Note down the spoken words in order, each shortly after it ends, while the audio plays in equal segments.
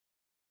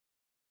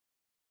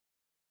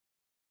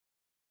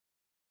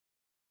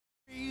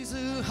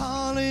raise a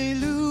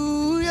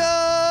hallelujah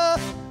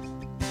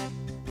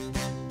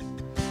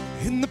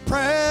in the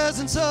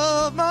presence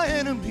of my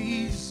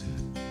enemies.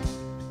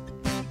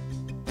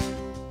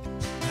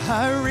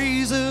 I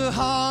raise a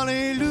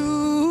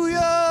hallelujah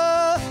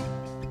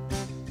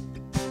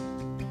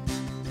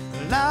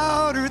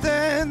louder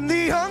than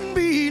the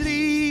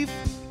unbelief.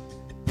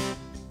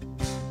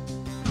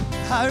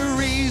 I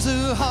raise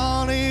a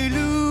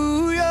hallelujah.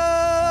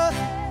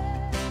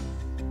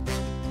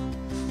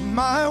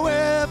 My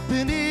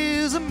weapon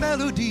is a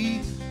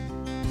melody.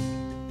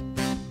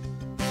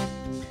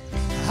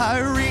 I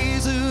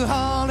raise a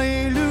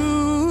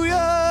hallelujah.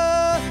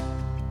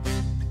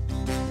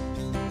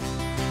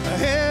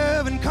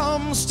 Heaven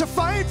comes to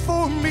fight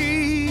for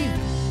me.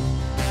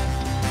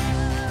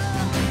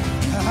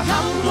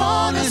 I'm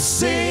gonna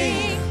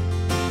sing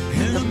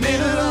in the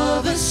middle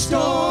of the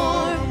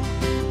storm,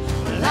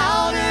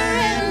 louder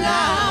and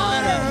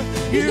louder.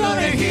 You're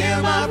gonna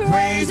hear my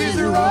praises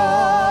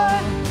roar.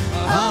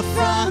 Up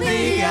from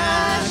the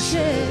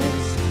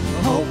ashes,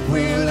 hope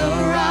will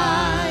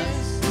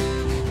arise.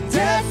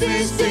 Death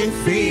is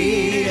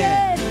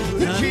defeated,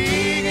 the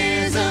King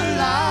is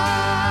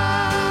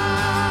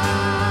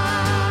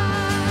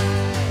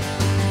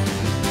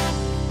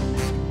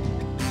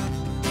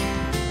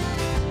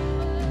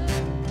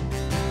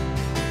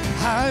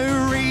I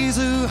raise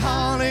a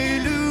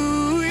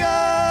hallelujah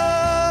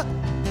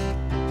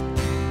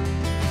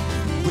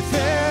with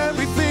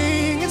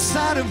everything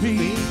inside of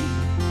me.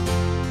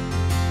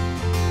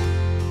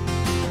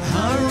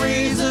 I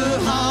raise a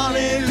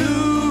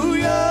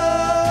hallelujah.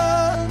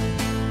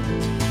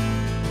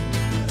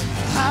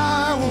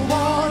 I will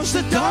watch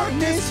the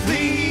darkness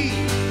flee.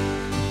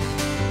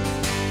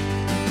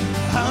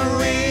 I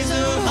raise a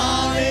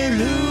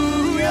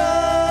hallelujah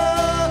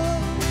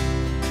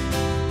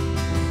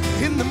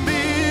in the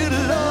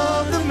middle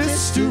of the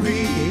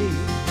mystery.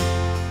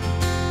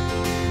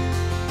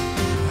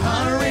 I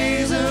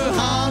raise a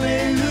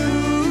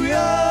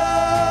hallelujah.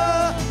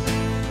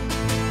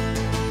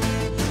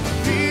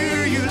 Fear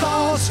you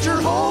lost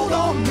your hold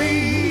on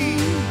me,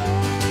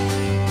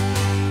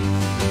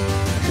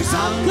 'cause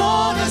I'm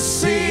gonna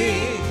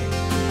sing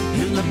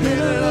in the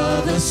middle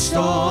of the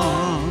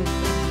storm,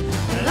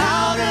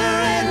 louder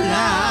and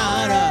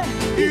louder.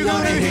 You're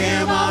gonna hear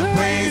my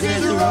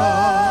praises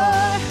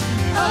roar.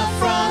 Up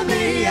from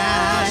the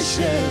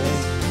ashes,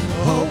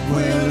 hope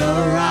will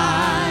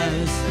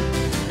arise.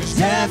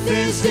 Death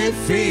is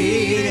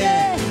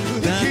defeated,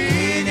 the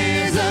King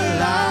is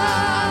alive.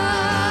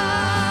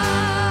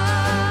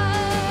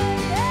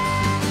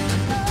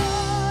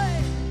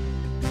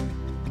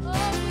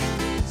 Oh, we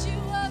lift you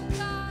up,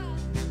 God.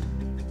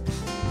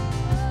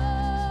 Oh,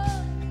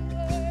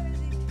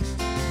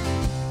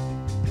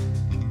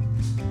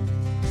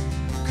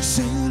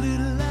 Sing a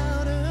little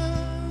louder.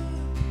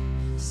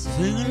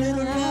 Sing a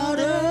little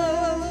louder.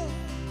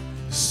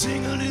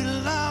 Sing a little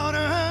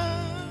louder.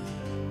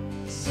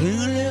 Sing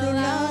a little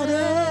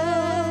louder.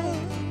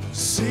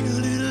 Sing a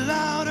little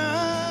louder.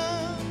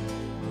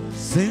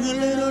 Sing a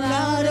little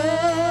louder.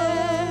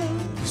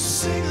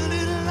 Sing a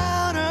little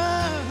louder.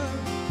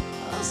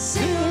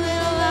 Sing a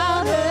little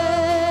louder.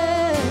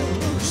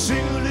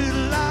 Sing a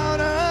little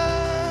louder.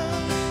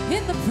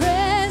 in the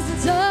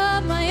presence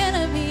of my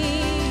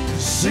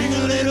enemies. Sing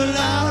a little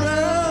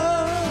louder.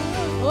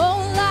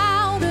 Oh,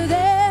 louder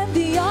than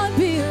the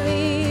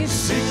unbelief.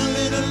 Sing a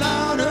little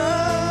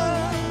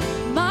louder.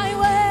 My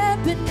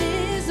weapon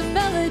is a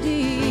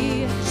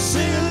melody.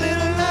 Sing a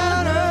little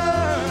louder.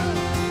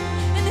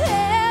 And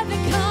heaven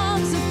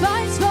comes and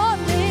fights for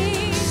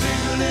me.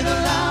 Sing a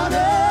little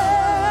louder.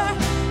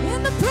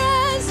 In the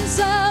presence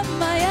of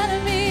my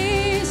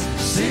enemies.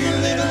 Sing a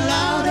little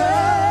louder.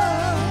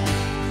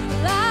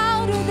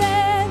 Louder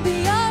than the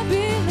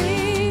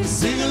unbelief.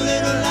 Sing a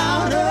little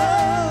louder.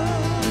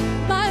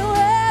 My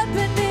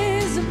weapon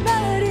is a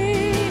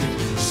melody.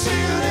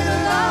 Sing a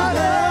little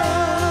louder.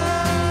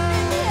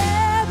 And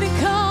heaven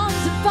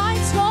comes and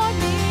fights for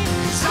me.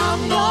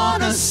 I'm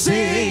gonna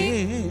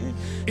sing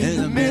in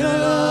the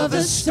middle of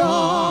the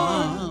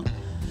storm,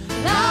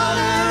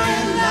 louder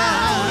and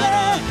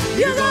louder.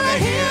 You're gonna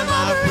hear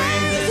my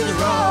praises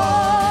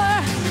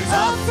roar.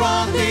 Up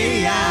from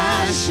the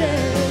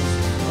ashes,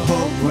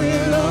 hope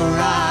will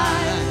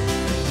arise.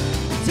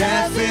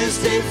 Death is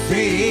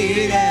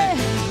defeated,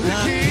 the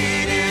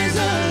King is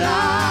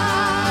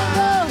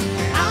alive.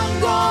 I'm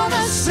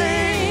gonna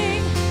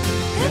sing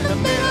in the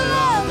middle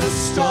of the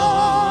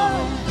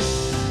storm,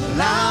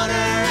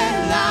 louder and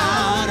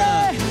louder.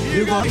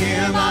 You're gonna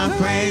hear my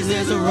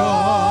praises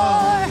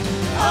roar.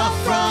 Up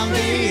from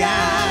the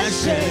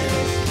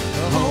ashes,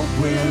 hope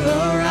will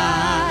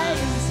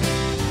arise.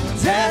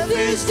 Death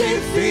is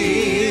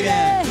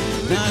defeated,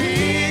 the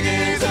King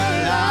is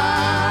alive.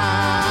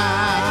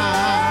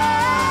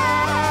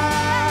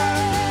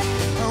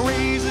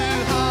 Raise a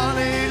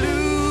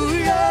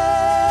hallelujah.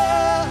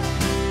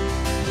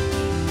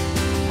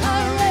 I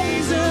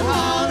raise a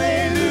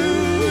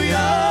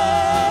hallelujah.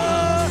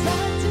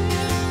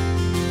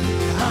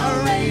 I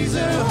raise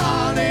a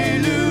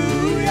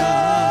hallelujah.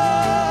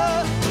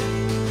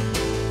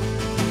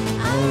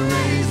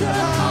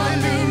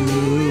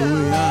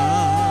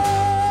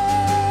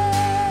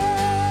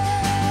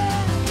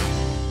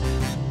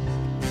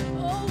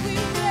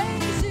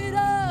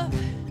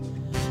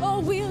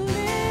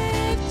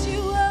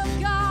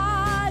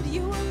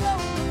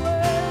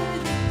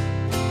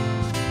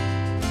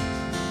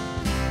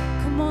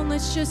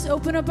 just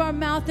open up our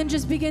mouth and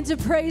just begin to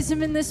praise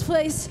him in this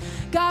place.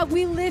 God,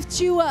 we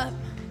lift you up.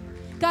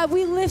 God,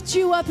 we lift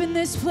you up in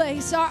this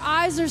place. Our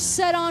eyes are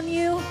set on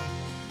you.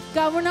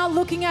 God, we're not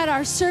looking at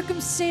our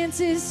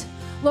circumstances.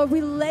 Lord,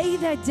 we lay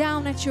that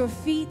down at your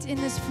feet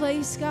in this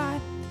place, God.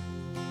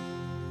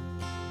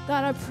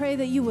 God, I pray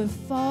that you would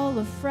fall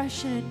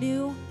afresh and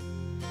anew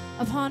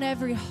upon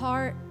every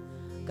heart.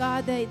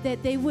 God,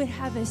 that they would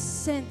have a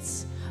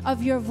sense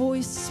of your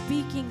voice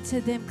speaking to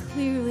them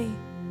clearly.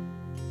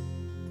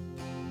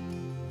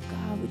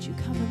 God, would you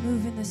come and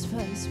move in this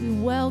place? We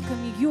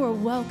welcome you. You are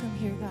welcome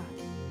here, God.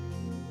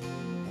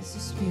 As the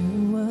Spirit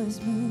was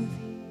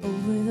moving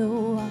over the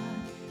water,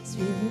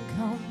 Spirit,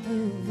 come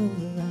move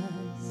over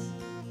us.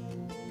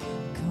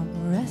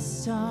 Come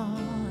rest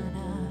on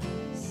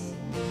us.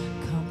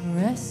 Come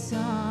rest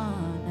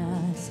on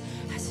us.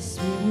 As the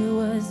Spirit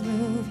was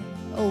moving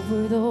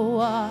over the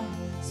water,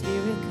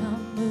 Spirit,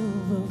 come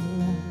move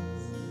over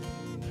us.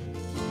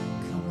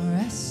 Come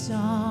rest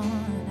on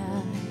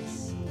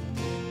us.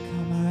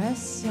 Come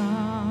rest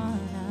on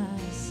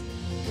us.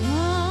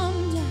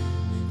 Come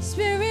down.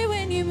 Spirit,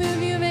 when you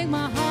move, you make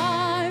my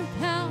heart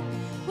pound.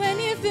 When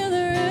you feel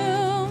the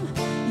room,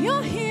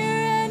 you're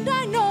here and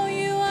I know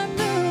you are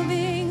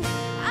moving.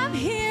 I'm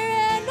here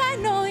and I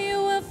know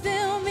you will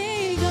fill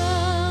me.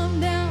 Come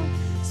down.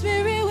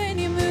 Spirit, when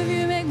you move,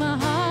 you make my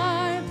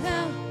heart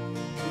pound.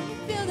 When you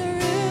feel the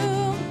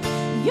room,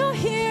 you're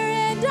here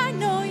and I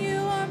know you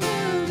are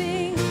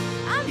moving.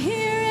 I'm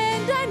here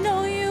and I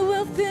know you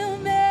will fill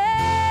me.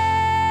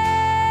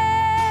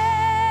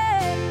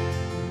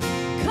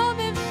 Come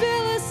and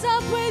fill us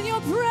up with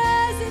your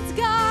presence,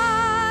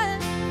 God.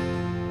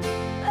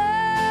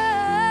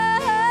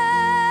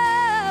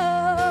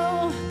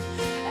 Oh,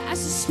 as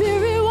the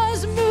Spirit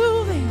was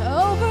moving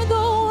over the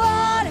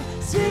water,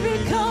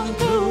 Spirit, come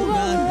move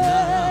over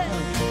us.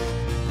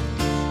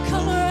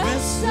 Come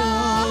rest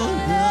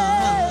on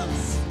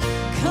us.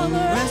 Come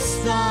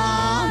rest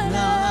on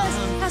us.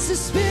 As the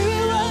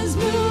Spirit was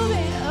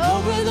moving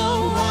over the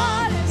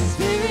water,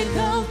 Spirit,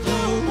 come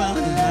move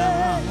over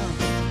us.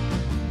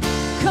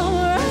 Come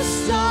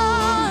rest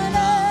on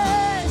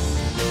us.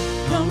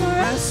 Come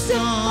rest on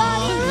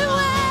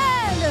us.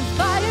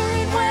 Fire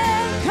and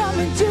wind, come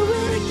and do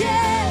it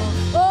again.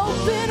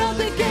 Open up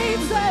the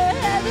gates of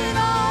heaven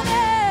on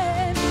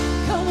it.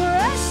 Come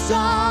rest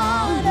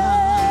on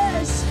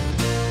us.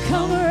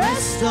 Come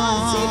rest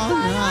on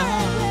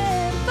us.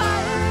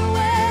 Fire and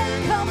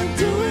wind, come and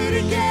do it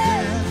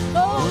again.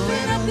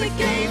 Open up the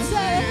gates of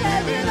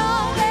heaven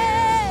on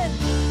it.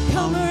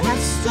 Come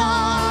rest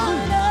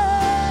on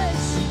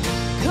us.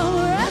 Come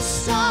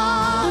rest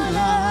on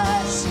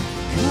us.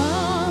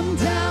 Come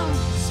down.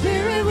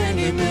 Spirit, when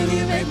you move,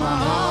 you make my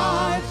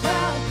heart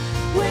pound.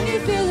 When you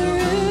feel the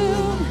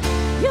room,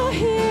 you're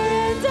here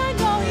and I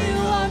know you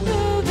are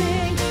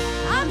moving.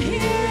 I'm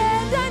here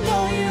and I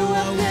know you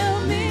will fill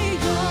me.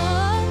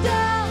 Come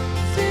down.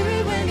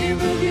 Spirit, when you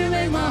move,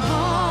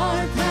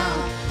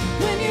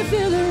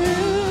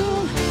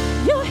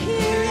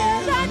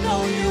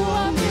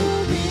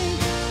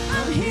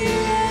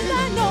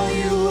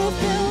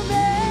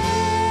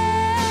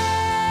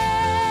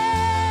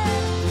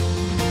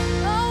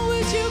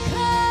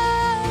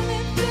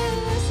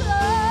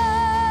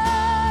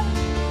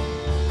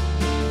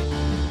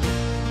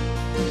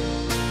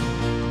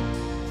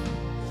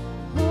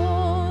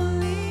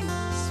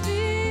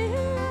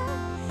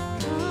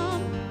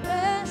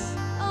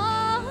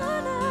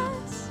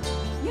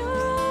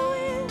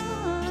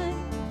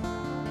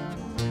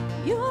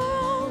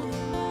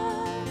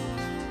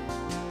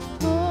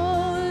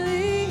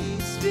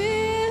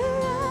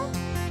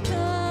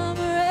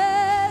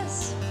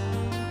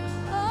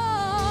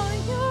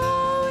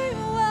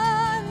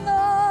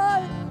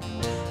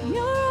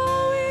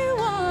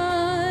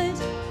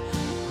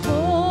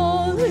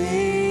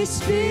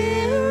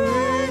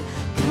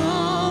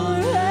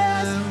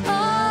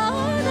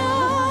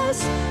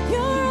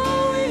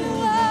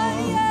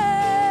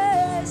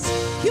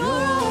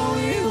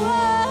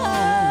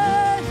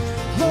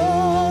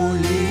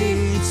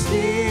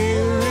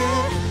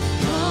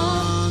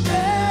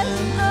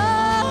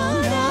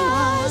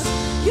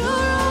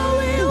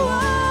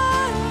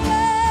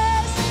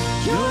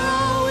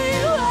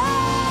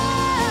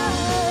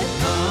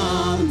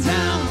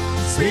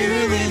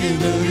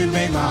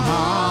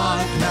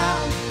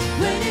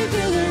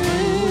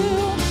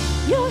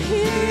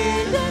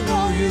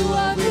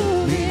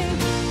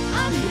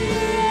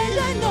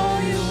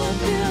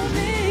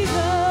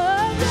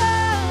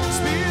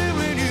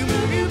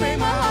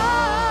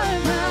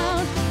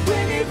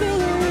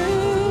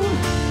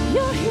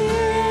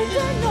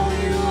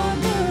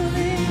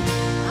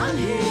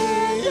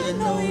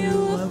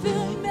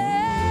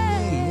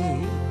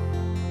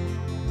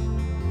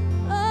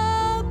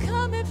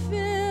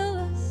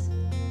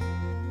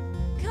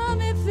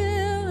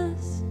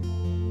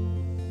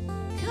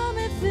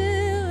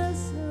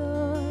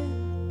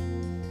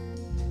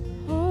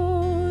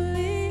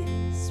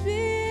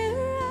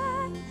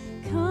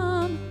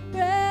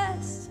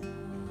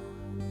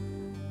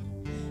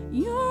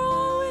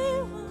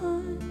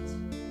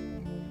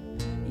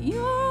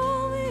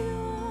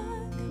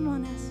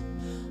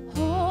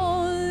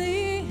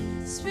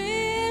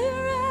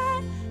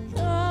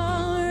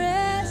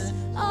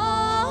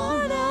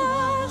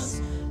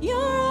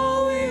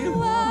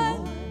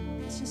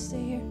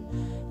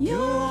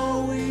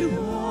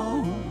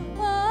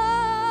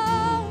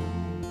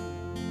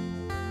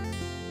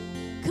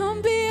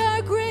 Come be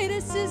our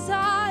greatest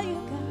desire,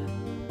 God.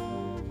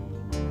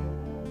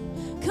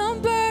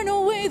 Come burn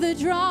away the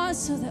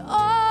dross so that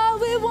all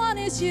we want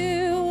is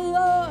you,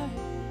 Lord.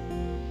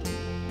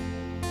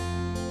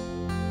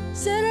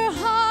 Set our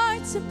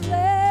hearts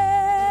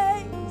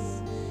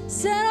ablaze.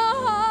 Set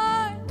our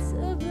hearts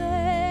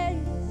ablaze.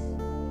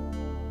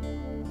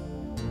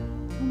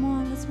 Come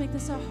on, let's make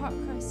this our heart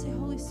cry. Say,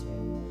 Holy Spirit.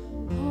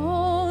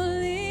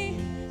 Holy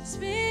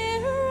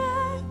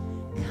Spirit,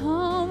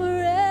 come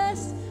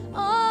rest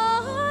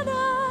on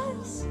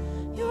us.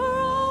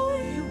 You're all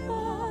we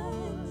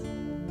want.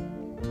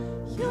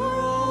 You're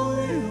all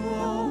we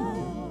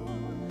want.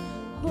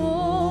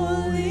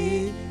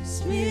 Holy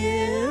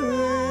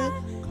Spirit,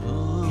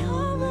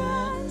 come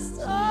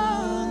rest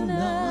on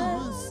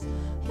us.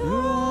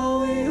 You're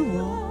all we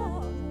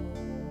want.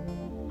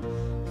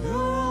 You're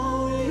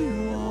all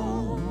we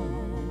want,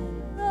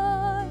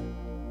 Lord.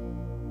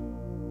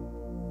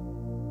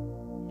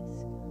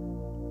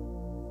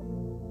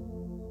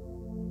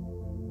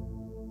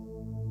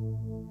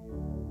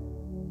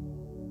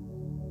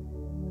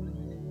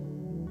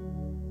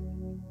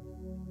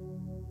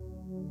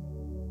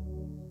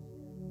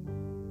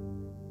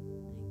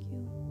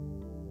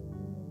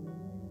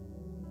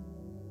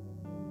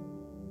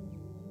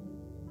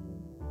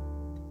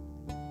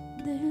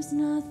 There's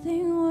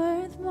nothing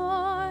worth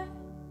more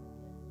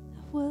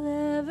that will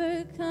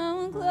ever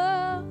come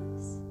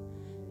close.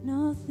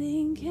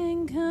 Nothing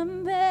can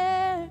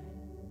compare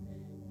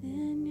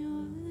than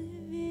your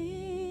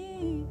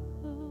living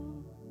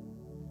hope.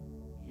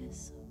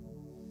 Yes,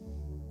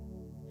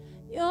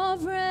 your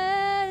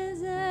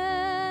presence,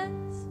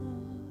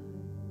 Lord.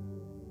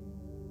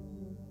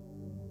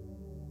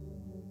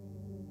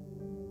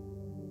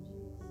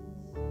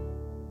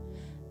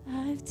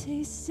 I've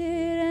tasted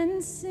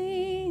and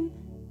seen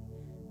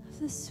of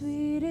the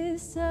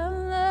sweetest of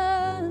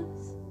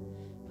loves,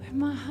 where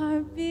my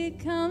heart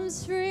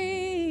becomes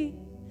free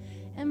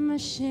and my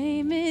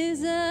shame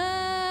is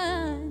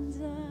undone.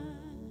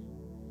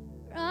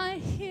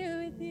 Right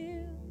here with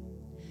you,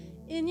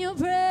 in your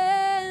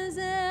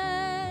presence,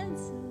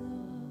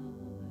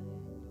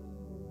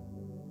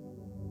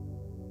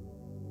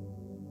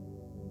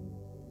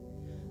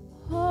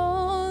 Lord.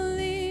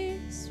 Holy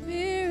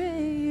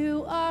Spirit,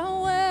 you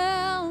are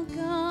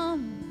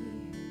welcome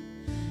here.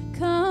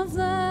 Come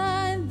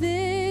flood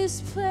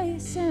this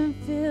place and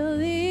fill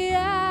the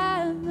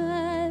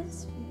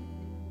atmosphere.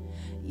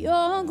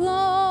 Your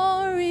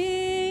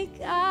glory,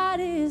 God,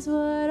 is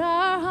what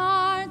our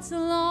hearts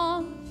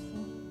long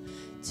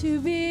for, to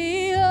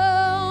be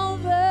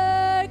overcome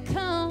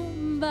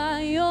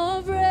by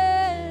your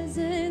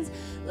presence,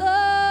 Lord.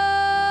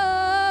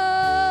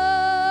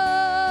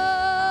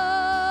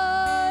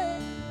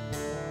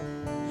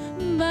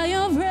 By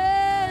your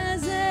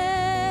presence,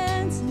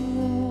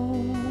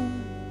 Lord.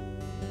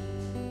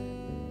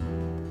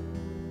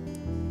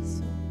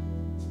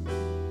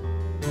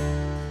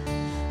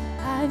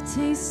 I've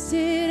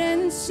tasted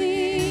and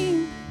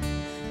seen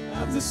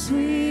of the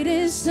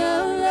sweetest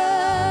of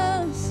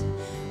loves,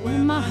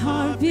 when my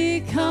heart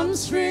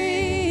becomes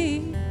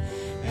free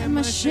and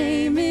my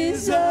shame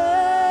is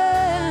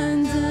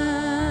undone.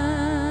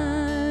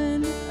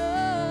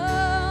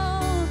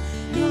 Oh,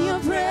 in your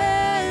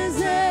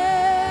presence,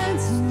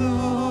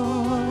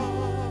 Lord.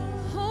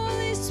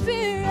 Holy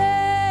Spirit,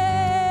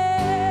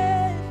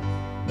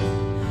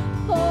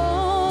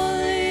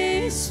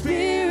 Holy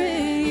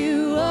Spirit,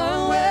 you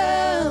are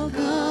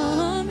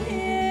welcome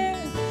here.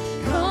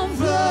 Come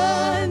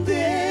flood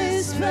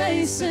this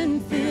place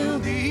and fill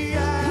the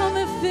come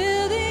and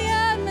fill the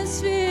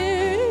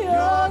atmosphere.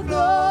 Your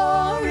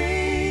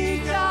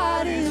glory,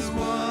 God, is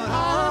what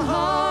our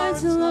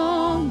hearts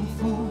long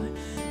for,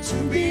 to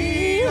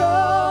be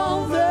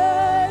overcome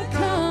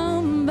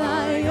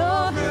by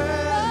your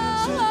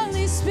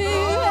Holy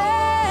Spirit.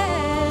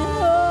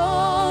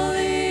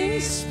 Holy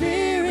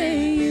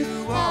Spirit, you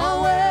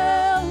are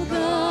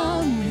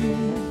welcome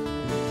here.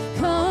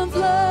 Come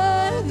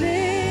flood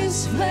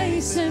this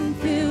place and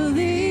fill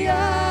the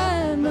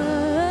atmosphere.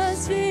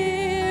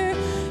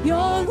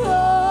 Your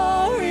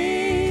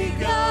glory,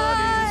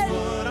 God,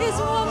 is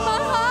what my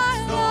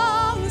heart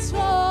longs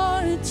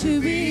for,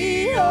 to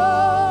be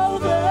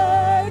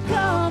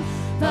overcome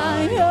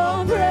by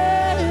your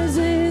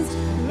presence,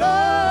 Lord.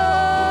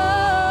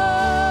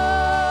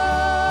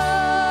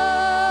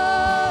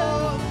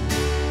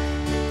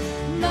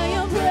 By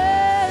your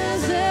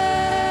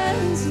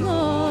presence,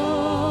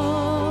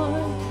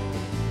 Lord.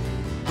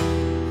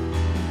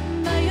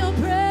 By your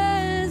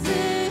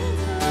presence,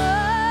 Lord.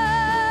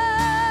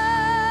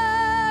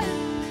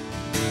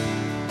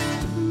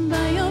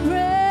 By your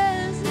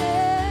presence,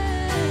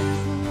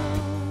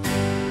 Lord.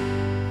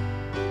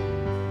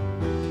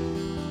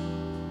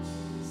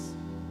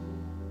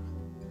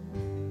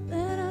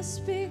 Let us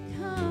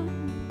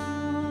become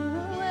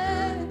more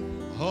aware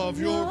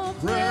Of your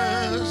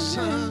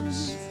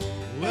presence,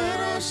 let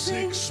us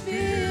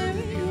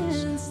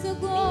experience the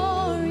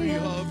glory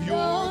of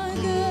your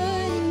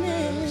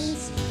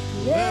goodness.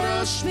 Let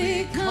us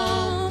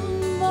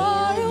become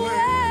more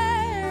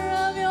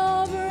aware of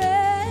your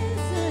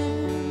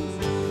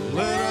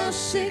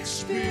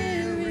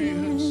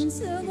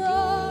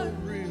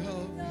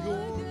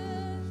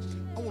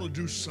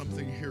do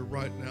something here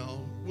right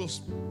now. We'll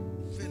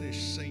finish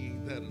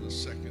singing that in a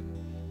second.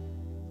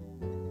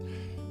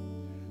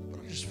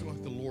 But I just feel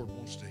like the Lord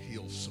wants to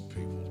heal some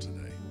people today.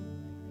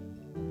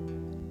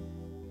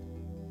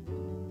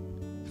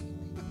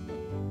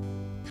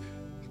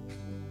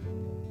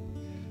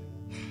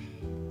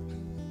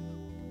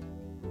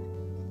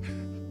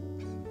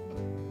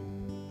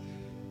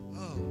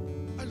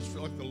 I just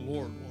feel like the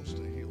Lord wants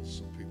to heal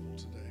some people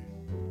today.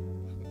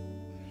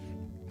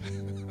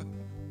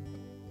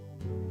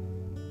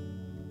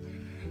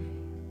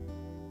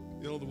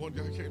 You know, the one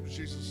guy came to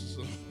Jesus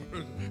and said,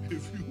 Lord,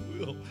 if you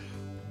will.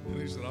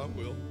 And he said, I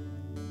will.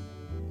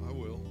 I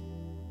will.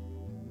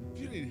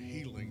 If you need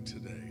healing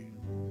today,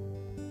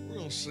 we're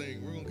going to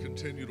sing. We're going to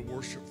continue to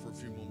worship for a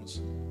few moments.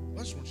 I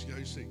just want you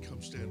guys to say,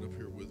 come stand up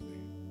here with me.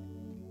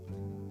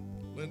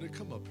 Linda,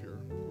 come up here.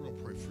 We're going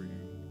to pray for you.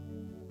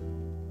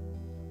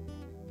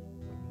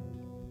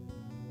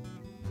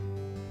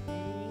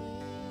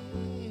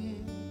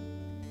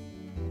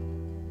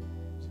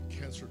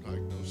 Cancer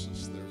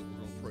diagnosis there that we're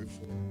going to pray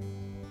for.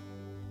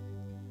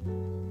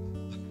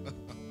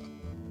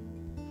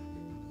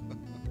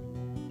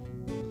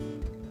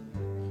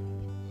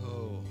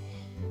 Oh,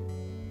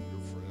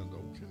 your friend,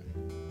 okay.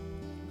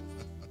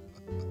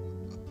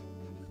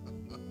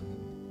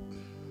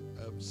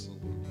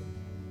 Absolutely.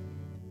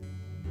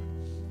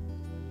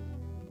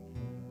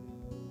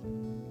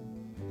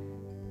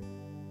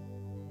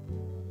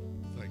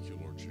 Thank you,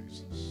 Lord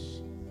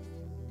Jesus.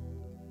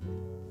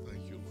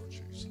 Thank you, Lord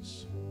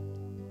Jesus.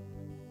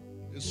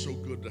 It's so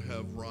good to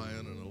have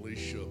Ryan and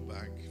Alicia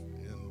back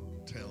in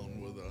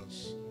town with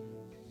us.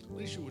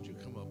 Alicia, would you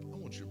come up? I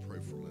want you to pray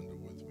for Linda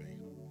with me.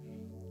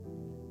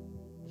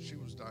 She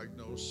was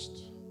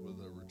diagnosed with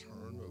a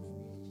return of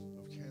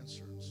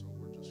cancer, and so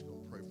we're just going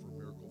to pray for a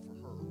miracle for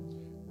her.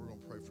 We're going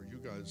to pray for you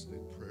guys that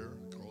need prayer.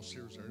 Carl's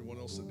here. Is there anyone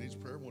else that needs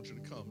prayer? I want you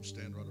to come.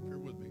 Stand right up here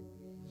with me.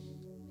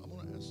 I'm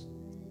going to ask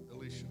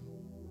Alicia.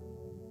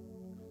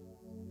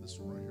 This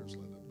one right here is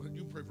Linda. But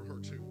you pray for her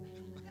too.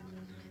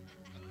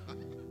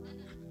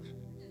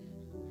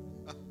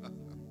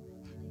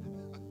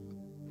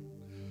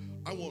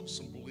 I want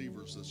some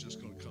believers that's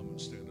just going to come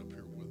and stand up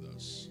here with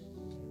us.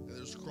 And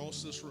there's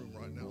across this room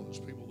right now, there's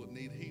people that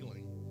need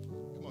healing.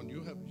 Come on,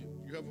 you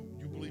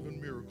believe in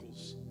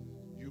miracles.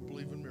 You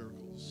believe in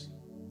miracles.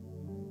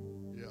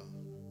 Yeah.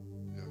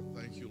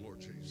 Thank you, Lord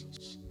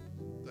Jesus.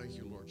 Thank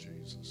you, Lord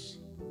Jesus.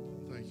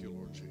 Thank you,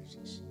 Lord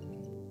Jesus.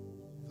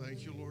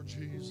 Thank you, Lord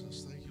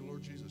Jesus. Thank you,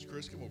 Lord Jesus.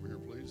 Chris, come over here,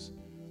 please.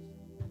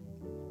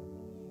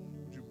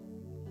 Would you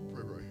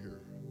pray right here?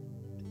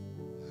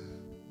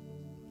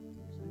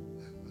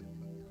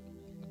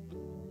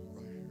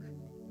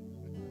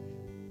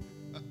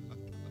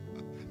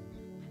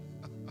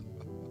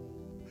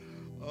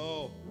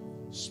 Oh,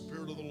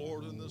 Spirit of the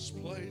Lord in this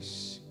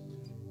place.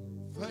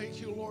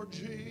 Thank you, Lord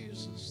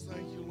Jesus.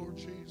 Thank you, Lord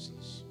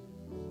Jesus.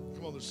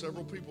 Come on, there's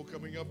several people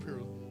coming up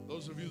here.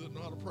 Those of you that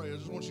know how to pray, I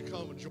just want you to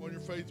come and join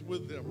your faith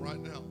with them right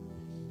now.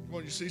 Come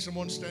on, you see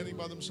someone standing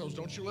by themselves.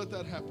 Don't you let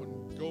that happen.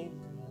 Go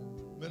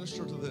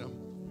minister to them.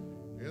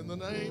 In the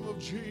name of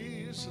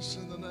Jesus,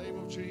 in the name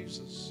of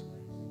Jesus.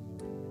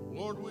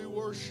 Lord, we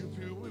worship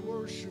you. We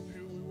worship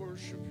you. We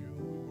worship you.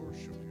 We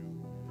worship you.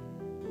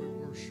 We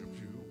worship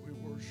you. We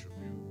worship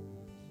you.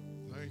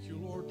 Thank you,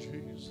 Lord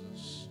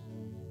Jesus.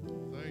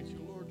 Thank you,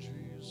 Lord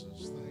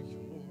Jesus. Thank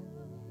you,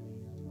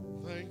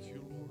 Lord. Thank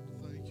you, Lord.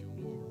 Thank you,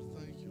 Lord.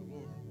 Thank you,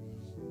 Lord.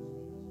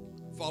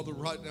 Father,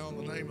 right now in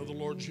the name of the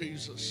Lord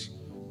Jesus,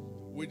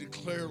 we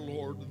declare,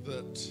 Lord,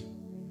 that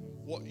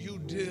what you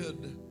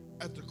did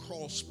at the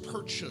cross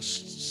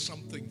purchased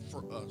something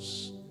for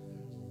us.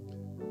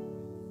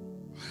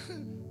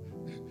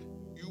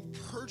 You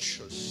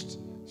purchased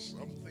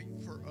something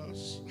for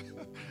us.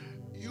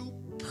 You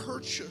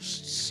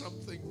purchased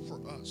something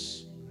for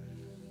us.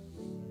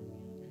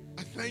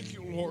 I thank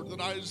you, Lord, that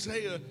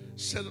Isaiah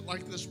said it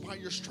like this: by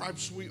your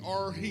stripes we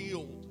are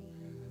healed.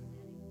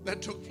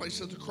 That took place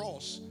at the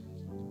cross.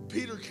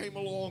 Peter came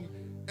along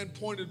and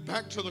pointed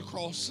back to the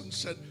cross and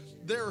said,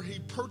 there he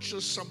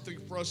purchased something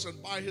for us,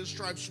 and by his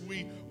stripes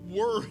we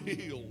were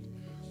healed.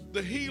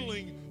 The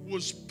healing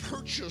was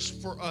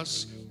purchased for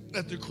us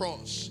at the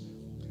cross.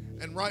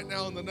 And right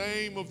now, in the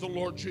name of the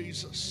Lord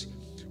Jesus,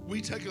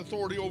 we take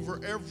authority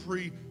over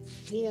every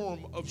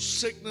form of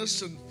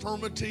sickness,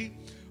 infirmity,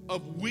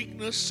 of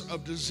weakness,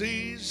 of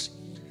disease,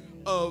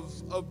 of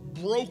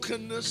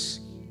brokenness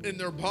in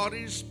their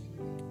bodies.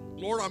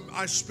 Lord,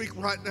 I speak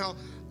right now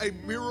a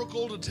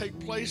miracle to take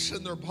place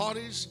in their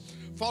bodies.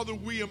 Father,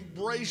 we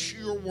embrace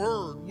your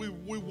word.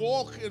 We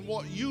walk in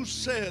what you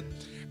said,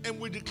 and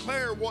we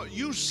declare what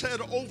you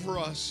said over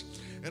us.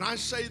 And I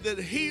say that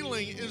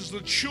healing is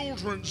the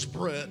children's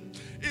bread.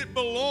 It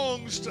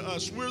belongs to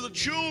us. We're the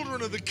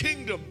children of the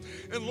kingdom.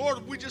 And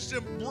Lord, we just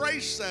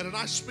embrace that. And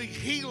I speak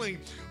healing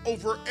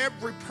over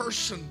every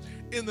person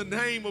in the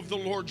name of the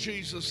Lord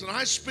Jesus. And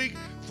I speak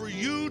for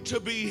you to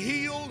be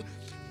healed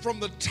from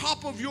the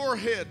top of your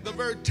head, the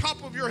very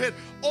top of your head,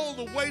 all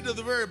the way to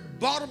the very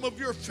bottom of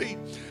your feet.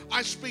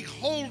 I speak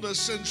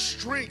wholeness and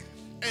strength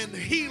and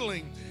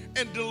healing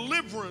and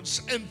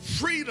deliverance and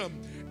freedom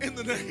in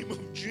the name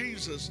of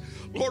Jesus.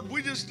 Lord,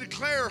 we just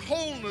declare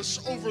wholeness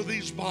over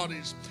these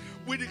bodies.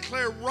 We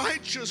declare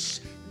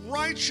righteous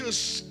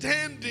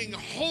standing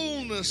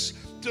wholeness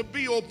to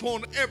be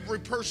upon every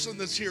person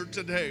that's here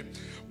today.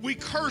 We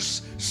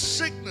curse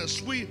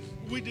sickness. We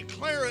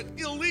declare it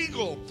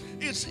illegal.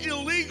 It's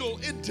illegal.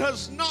 It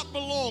does not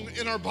belong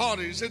in our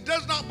bodies. It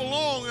does not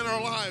belong in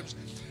our lives.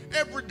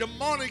 Every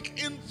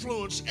demonic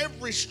influence,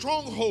 every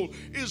stronghold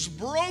is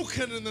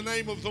broken in the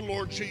name of the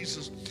Lord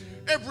Jesus.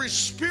 Every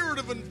spirit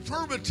of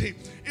infirmity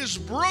is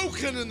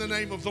broken in the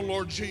name of the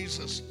Lord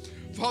Jesus.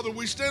 Father,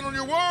 we stand on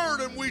your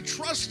word and we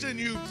trust in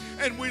you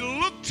and we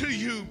look to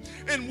you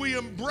and we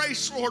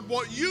embrace, Lord,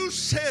 what you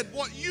said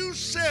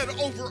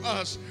over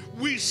us,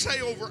 we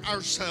say over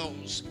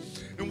ourselves.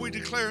 And we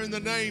declare in the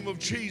name of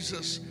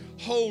Jesus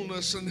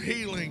wholeness and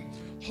healing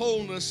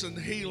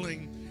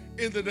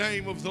in the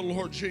name of the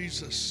Lord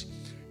Jesus.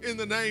 In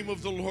the name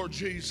of the Lord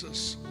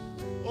Jesus.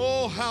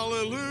 Oh,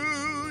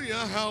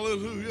 hallelujah,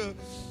 hallelujah.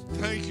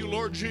 Thank you,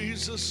 Lord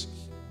Jesus.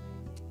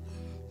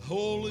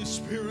 Holy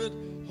Spirit,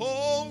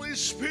 Holy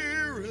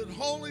Spirit,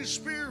 Holy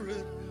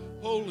Spirit,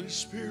 Holy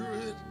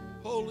Spirit,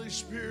 Holy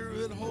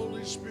Spirit,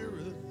 Holy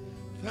Spirit.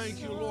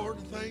 Thank you, Lord.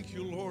 Thank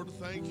you, Lord.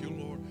 Thank you,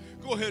 Lord.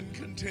 Go ahead and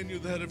continue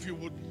that if you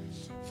would.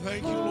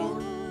 Thank you,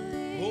 Lord.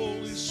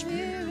 Holy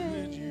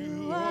Spirit,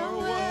 you are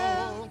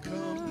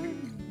welcome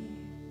here.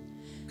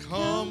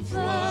 Come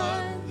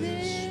flood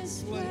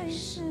this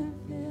place,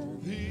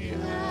 the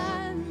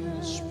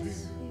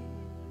atmosphere.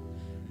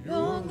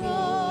 Your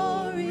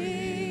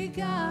glory,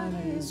 God,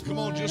 is come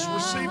on, just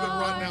receive it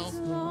right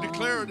now.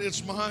 Declare it.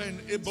 It's mine.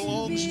 It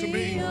belongs to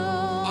me.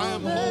 I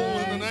am whole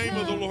in the name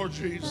of the Lord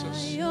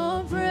Jesus. In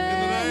the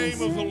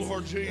name of the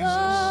Lord Jesus.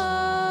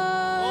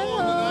 Oh,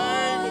 in the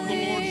name of the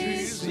Lord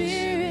Jesus.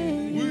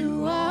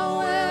 You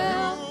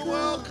are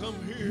welcome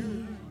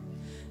here.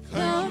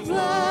 Thank you,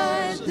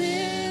 Lord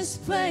Jesus.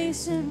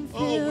 Place and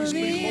fill we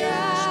speak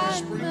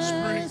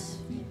wholeness,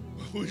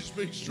 we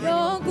speak strength.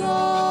 Your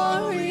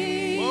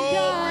glory,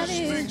 God, we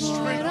speak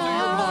strength to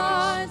your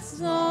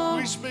bodies.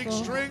 We speak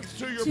strength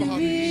to your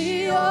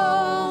bodies.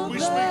 We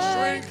speak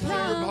strength to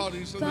your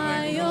bodies in the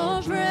name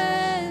of the Lord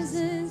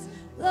Jesus.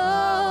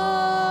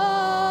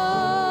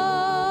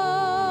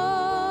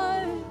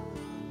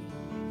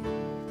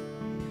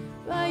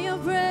 By your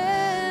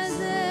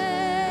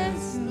presence,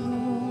 Lord.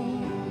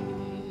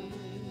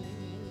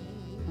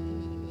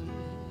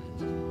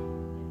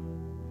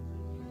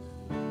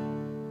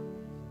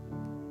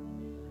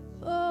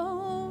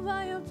 Oh,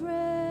 by your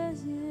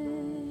presence.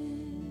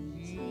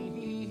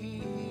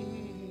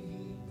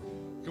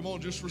 Come on,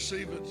 just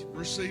receive it.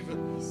 Receive it.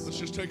 Let's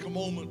just take a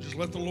moment. Just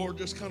let the Lord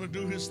just kind of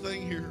do his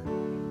thing here.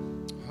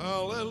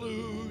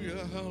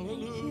 Hallelujah,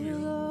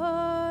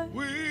 hallelujah.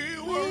 We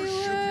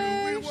worship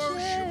you, we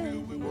worship you,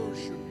 we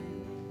worship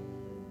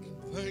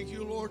you. Thank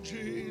you, Lord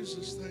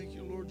Jesus. Thank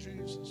you, Lord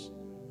Jesus.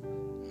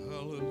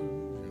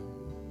 Hallelujah,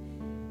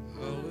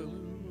 hallelujah.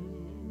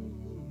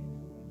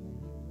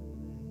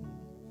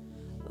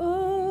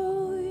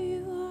 Oh,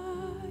 you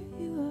are.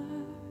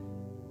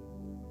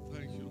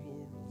 Thank you,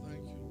 Lord.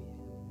 Thank you, Lord.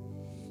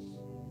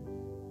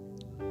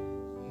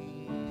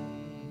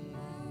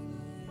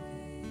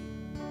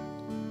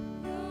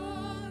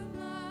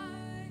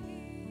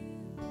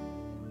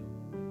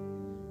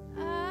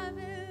 I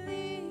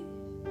believe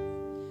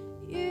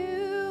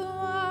you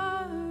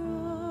are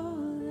all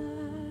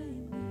I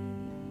need.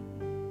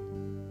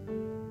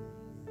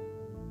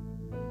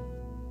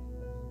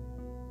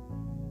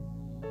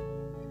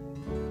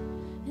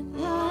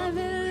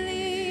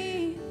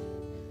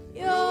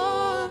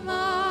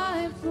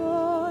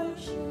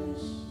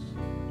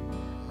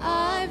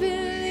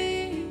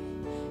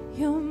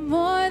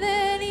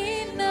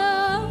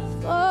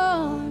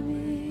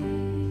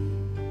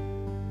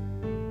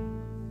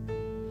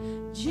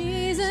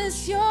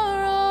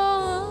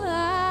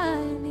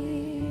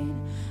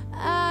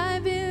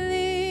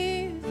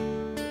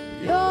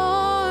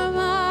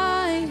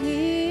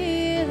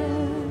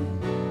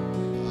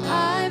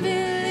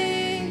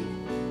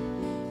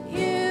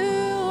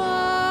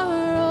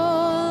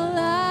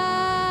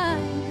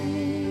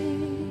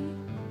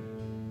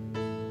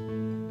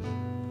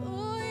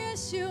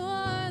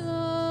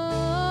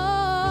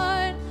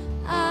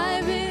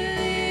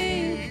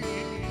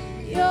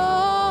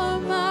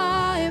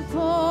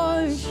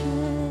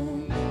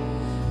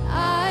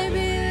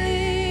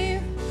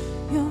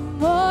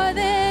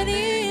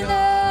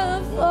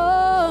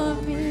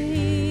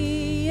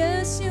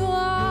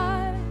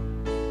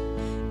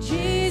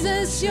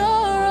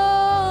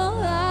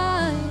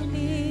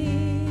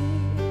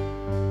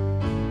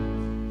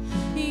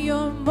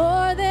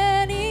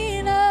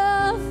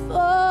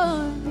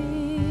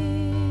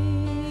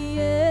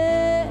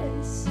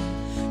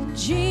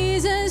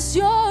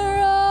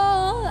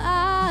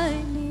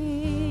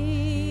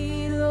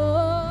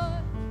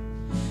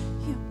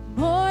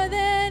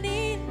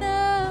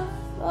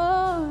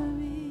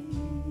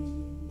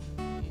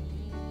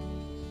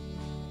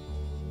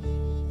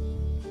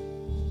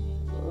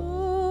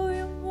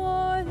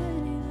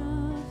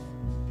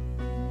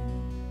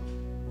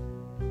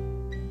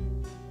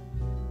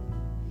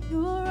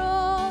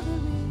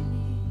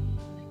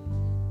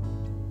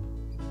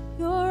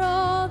 You're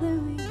all that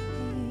we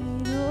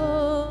need,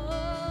 Lord.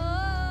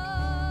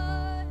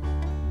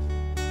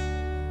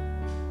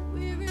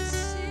 We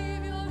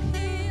receive your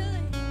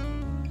healing.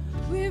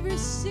 We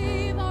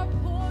receive our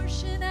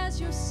portion as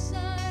your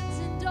sons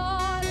and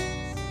daughters.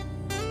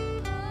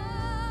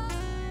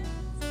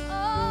 It's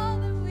all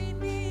that we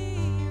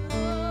need,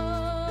 Lord.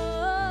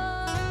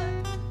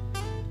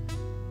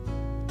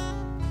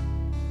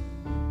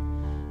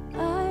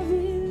 I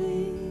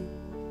believe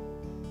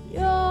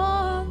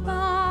you're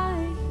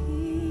my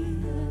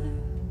healer.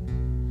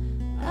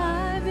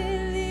 I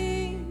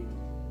believe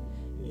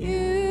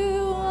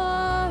you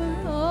are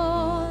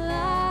all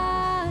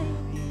I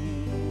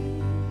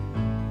need.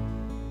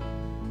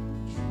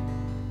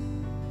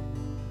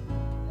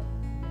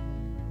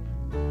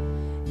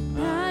 And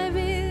I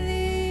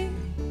believe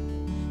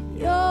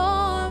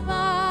you're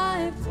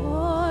my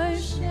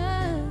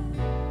portion.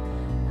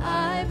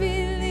 I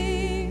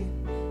believe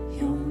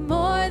you're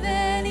more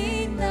than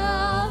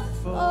enough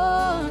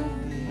for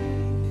me.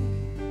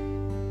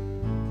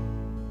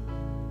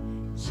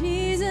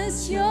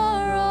 Jesus, you're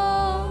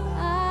all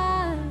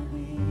I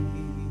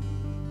need.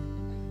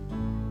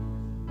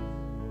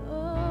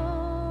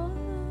 Oh,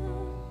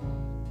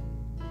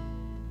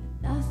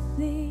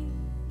 nothing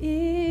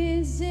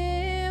is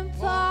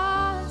impossible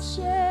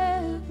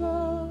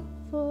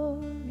for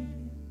me.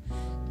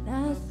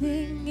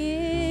 Nothing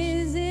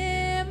is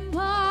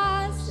impossible,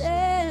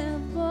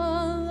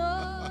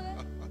 Lord.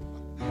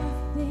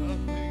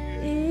 Nothing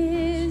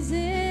is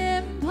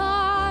impossible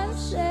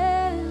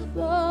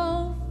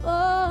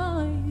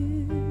for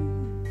you.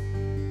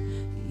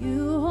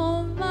 You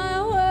hold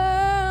my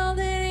world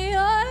in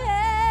your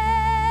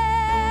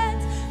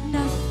hands.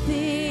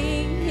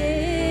 Nothing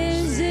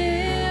is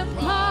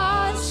impossible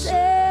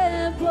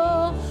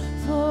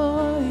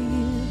for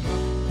you.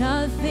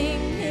 Nothing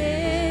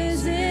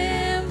is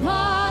impossible.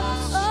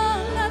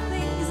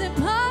 Nothing's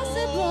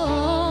impossible.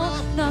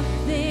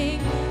 Nothing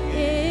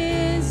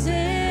is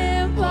impossible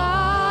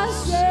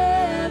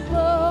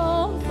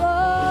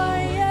for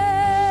you.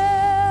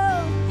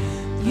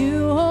 You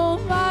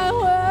hold my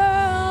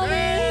world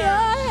in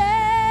your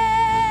hand.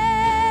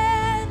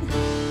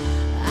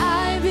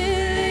 I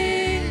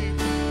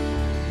believe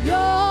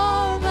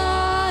you're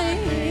my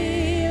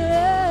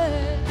healer.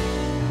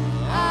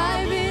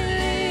 I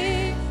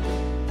believe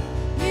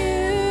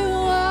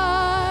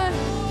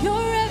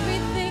you're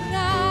everything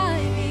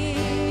I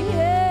need.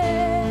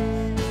 Yes.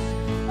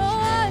 Oh,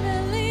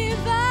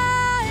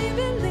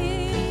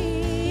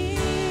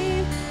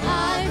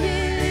 I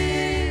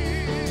believe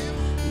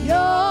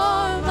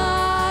you're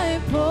my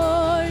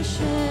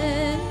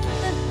portion.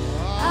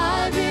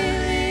 I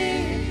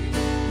believe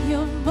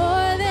you're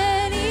more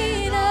than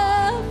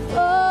enough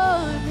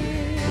for me.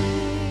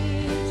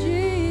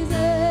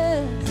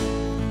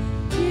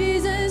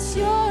 Jesus,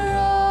 you're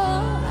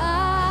all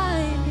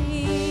I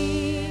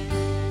need.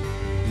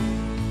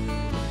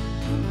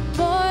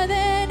 More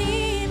than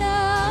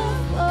enough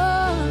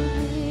for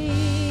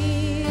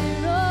me,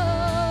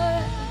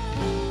 Lord.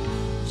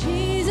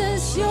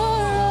 Jesus, you're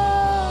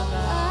all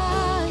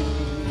I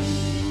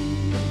need.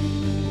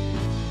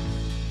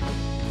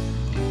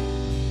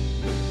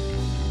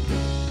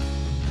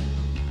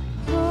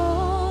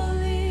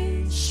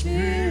 Holy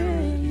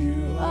Spirit,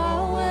 you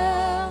are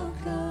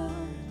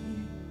welcome.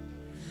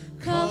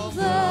 Come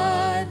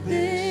flood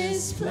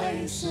this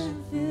place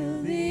and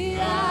fill the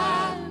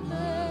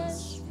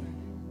atmosphere.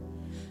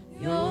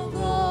 Your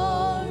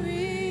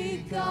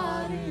glory,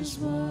 God, is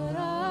what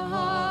our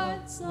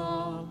hearts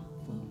long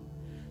for.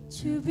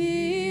 To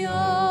be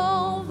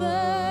overcome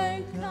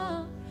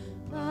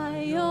by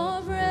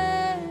your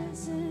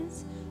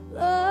presence,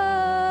 Lord.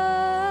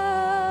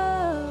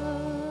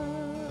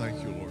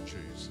 Thank you, Lord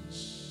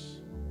Jesus.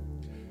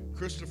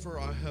 Christopher,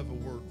 I have a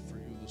word for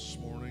you this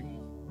morning.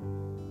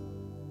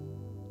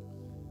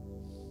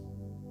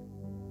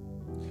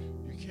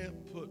 You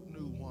can't put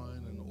new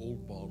wine in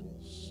old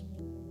bottles.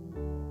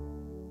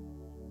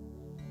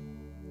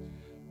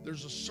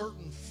 There's a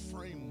certain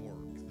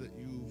framework that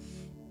you've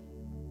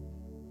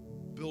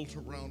built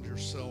around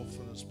yourself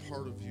and is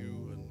part of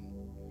you, and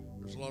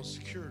there's a lot of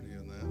security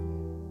in that.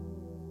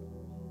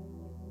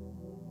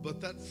 But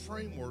that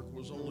framework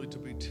was only to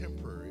be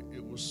temporary.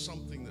 It was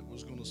something that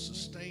was going to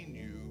sustain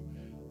you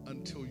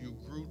until you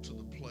grew to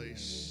the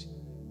place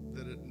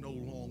that it no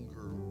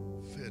longer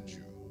fed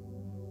you.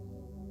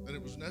 And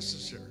it was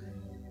necessary.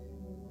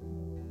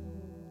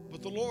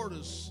 But the Lord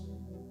is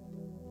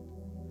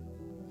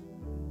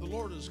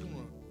going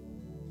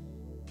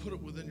to put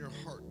it within your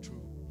heart to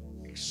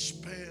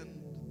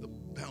expand the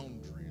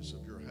boundaries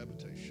of your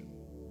habitation.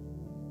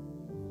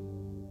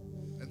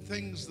 And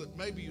things that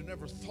maybe you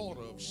never thought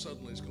of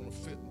suddenly is going to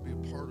fit and be a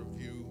part of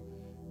you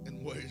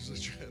in ways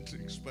that you hadn't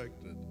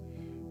expected.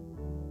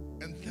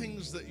 And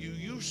things that you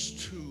used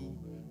to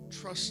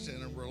trust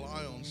in and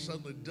rely on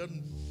suddenly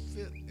doesn't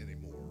fit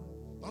anymore.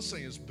 I'm not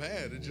saying it's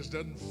bad, it just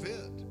doesn't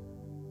fit.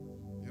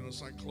 You know,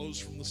 it's like clothes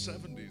from the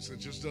 70s. It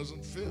just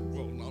doesn't fit.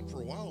 Well, not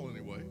for a while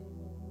anyway.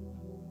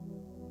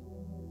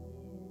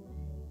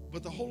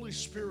 But the Holy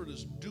Spirit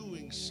is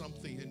doing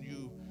something in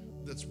you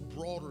that's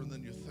broader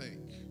than you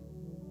think.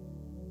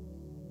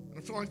 And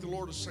I feel like the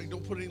Lord is saying,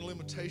 don't put any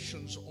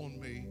limitations on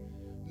me,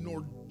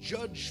 nor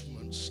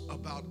judgments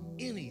about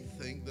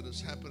anything that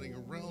is happening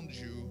around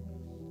you,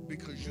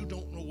 because you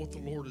don't know what the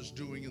Lord is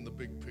doing in the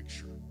big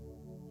picture.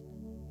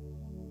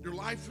 Your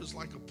life is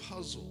like a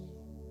puzzle.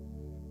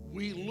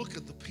 We look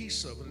at the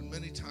piece of it, and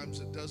many times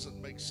it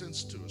doesn't make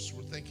sense to us.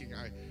 We're thinking,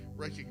 I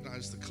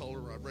recognize the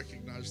color, I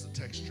recognize the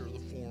texture, the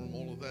form,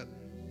 all of that.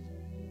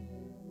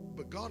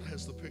 But God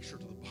has the picture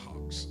to the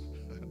box.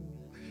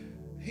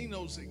 He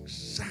knows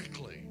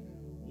exactly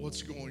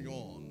what's going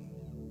on.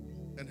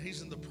 And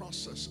He's in the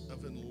process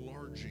of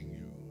enlarging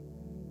you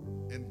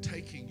and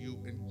taking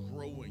you and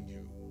growing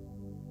you.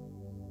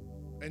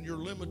 And your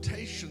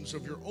limitations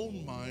of your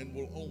own mind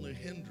will only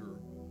hinder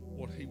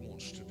what He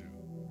wants to do.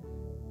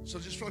 So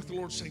I just feel like the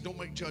Lord's saying, don't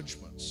make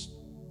judgments.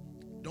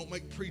 Don't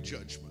make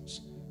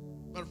prejudgments.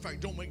 Matter of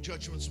fact, don't make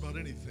judgments about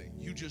anything.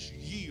 You just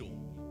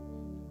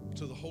yield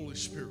to the Holy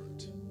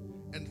Spirit.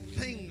 And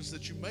things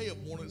that you may have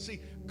wanted.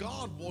 See,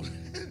 God wants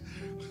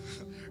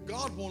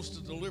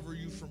to deliver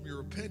you from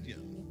your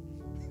opinion.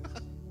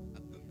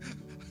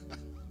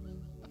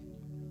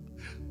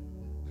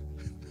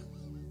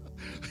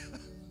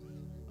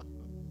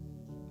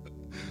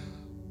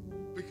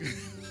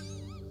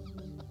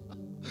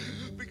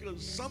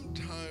 Because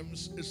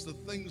sometimes it's the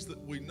things that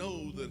we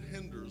know that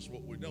hinders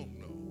what we don't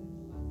know.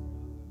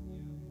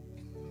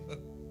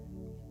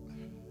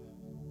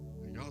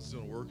 And God's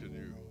doing work in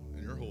you,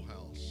 in your whole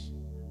house.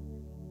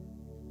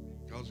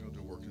 God's going to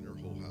do work in your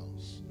whole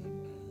house.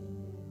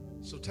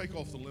 So take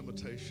off the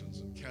limitations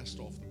and cast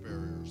off the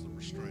barriers, the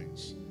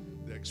restraints,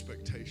 the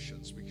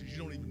expectations, because you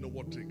don't even know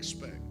what to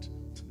expect.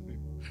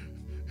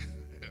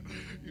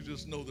 You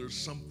just know there's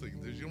something.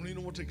 You don't even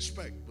know what to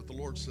expect, but the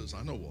Lord says,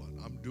 I know what.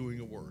 I'm doing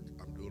a work.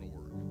 I'm doing a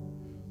work.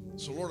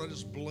 So, Lord, I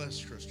just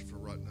bless Christopher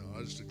right now.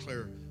 I just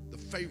declare the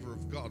favor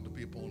of God to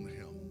be upon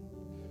him.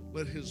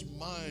 Let his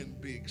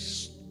mind be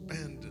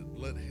expanded.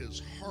 Let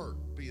his heart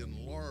be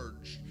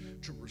enlarged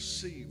to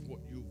receive what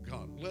you've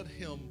got. Let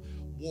him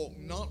walk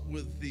not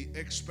with the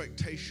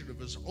expectation of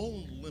his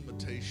own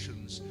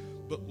limitations,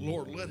 but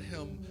Lord, let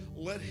him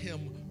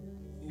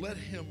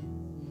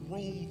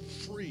roam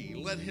free.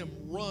 Let him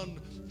run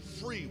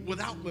free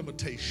without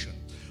limitation.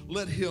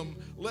 Let him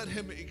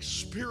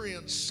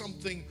experience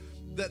something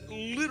that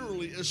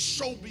literally is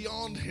so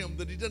beyond him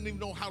that he doesn't even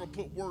know how to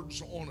put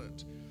words on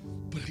it.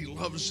 But he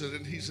loves it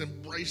and he's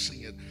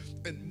embracing it.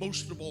 And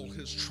most of all,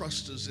 his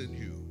trust is in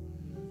you.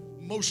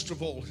 Most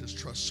of all, his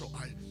trust. So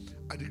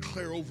I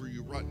declare over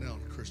you right now,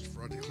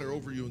 Christopher, I declare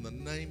over you in the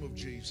name of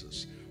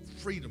Jesus,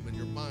 freedom in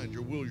your mind,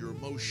 your will, your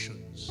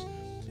emotions.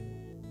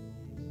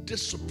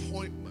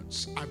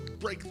 Disappointments, I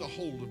break the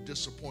hold of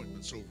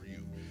disappointments over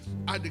you.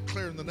 I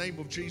declare in the name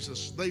of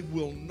Jesus, they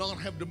will not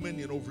have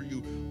dominion over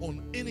you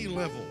on any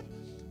level.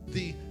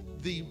 The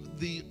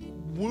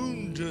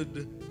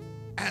wounded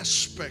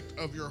aspect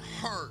of your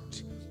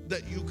heart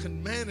that you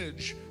can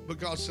manage, but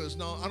God says,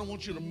 no, I don't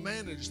want you to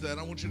manage that.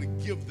 I want you to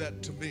give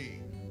that to me.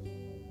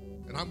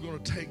 And I'm going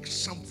to take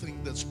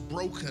something that's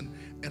broken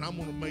and I'm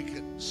going to make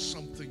it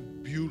something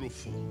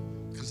beautiful,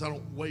 because I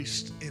don't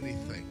waste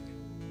anything.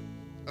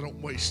 I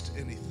don't waste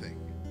anything.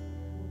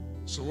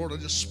 So, Lord, I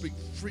just speak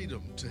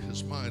freedom to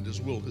his mind,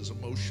 his will, his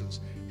emotions,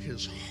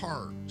 his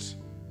heart.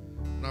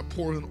 And I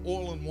pour in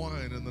oil and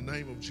wine in the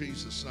name of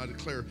Jesus, and I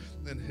declare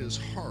in his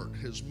heart,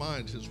 his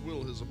mind, his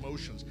will, his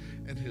emotions,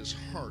 and his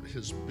heart,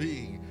 his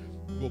being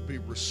will be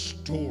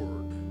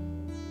restored.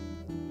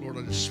 Lord,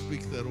 I just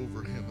speak that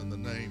over him in the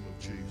name of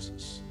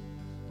Jesus.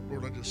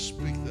 Lord, I just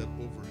speak that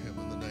over him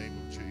in the name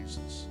of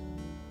Jesus.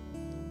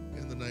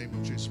 In the name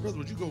of Jesus. Brother,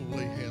 would you go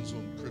lay hands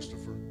on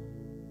Christopher?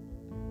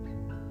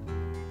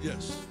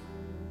 Yes.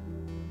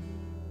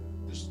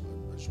 I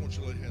just want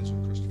you to lay hands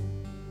on Christopher.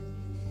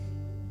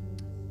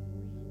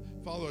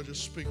 Father, I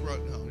just speak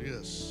right now,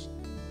 yes,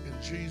 in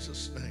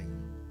Jesus' name.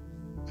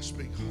 I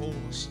speak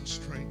wholeness and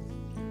strength.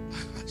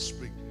 I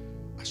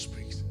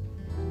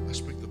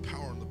speak the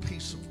power and the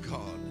peace of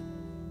God.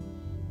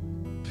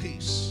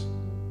 Peace.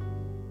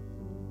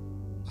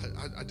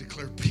 I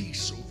declare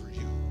peace over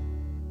you.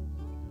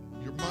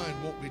 Your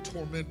mind won't be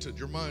tormented.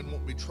 Your mind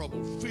won't be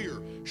troubled.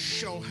 Fear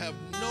shall have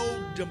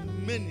no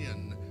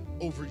dominion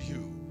over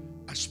you.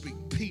 I speak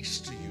peace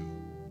to you.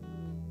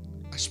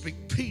 I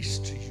speak peace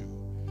to you.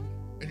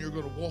 And you're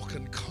going to walk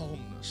in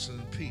calmness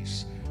and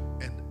peace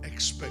and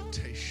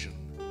expectation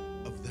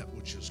of that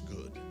which is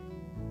good.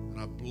 And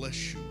I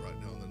bless you right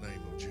now in the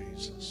name of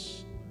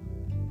Jesus.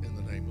 In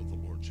the name of the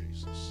Lord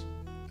Jesus.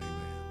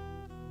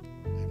 Amen.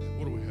 Amen.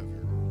 What do we have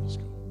here? Let's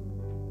go.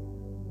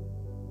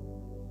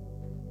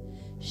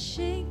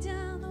 Shake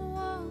down the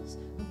walls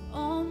of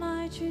all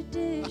my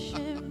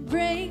tradition.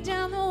 Break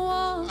down the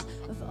walls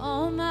of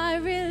all my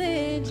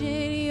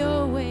religion.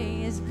 Your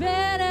way is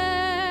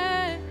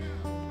better.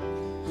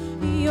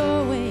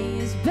 Your way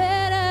is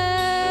better.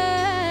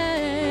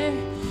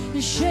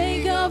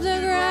 Shake up the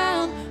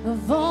ground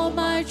of all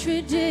my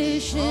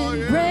tradition. Oh,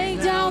 yeah.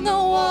 Break down the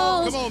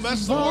walls Come on,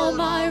 That's the all word.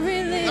 my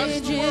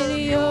That's the religion. word.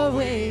 Your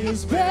way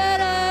is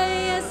better,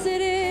 yes it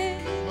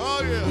is.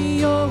 Oh, yeah.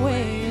 Your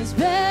way is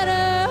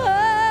better.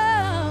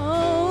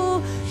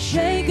 Oh,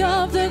 shake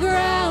up the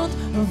ground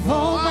of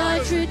all my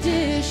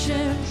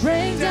tradition.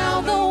 Break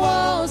down the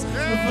walls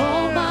of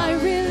all my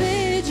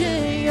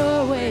religion.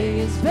 Your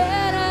way is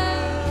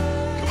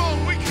better. Come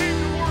on, we came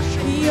to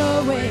worship.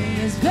 Your way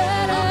is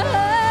better.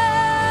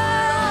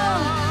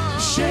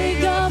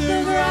 Shake up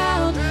the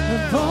ground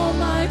of all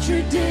my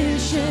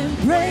tradition.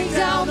 Break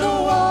down the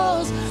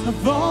walls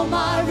of all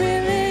my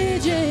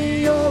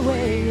religion. Your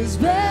way is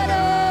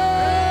better.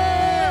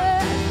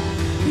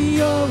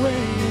 Your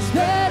way is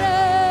better.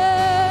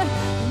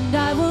 And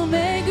I will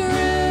make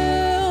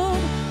room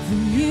for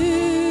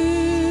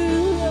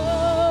you,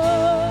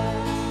 Lord,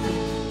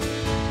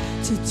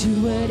 to do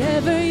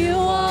whatever you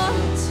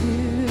want to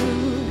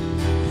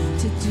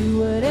do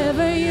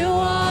whatever you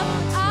want.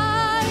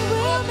 I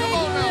will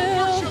make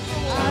room.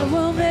 I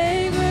will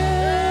make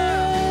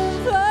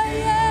room for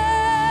you,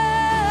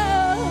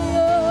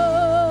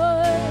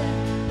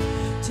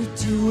 Lord, to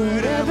do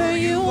whatever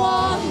you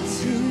want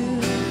to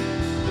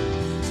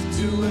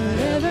do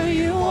whatever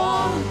you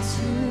want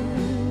to.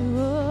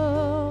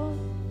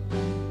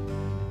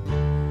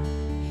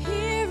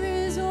 Here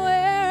is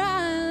where I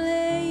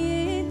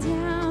lay it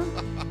down.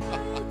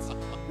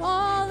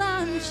 All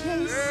I'm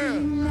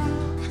chasing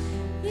now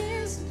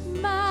is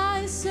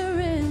my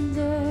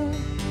surrender.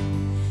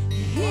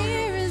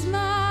 Here is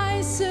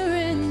my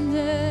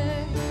surrender.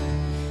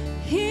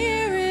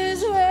 Here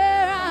is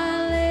where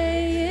I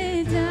lay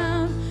it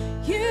down.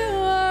 You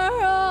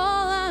are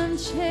all I'm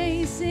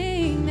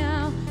chasing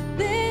now.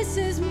 This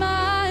is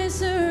my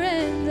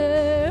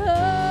surrender.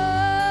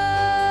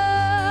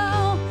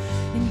 Oh,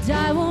 and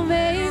I will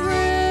make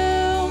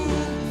room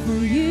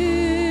for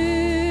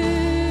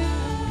you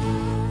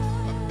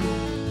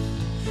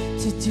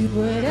to do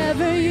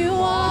whatever you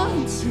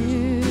want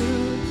to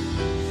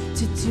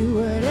do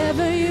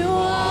whatever you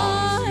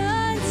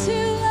want to,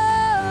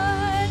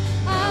 Lord.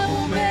 I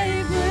will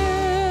make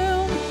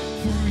room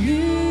for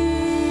you,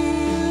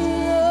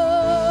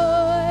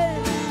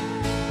 Lord,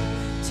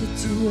 to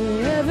do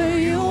whatever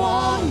you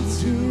want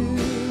to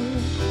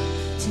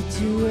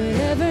do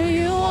whatever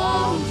you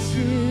want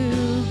to,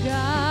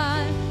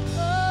 God.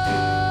 Oh,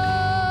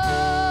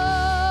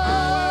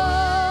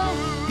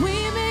 we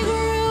make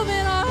room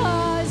in our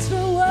hearts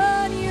for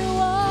what you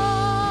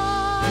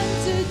want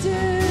to do,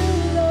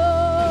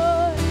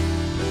 Lord.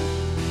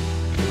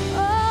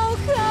 Oh,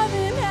 come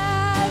and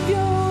have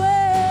your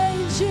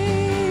way,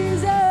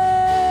 Jesus.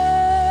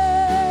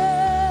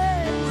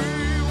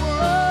 Oh,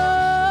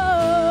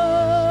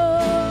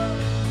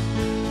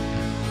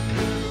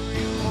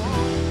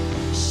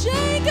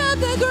 shake up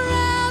the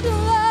ground,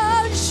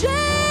 Lord.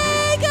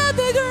 Shake up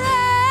the ground.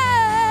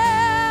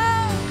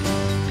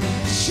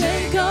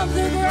 Shake up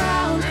the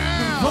ground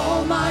of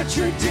all my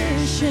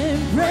tradition.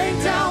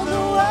 Break down the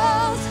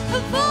walls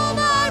of all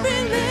my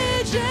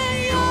religion.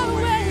 Your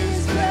way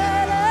is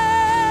better.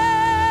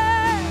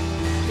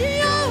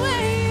 Your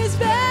way is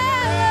better.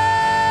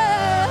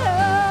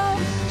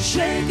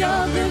 Shake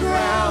up the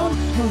ground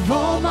of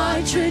all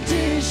my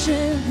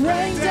tradition.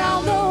 Break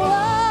down the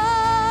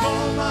walls of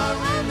all my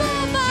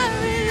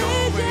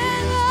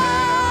religion, Lord.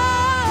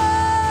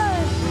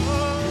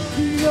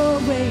 Your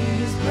way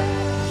is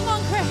better. Come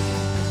on, Chris.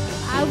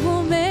 I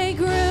will make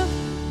room.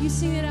 You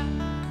sing it out.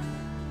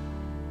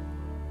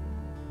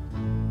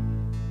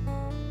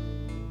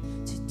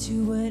 To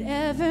do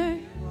whatever.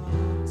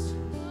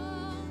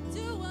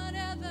 Do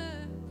whatever.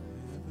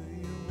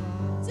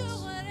 Do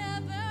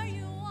whatever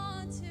you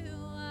want to.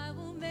 I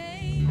will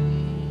make.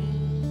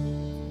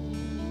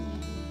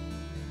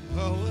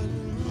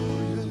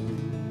 Hallelujah.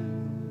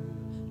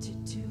 To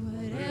do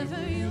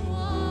whatever you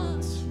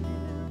want to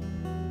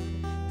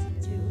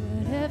do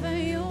whatever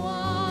you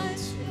want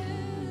to.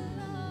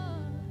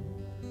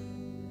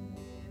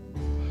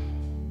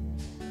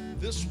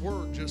 This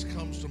word just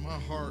comes to my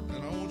heart,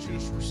 and I want you to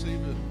just receive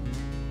it.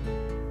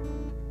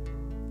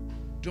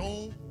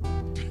 Don't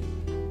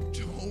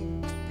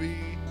be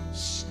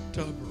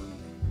stubborn.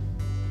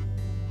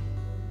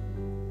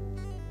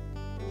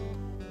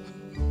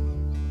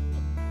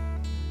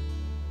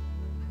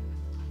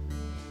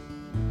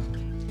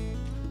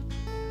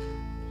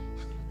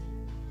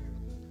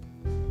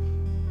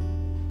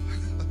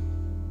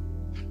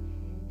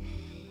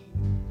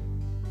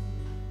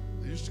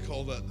 They used to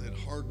call that they'd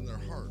harden their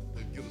heart.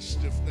 They'd get a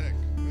stiff neck.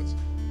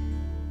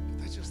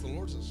 That's just the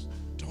Lord says,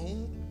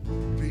 don't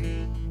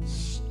be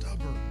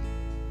stubborn.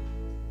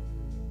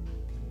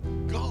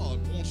 God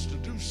wants to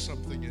do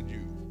something in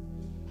you.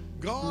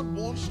 God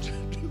wants to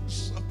do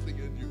something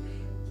in you.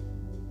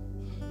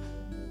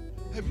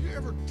 Have you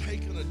ever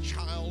taken a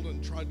child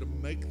and tried to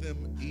make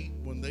them eat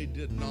when they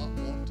did not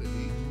want to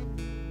eat?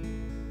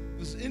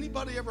 Has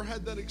anybody ever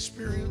had that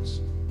experience?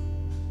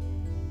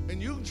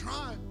 And you can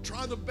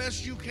try the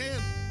best you can.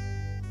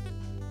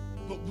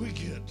 But we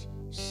get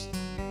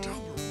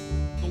stubborn.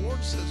 The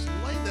Lord says,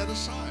 lay that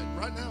aside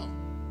right now.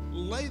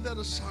 Lay that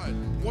aside.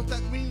 What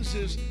that means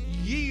is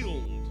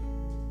yield.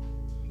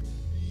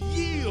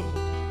 yield.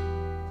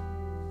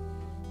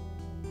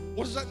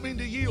 What does that mean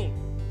to yield?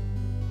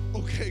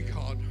 Okay,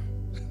 God,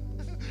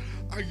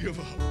 I give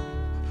up.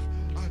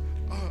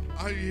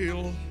 I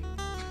yield.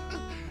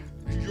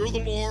 You're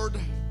the Lord.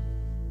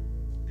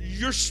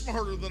 You're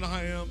smarter than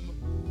I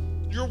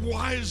am. You're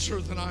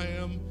wiser than I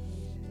am.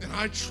 And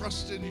I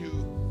trust in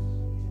you.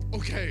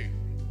 Okay,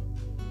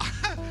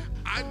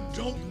 I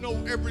don't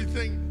know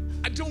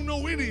everything. I don't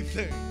know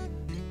anything.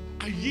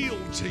 I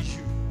yield to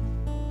you.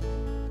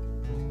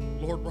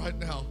 Lord, right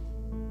now,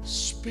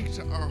 speak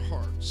to our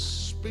hearts.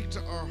 Speak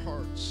to our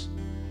hearts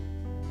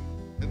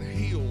and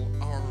heal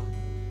our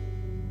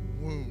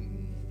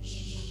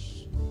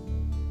wounds.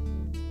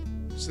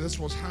 See, that's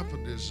what's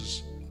happened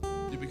is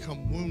you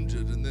become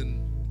wounded and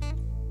then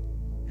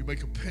you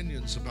make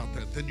opinions about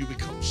that. Then you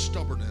become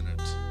stubborn in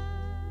it.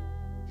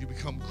 You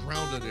become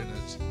grounded in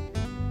it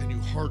and you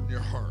harden your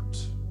heart.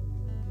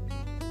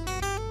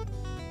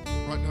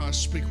 Right now, I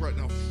speak right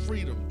now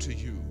freedom to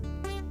you.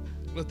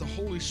 Let the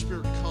Holy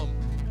Spirit come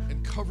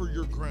and cover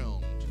your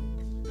ground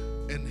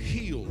and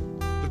heal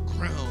the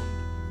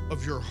ground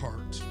of your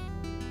heart.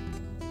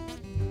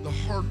 The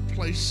hard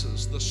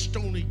places, the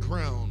stony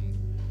ground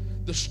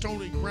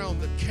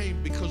that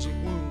came because of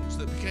wounds,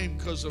 that came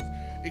because of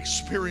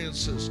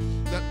experiences.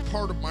 That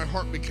part of my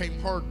heart became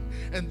hardened,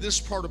 and this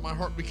part of my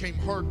heart became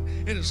hardened,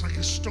 and it's like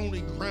a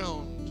stony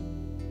ground.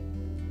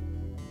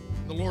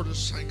 And the Lord is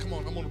saying, come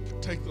on, I'm going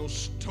to take those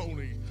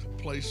stony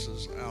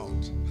places out.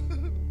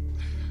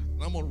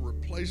 And I'm going to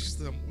replace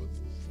them with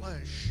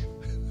flesh.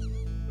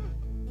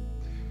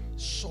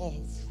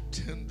 Soft,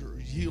 tender,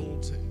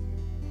 yielding.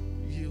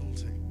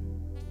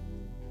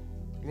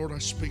 Lord, I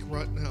speak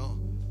right now,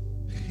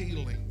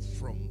 healing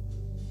from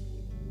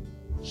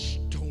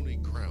stony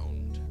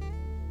ground,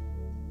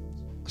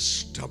 a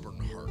stubborn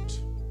heart.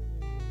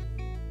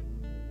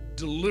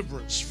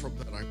 Deliverance from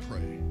that, I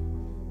pray,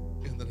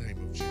 in the name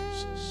of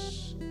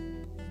Jesus.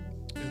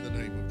 In the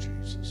name of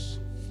Jesus.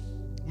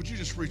 Would you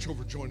just reach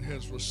over, join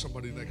hands with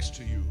somebody next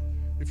to you,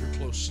 if you're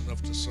close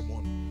enough to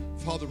someone.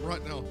 Father,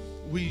 right now,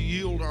 we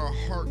yield our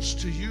hearts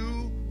to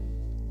you,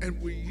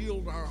 and we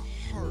yield our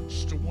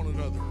hearts to one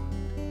another.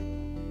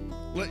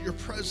 Let your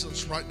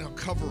presence right now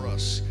cover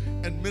us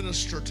and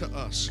minister to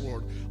us,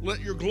 Lord.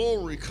 Let your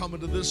glory come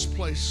into this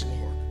place,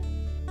 Lord,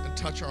 and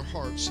touch our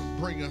hearts and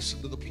bring us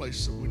into the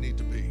place that we need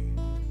to be.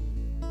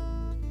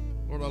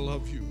 Lord, I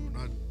love you, and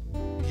I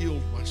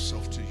yield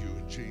myself to you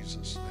in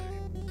Jesus'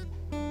 name.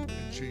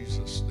 In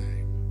Jesus'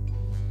 name.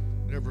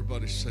 And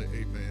everybody say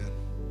amen.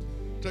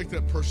 Take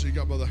that person you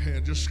got by the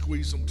hand, just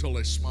squeeze them till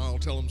they smile.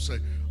 Tell them, say,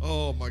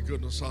 oh my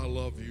goodness, I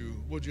love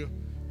you. Would you?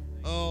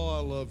 Oh,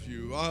 I love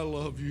you. I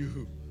love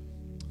you.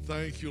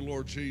 Thank you,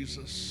 Lord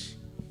Jesus.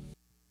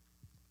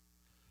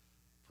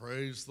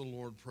 Praise the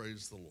Lord,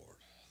 praise the Lord.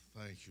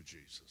 Thank you,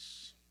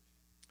 Jesus.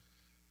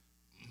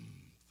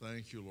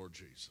 Thank you, Lord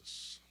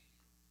Jesus.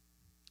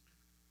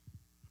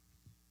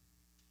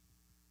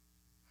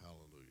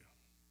 Hallelujah.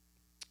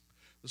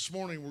 This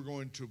morning we're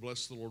going to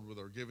bless the Lord with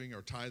our giving,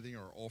 our tithing,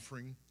 our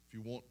offering. If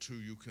you want to,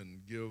 you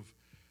can give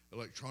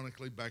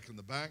electronically back in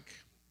the back.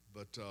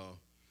 But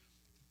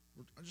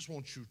I just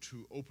want you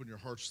to open your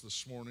hearts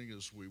this morning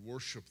as we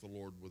worship the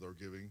Lord with our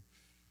giving.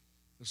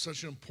 It's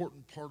such an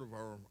important part of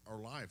our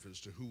life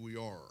as to who we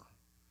are.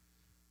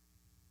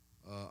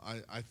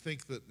 I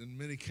think that in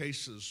many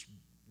cases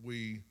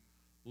we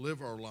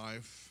live our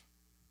life,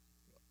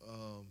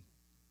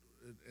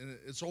 and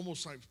it's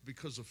almost like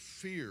because of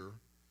fear,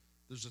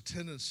 there's a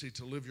tendency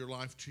to live your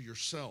life to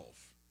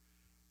yourself.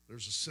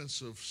 There's a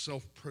sense of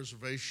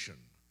self-preservation,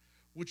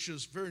 which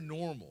is very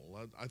normal.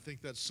 I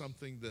think that's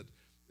something that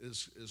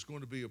is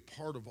going to be a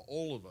part of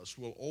all of us.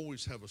 We'll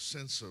always have a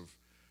sense of,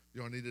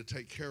 I need to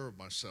take care of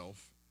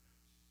myself.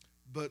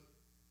 But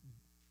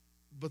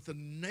the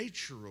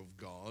nature of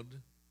God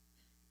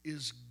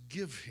is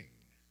giving.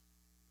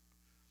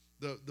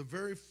 The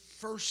very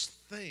first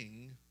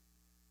thing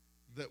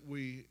that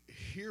we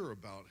hear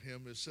about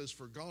him, it says,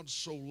 for God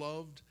so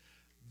loved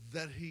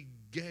that he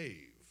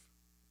gave.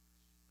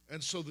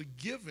 And so the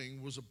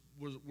giving was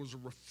a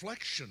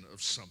reflection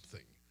of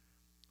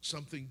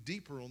something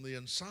deeper on the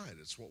inside.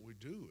 It's what we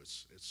do.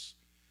 It's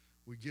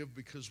we give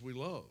because we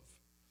love.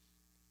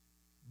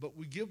 But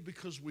we give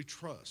because we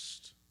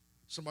trust.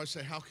 Somebody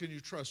say, how can you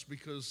trust?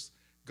 Because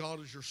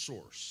God is your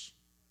source.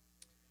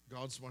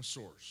 God's my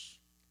source.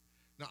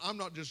 Now, I'm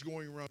not just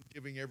going around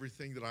giving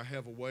everything that I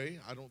have away.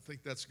 I don't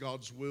think that's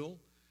God's will.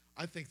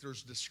 I think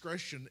there's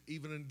discretion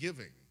even in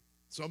giving.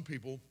 Some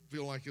people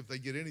feel like if they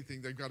get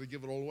anything, they've got to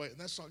give it all away. And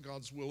that's not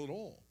God's will at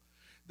all.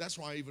 That's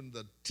why even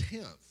the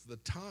tenth, the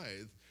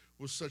tithe,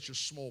 was such a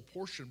small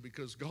portion,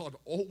 because God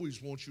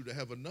always wants you to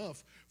have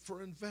enough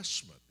for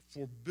investment,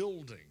 for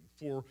building,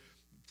 for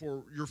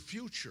your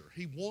future.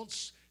 He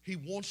wants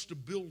to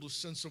build a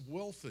sense of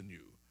wealth in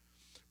you.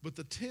 But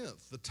the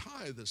tenth, the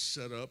tithe, is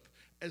set up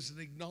as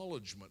an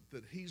acknowledgement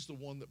that he's the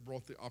one that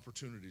brought the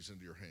opportunities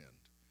into your hand.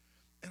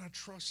 And I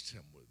trust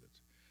him with it.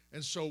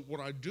 And so what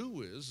I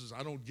do is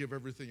I don't give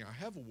everything I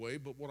have away,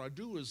 but what I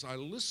do is I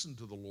listen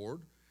to the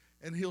Lord,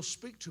 And he'll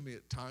speak to me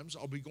at times.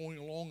 I'll be going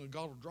along and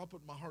God will drop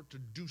it in my heart to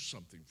do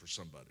something for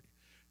somebody,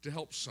 to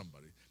help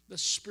somebody. The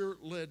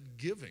Spirit-led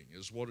giving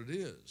is what it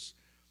is.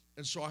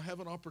 And so I have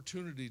an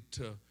opportunity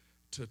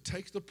to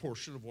take the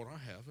portion of what I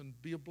have and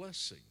be a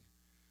blessing.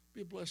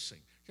 Be a blessing.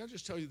 Can I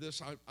just tell you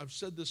this? I've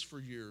said this for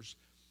years.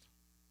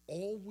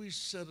 Always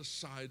set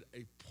aside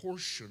a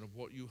portion of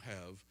what you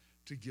have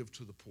to give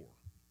to the poor.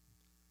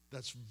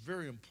 That's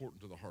very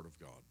important to the heart of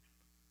God.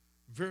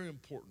 Very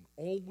important.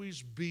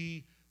 Always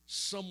be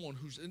someone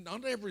who's,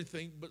 not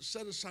everything, but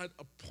set aside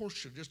a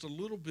portion, just a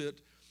little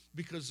bit,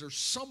 because there's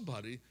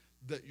somebody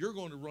that you're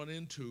going to run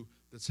into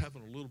that's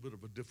having a little bit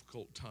of a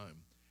difficult time.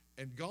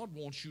 And God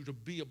wants you to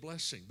be a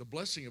blessing. The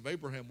blessing of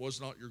Abraham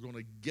was not you're going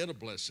to get a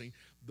blessing.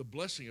 The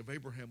blessing of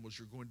Abraham was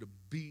you're going to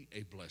be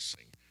a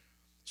blessing.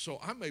 So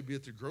I may be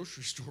at the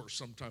grocery store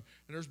sometime,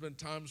 and there's been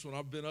times when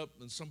I've been up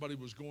and somebody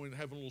was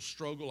having a little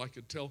struggle. I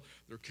could tell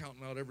they're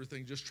counting out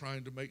everything, just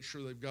trying to make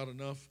sure they've got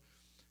enough.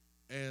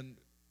 And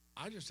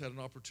I just had an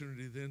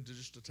opportunity then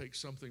to take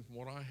something from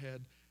what I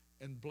had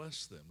and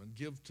bless them and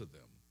give to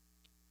them.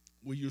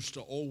 We used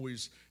to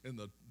always, in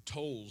the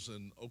tolls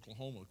in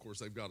Oklahoma, of course,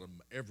 they've got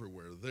them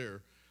everywhere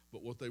there,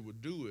 but what they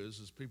would do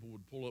is people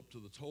would pull up to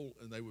the toll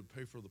and they would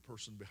pay for the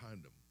person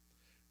behind them.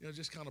 You know,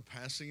 just kind of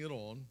passing it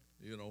on,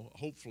 you know,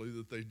 hopefully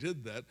that they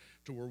did that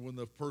to where when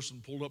the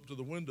person pulled up to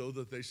the window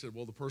that they said,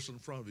 well, the person in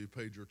front of you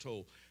paid your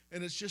toll.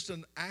 And it's just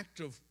an act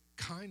of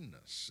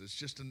kindness. It's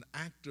just an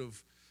act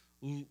of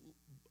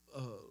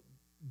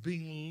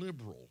being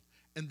liberal.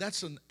 And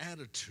that's an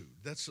attitude.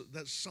 That's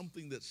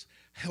something that's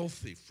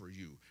healthy for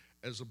you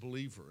as a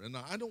believer. And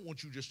I don't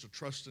want you just to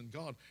trust in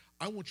God.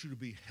 I want you to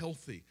be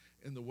healthy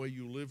in the way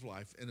you live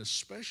life, and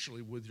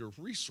especially with your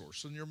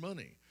resource and your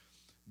money.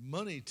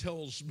 Money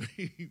tells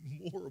me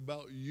more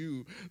about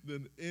you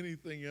than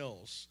anything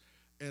else.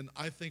 And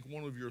I think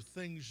one of your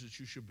things that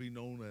you should be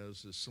known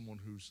as is someone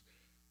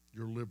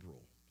you're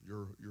liberal.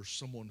 You're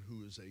someone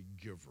who is a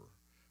giver.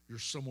 You're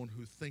someone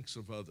who thinks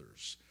of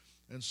others.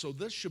 And so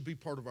this should be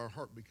part of our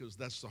heart because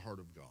that's the heart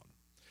of God.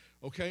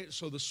 Okay,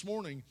 so this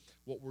morning,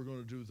 what we're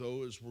going to do,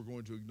 though, is we're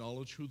going to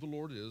acknowledge who the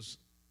Lord is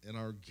in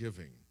our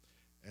giving.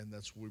 And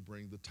that's when we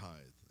bring the tithe.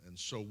 And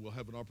so we'll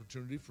have an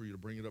opportunity for you to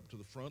bring it up to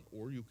the front,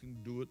 or you can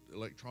do it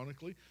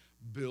electronically.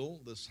 Bill,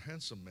 this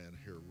handsome man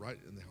here, right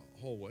in the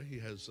hallway, he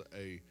has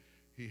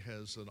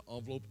an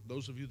envelope.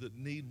 Those of you that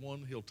need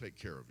one, he'll take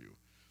care of you.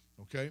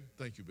 Okay?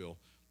 Thank you, Bill.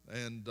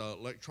 And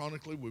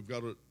electronically, we've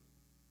got it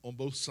on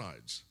both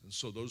sides. And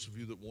so those of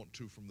you that want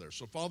to from there.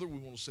 So, Father, we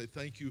want to say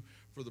thank you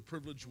for the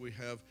privilege we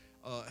have.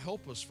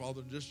 Help us,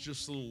 Father,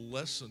 just a little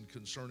lesson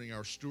concerning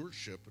our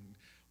stewardship and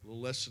a little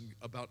lesson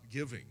about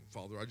giving,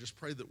 Father. I just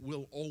pray that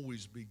we'll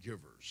always be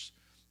givers,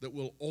 that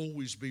we'll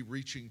always be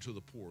reaching to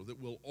the poor, that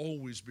we'll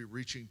always be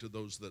reaching to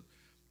those that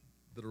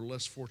are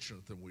less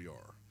fortunate than we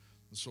are.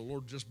 And so,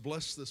 Lord, just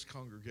bless this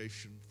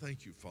congregation.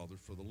 Thank you, Father,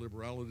 for the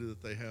liberality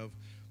that they have.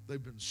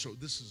 They've been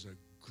this is a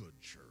good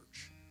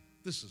church.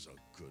 This is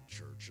a good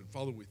church. And,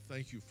 Father, we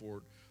thank you for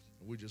it.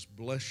 And we just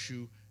bless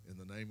you in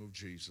the name of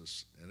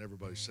Jesus. And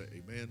everybody say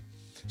amen.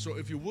 So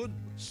if you would,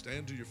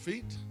 stand to your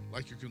feet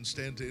like you can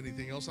stand to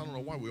anything else. I don't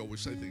know why we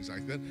always say things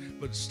like that.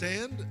 But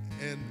stand,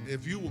 and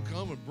if you will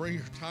come and bring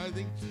your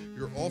tithing,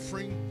 your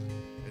offering,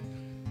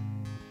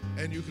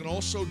 and you can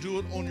also do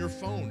it on your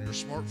phone, your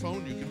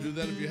smartphone. You can do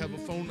that if you have a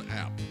phone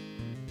app.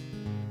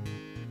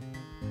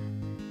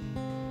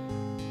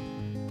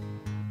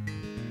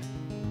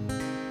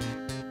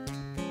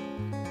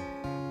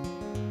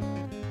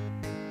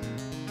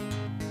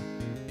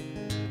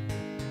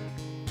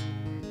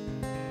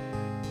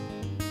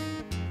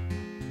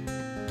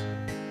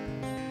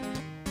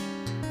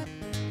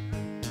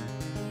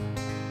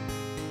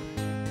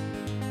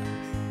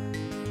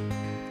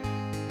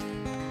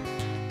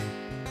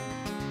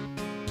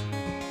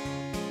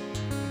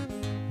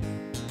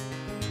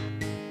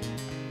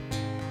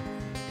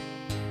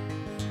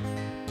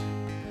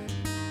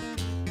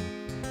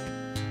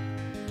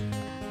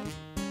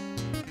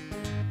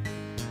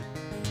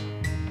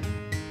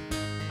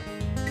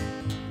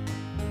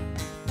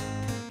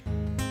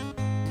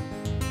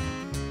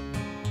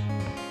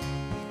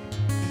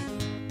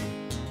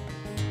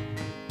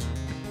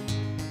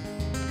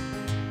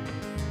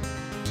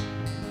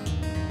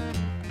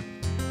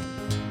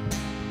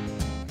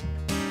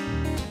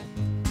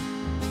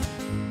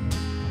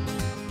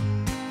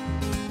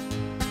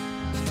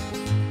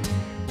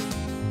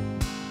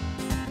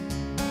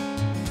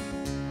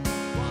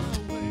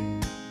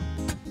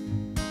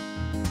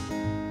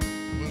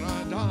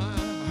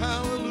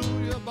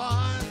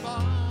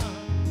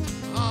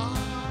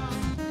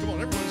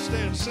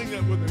 Sing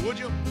that with me, would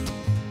you?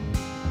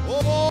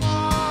 Oh,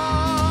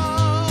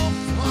 I'll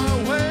fly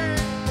away,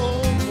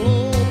 oh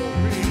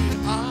glory,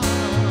 I'll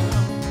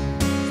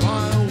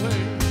fly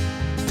away.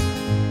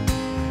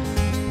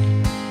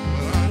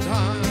 When I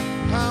die,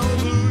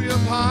 hallelujah,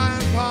 bye.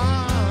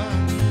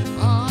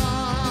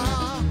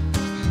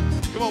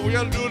 Come on, we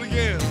got to do it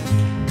again.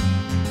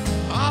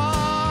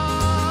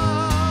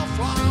 I'll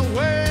fly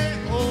away,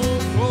 oh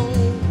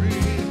glory,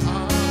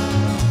 I'll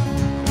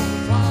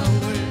fly away.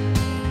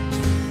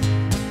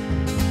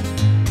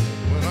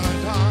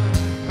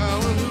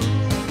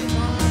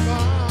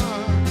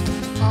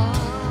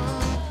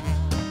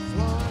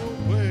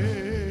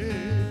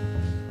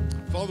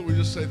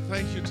 just say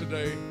thank you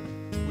today.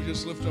 We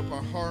just lift up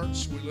our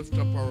hearts. We lift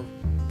up our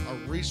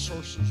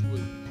resources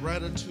with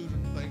gratitude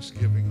and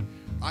thanksgiving.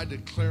 I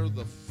declare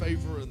the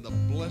favor and the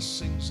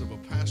blessings of a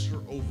pastor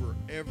over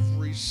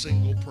every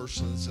single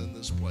person that's in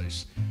this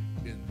place.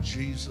 In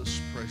Jesus'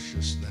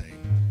 precious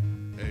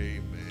name,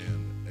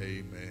 amen,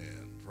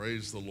 amen.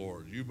 Praise the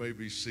Lord. You may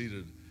be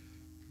seated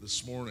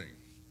this morning.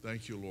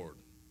 Thank you, Lord.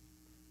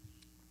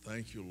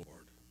 Thank you, Lord.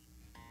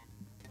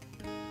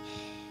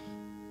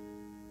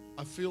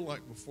 I feel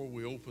like before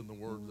we open the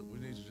Word that we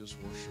need to just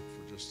worship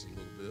for just a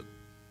little bit.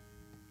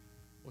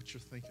 What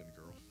you're thinking,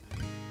 girl?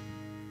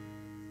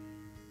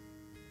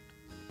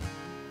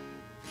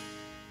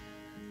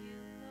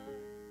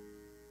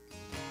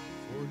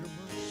 For your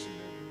mercy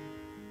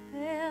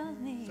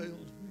failed me.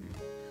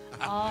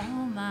 All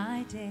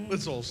my days.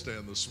 Let's all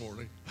stand this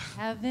morning.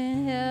 Have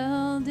been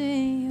held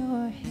in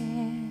your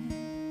hand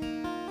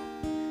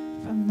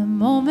from the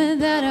moment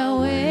that I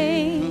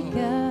wake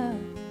up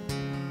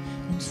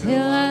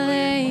until I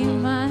lay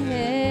my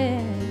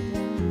head.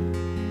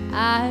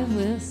 I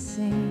will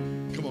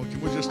sing. Come on,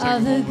 can we just take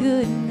of a the moment?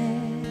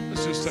 goodness.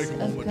 Let's just take a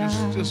moment.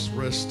 Just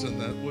rest in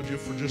that, would you,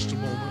 for just a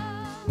moment?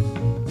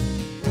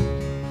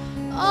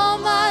 All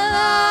my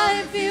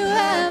life you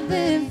have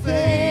been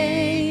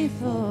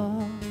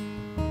faithful.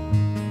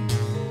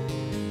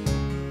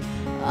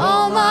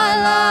 All my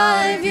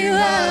life you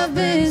have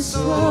been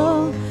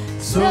so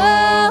good.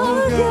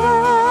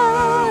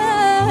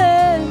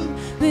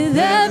 With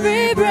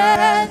every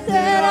breath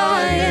that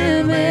I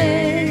am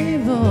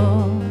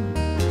able,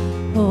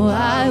 oh,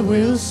 I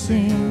will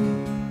sing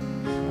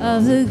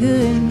of the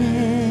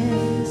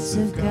goodness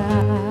of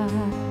God.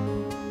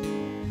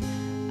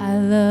 I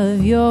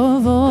love your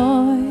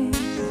voice.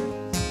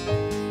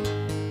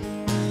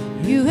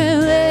 You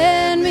have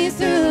led me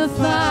through the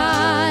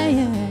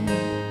fire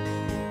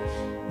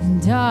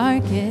and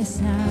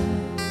darkest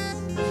nights.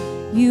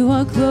 You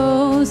are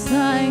close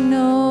like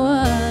no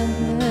other.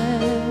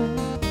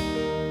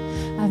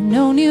 I've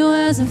known you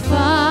as a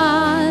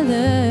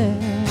father.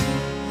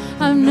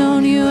 I've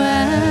known you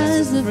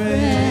as a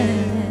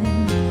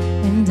friend,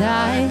 and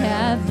I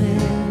have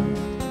lived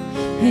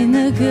in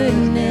the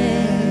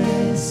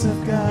goodness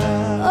of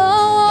God.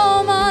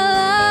 All my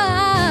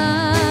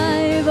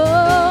life,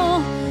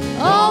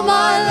 all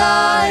my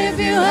life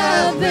you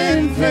have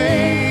been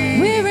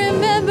faithful. We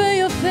remember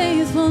your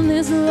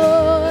faithfulness,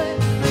 Lord.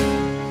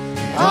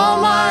 All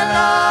my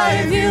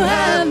life you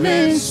have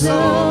been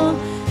so good.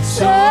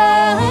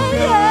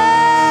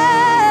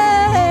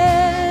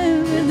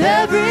 With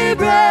every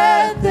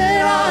breath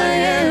that I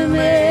am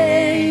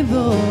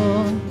able,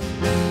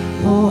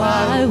 oh,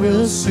 I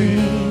will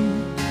sing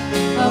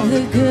of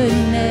the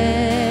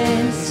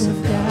goodness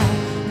of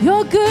God.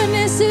 Your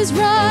goodness is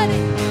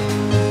running.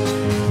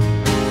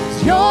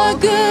 Your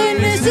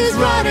goodness is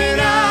running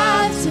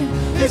after.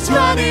 It's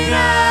running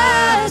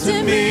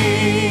after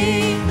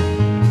me.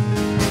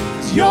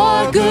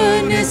 Your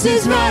goodness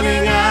is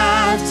running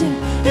after.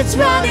 It's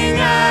running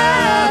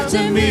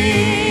after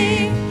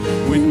me.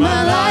 With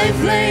my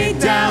life laid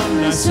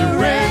down, I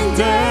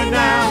surrender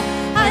now.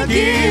 I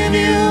give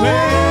you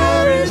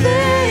everything.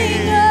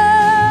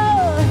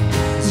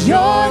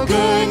 Your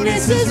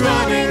goodness is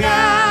running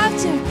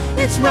after.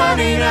 It's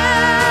running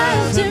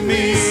after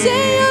me.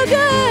 Say your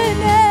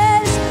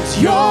goodness.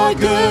 Your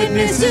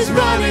goodness is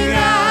running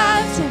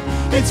after.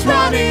 It's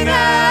running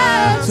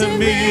after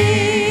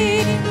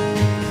me.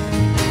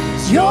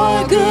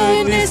 Your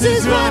goodness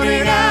is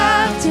running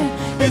after.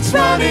 It's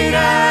running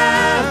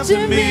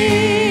after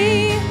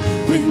me.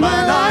 With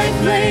my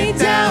life laid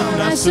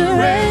down, I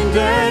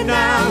surrender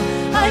now.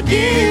 I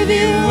give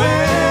you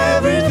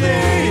everything.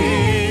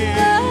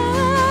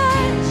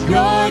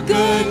 Your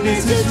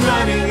goodness is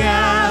running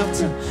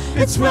after.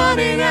 It's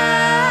running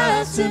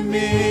after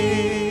me.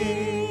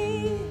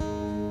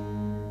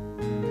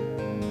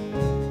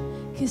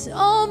 'Cause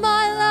all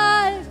my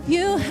life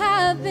you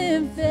have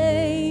been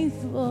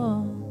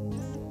faithful.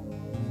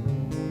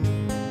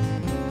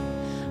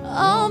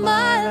 All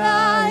my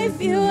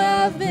life you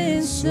have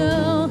been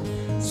so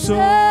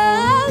good.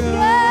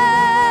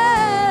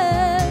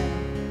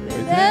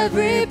 With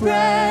every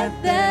breath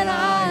that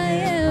I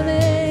am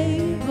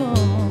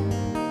able,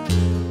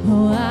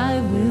 oh, I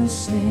will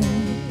sing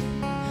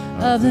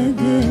of the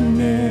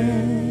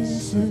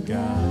goodness of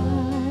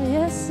God.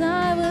 Yes,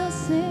 I will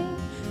sing.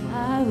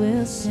 I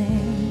will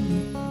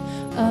sing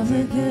of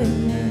the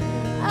goodness.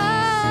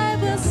 I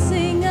will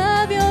sing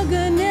of your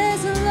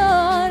goodness,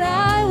 Lord.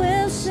 I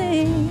will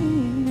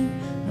sing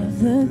of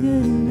the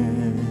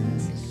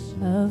goodness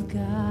of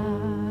God.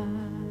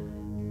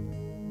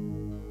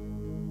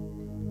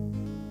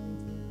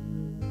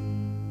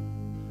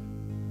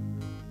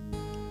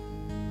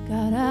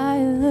 God,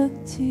 I look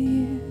to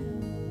you.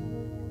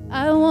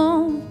 I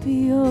won't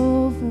be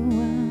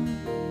overwhelmed.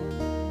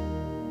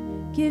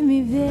 Give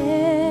me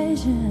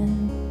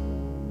vision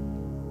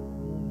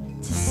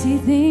to see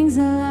things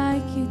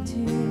like you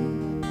do.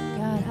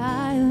 God,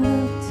 I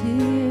look to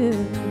you.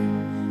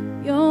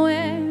 You're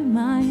where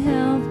my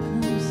help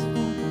comes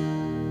from.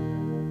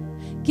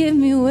 Give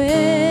me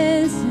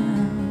wisdom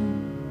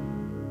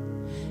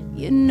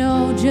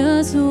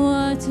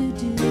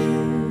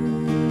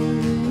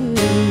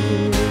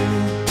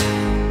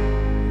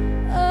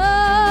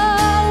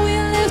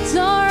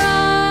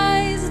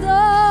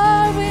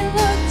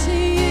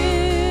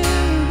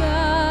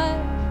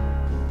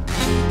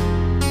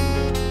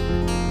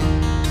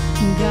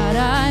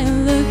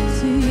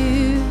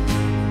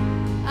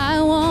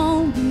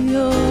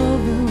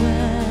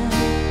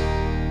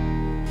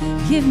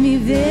Give me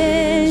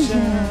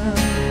vision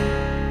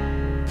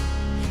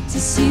to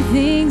see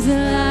things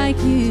like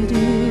you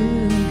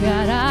do.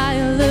 God,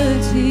 I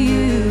look to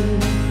you.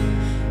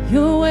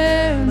 You're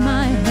where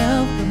my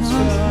help comes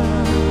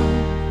from.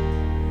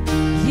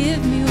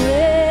 Give me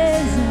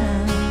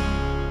wisdom.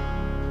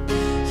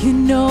 You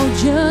know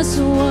just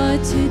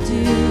what to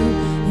do,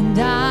 and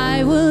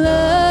I will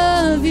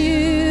love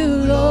you,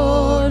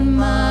 Lord,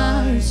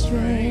 my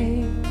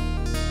strength.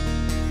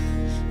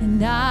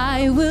 And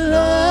I will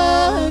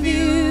love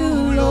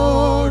you,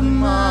 Lord,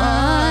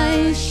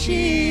 my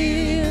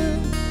shield.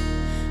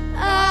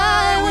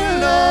 I will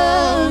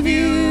love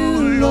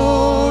you,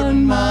 Lord,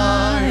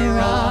 my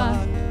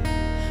rock.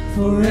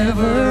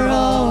 Forever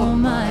all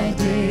my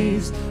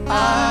days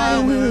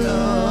I will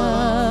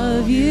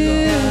love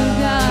you,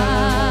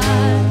 God.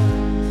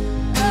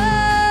 I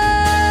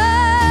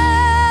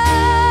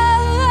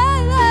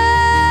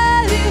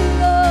love you,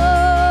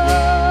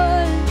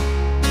 Lord.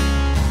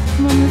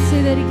 Come on, let's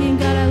say that again.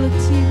 God, I look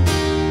to you.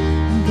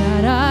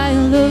 God, I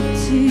look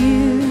to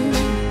you.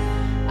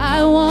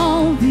 I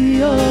won't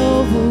be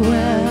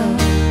overwhelmed.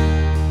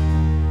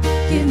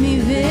 Give me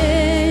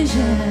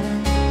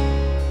vision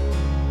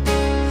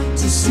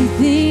to see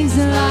things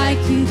like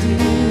you do.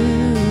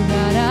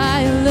 God,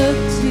 I look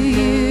to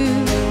you.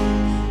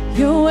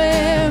 You're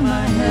where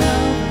my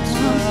help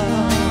comes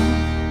from.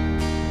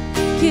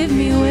 Give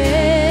me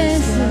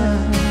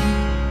wisdom.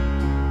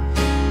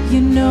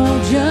 You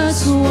know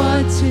just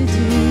what to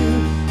do,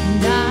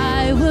 and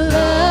I will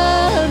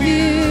love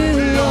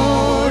you,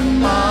 Lord,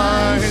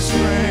 my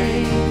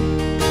strength.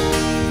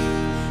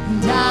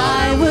 And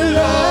I will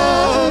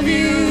love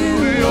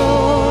you,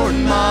 Lord,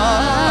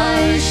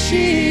 my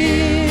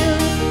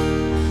shield.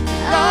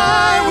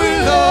 I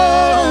will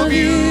love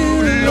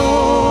you,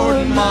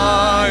 Lord,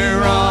 my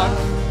rock.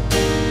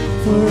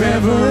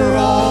 Forever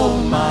all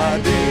my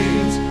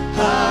days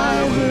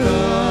I will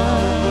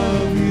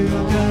love you,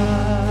 God.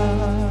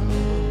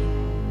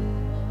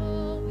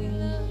 Oh, we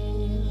love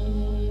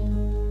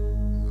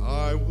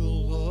I will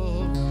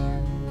love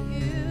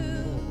you,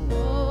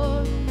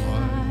 Lord,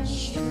 my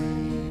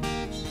strength.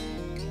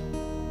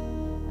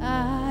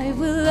 I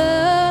will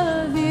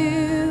love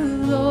you,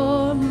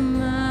 Lord,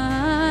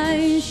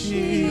 my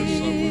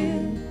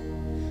shield.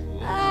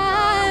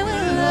 I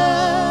will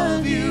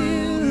love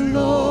you,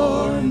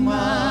 Lord,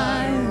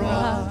 my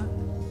rock.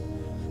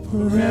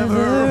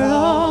 Forever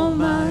all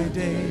my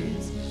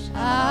days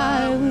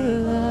I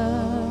will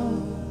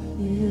love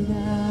you,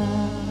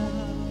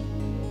 God.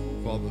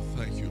 Father,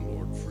 thank you,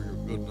 Lord, for your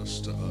goodness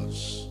to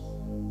us.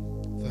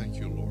 Thank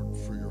you, Lord,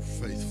 for your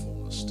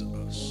faithfulness to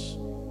us.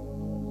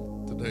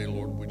 Today,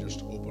 Lord, we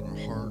just open our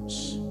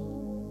hearts.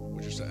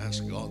 We just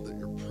ask, God, that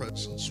your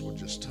presence would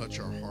just touch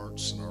our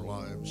hearts and our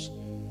lives.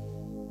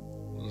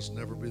 Let us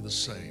never be the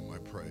same, I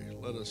pray.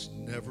 Let us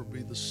never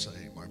be the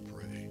same, I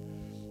pray.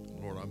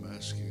 Lord, I'm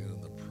asking it in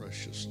the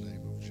precious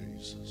name of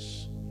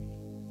Jesus.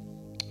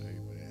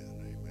 Amen,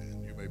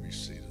 amen. You may be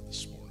seated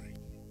this morning.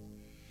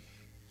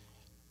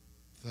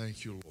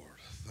 Thank you, Lord.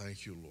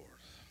 Thank you, Lord.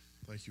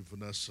 Thank you,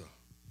 Vanessa.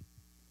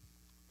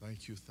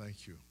 Thank you,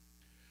 thank you.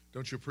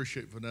 Don't you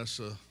appreciate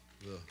Vanessa?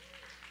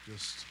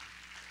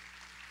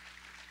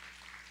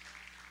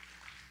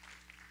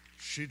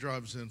 She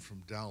drives in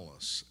from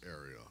Dallas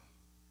area,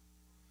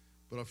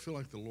 but I feel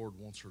like the Lord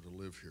wants her to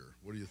live here.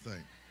 What do you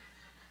think?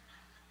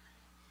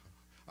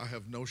 I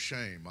have no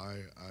shame.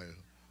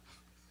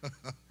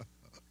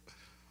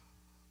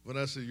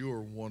 Vanessa, you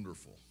are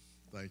wonderful.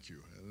 Thank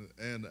you.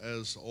 And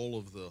as all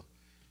of the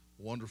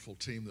wonderful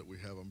team that we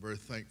have, I'm very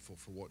thankful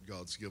for what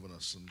God's given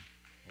us and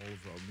all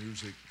of our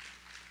music.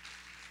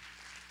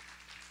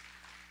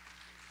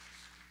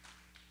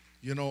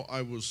 You know,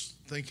 I was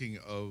thinking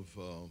of,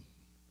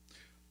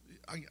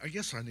 I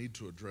guess I need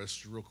to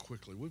address real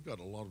quickly. We've got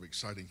a lot of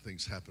exciting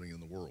things happening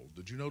in the world.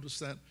 Did you notice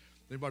that?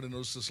 Anybody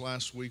notice this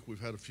last week? We've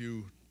had a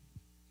few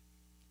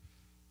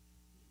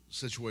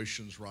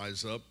situations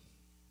rise up.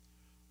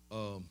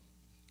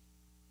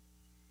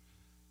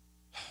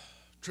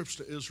 Trips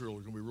to Israel are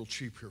going to be real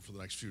cheap here for the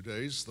next few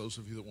days. Those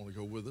of you that want to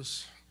go with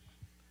us.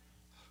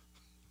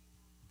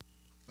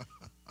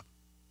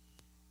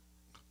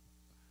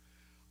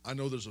 I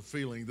know there's a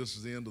feeling this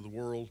is the end of the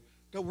world.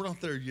 No, we're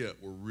not there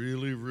yet. We're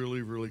really,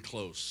 really, really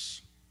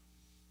close.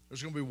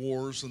 There's going to be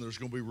wars and there's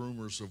going to be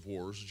rumors of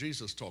wars.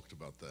 Jesus talked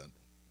about that.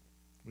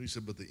 He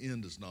said, but the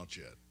end is not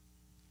yet.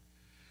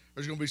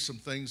 There's going to be some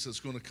things that's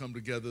going to come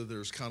together.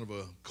 There's kind of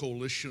a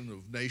coalition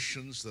of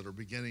nations that are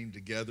beginning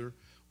together.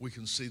 We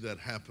can see that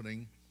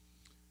happening.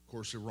 Of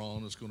course,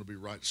 Iran is going to be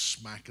right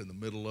smack in the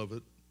middle of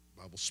it.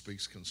 The Bible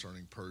speaks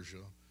concerning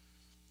Persia.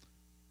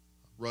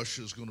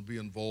 Russia is going to be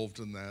involved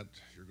in that.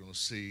 You're going to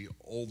see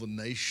all the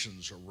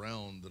nations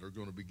around that are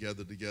going to be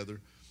gathered together.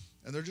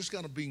 And they're just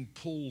kind of being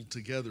pulled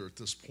together at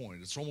this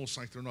point. It's almost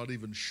like they're not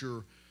even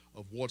sure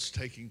of what's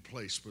taking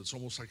place, but it's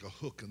almost like a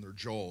hook in their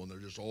jaw, and they're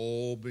just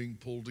all being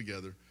pulled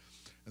together.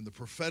 And the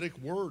prophetic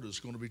word is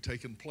going to be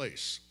taking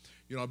place.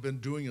 You know, I've been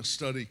doing a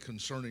study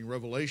concerning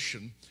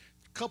Revelation.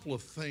 couple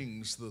of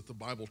things that the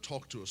Bible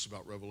talked to us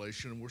about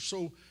Revelation, and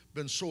we're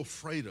been so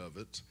afraid of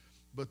it.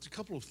 But a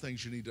couple of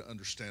things you need to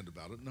understand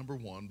about it. Number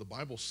one, the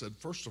Bible said,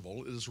 first of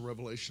all, it is a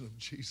revelation of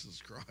Jesus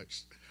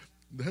Christ.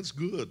 That's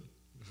good.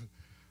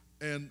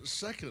 And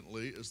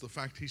secondly is the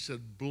fact he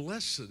said,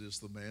 blessed is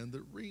the man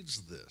that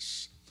reads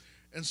this.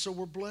 And so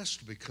we're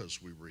blessed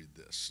because we read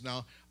this.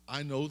 Now,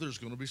 I know there's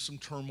going to be some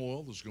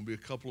turmoil. There's going to be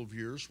a couple of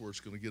years where it's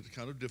going to get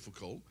kind of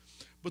difficult.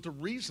 But the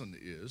reason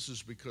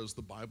is because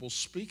the Bible's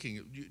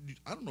speaking.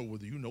 I don't know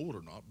whether you know it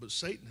or not, but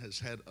Satan has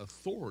had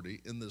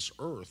authority in this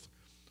earth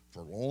for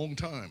a long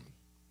time.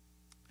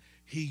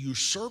 He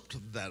usurped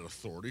that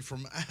authority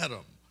from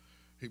Adam.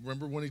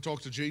 Remember when he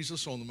talked to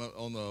Jesus on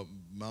the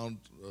Mount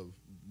of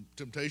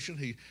Temptation?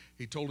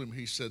 He told him,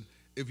 he said,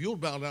 if you'll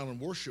bow down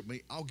and worship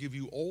me, I'll give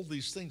you all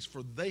these things,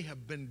 for they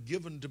have been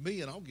given to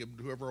me, and I'll give them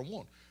to whoever I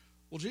want.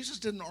 Well, Jesus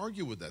didn't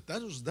argue with that.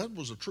 That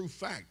was a true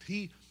fact.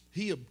 He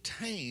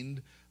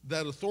obtained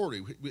that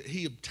authority.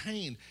 He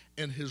obtained,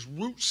 and his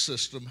root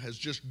system has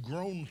just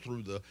grown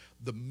through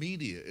the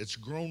media. It's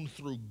grown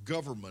through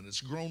government.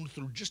 It's grown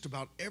through just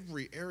about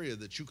every area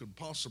that you could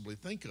possibly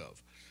think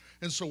of.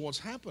 And so what's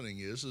happening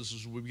is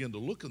as we begin to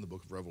look in the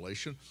book of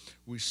Revelation,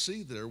 we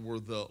see there where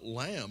the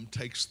Lamb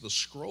takes the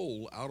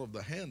scroll out of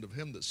the hand of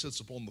him that sits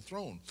upon the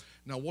throne.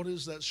 Now, what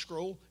is that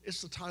scroll?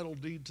 It's the title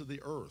deed to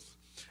the earth.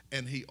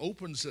 And he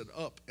opens it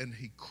up and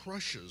he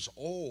crushes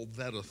all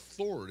that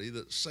authority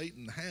that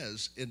Satan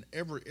has in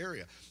every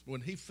area.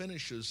 When he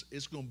finishes,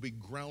 it's going to be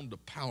ground to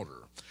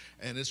powder.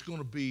 And it's going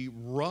to be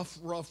rough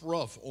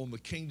on the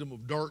kingdom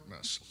of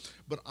darkness.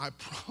 But I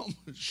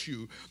promise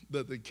you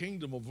that the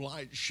kingdom of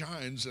light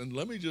shines. And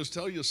let me just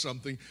tell you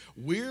something.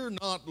 We're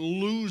not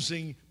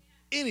losing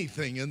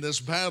anything in this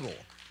battle.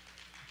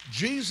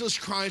 Jesus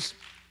Christ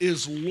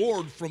is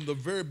Lord from the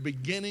very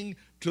beginning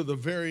to the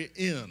very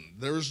end.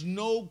 There's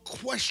no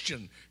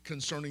question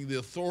concerning the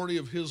authority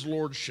of his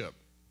lordship.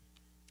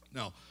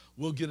 Now,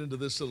 we'll get into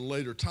this at a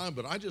later time,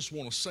 but I just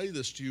want to say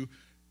this to you.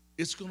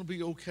 It's going to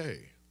be okay.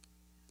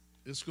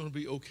 It's going to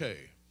be okay.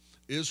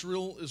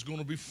 Israel is going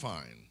to be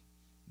fine.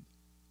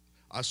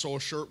 I saw a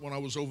shirt when I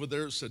was over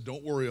there that said,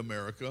 "Don't worry,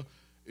 America.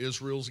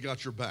 Israel's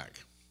got your back."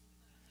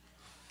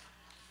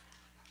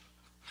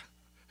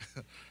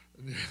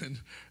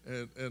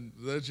 And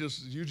that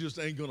you just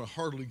ain't going to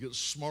hardly get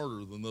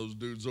smarter than those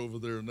dudes over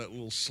there in that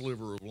little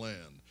sliver of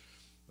land.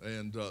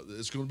 And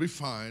it's going to be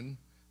fine.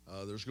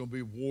 There's going to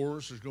be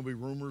wars. There's going to be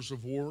rumors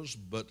of wars,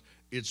 but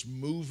it's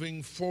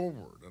moving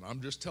forward. And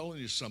I'm just telling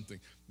you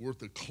something. We're at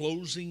the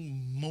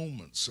closing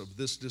moments of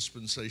this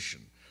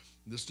dispensation.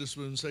 This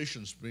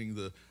dispensation is being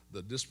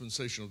the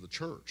dispensation of the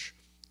church,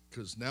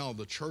 because now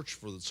the church,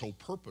 for its whole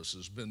purpose,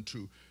 has been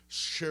to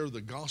share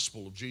the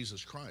gospel of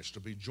Jesus Christ, to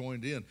be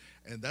joined in,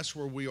 and that's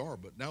where we are.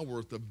 But now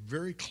we're at the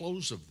very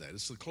close of that.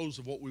 It's the close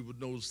of what we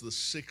would know as the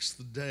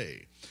sixth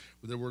day.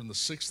 We're in the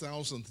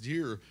 6,000th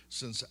year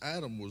since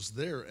Adam was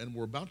there, and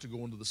we're about to go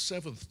into the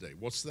seventh day.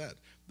 What's that?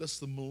 That's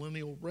the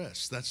millennial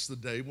rest. That's the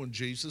day when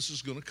Jesus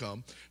is going to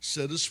come,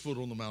 set his foot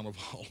on the Mount of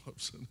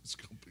Olives, and it's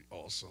going to be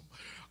awesome.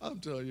 I'm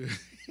telling you,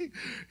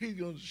 he's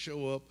going to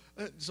show up.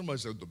 Somebody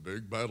said the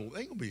big battle. There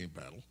ain't going to be any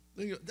battle.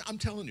 I'm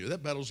telling you,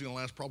 that battle's going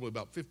to last probably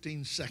about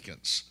 15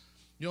 seconds.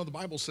 You know, the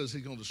Bible says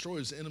he's going to destroy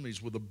his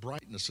enemies with the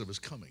brightness of his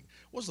coming.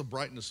 What's the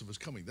brightness of his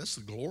coming? That's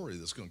the glory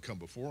that's going to come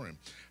before him.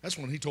 That's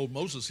when he told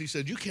Moses, he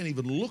said, you can't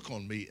even look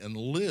on me and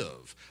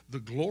live. The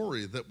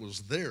glory that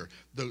was there,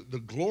 the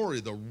glory,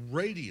 the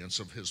radiance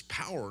of his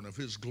power and of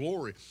his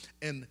glory,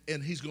 and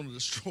he's going to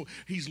destroy,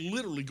 he's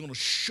literally going to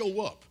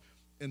show up,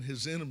 and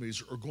his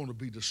enemies are going to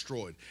be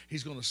destroyed.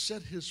 He's going to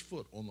set his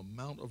foot on the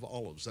Mount of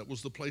Olives. That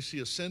was the place he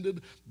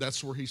ascended.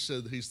 That's where he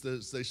said, they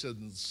said,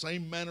 in the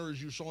same manner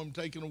as you saw him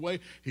taken away,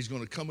 he's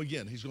going to come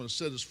again. He's going to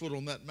set his foot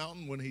on that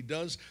mountain. When he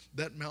does,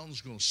 that mountain's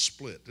going to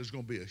split. There's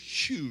going to be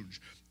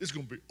it's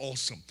going to be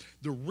awesome.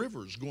 The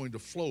river's going to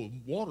flow.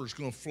 Water's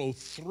going to flow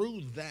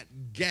through that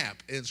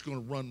gap, and it's going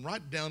to run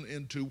right down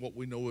into what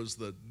we know as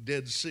the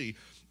Dead Sea.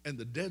 And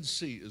the Dead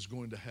Sea is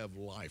going to have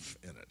life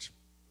in it.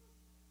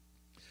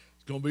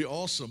 It's going to be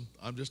awesome.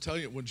 I'm just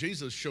telling you, when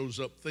Jesus shows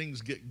up,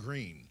 things get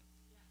green.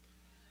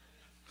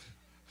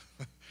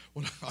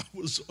 When I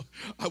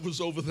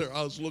was over there,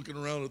 I was looking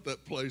around at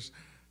that place.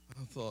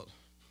 I thought,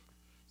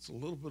 it's a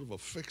little bit of a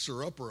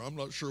fixer-upper. I'm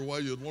not sure why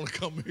you'd want to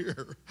come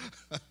here.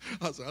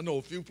 I said, I know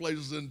a few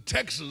places in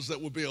Texas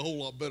that would be a whole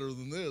lot better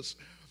than this.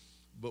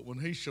 But when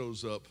he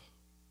shows up,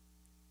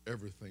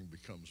 everything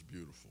becomes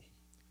beautiful.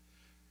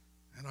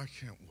 And I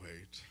can't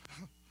wait.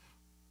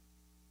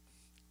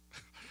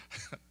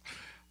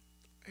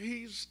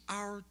 He's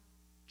our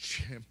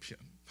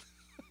champion.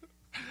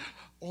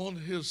 On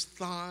his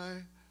thigh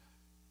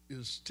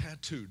is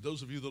tattooed.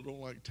 Those of you that don't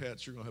like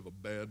tats, you're going to have a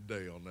bad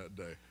day on that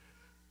day.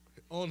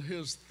 On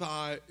his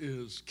thigh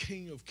is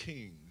King of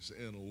Kings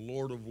and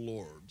Lord of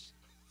Lords.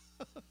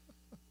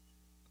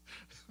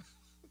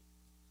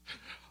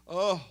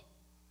 Oh,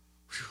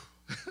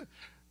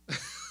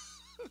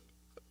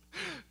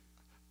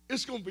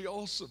 it's going to be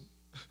awesome.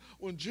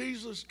 When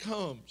Jesus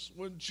comes,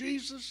 when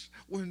Jesus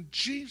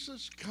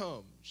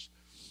comes,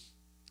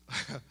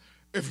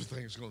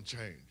 everything's going to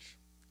change.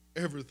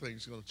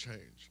 Everything's going to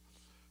change.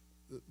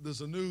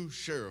 There's a new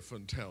sheriff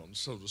in town,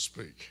 so to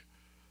speak.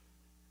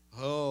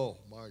 Oh,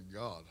 my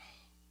God.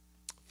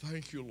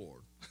 Thank you,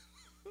 Lord.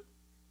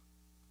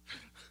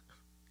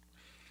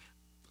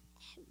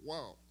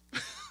 Wow.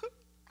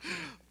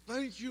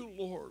 Thank you,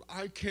 Lord.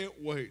 I can't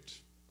wait.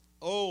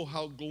 Oh,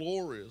 how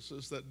glorious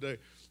is that day.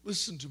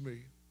 Listen to me.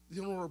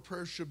 You know what our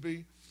prayer should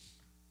be?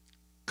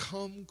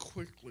 Come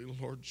quickly,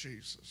 Lord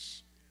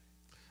Jesus.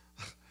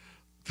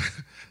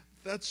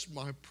 That's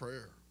my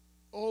prayer.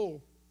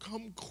 Oh,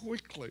 come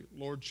quickly,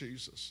 Lord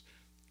Jesus.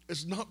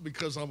 It's not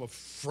because I'm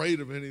afraid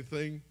of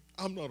anything.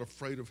 I'm not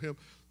afraid of him.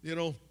 You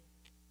know,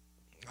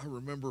 I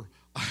remember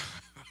I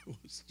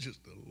was just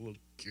a little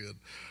kid.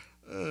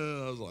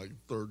 I was like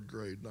third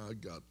grade, and I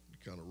got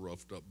kind of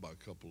roughed up by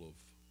a couple of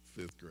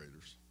fifth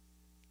graders.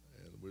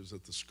 And it was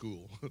at the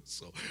school.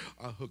 So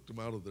I hooked them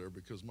out of there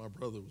because my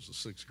brother was a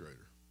sixth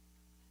grader.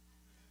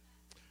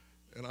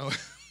 And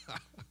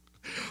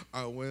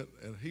I went,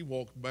 and he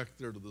walked back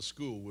there to the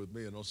school with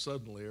me, and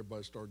suddenly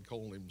everybody started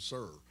calling him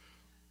sir.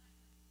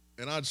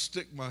 And I'd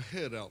stick my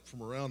head out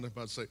from around him,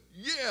 and I'd say,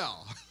 yeah.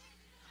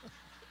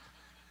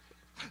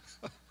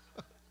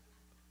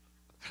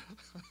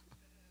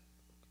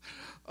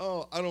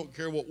 Oh, I don't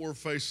care what we're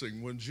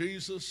facing. When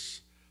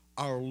Jesus,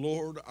 our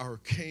Lord, our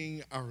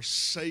King, our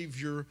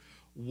Savior,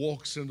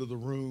 walks into the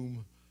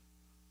room,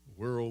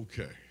 we're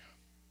okay.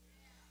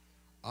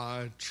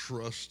 I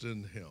trust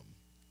in him.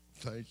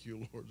 Thank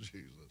you, Lord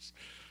Jesus.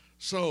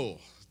 So,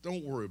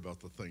 don't worry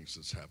about the things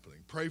that's happening.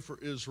 Pray for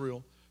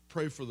Israel.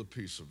 Pray for the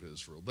peace of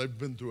Israel. They've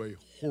been through a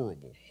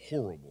horrible,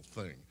 horrible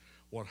thing.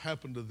 What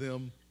happened to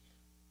them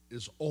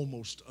is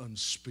almost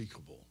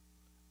unspeakable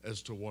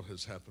as to what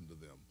has happened to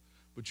them.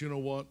 But you know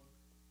what?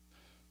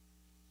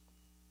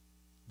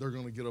 They're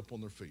going to get up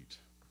on their feet.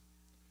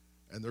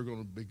 And they're going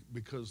to be,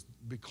 because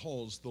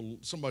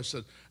somebody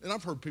said, and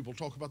I've heard people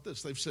talk about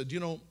this. They've said, you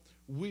know,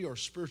 we are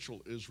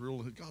spiritual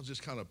Israel, and God's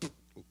just kind of,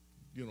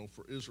 you know,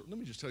 for Israel. Let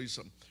me just tell you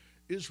something.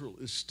 Israel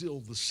is still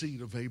the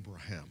seed of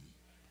Abraham.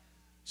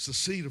 It's the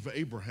seed of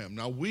Abraham.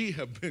 Now, we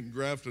have been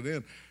grafted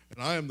in, and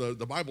I am the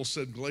Bible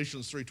said in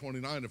Galatians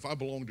 3:29, if I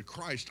belong to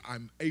Christ,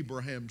 I'm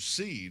Abraham's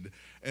seed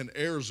and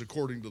heirs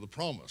according to the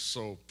promise.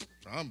 So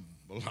I'm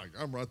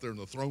right there in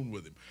the throne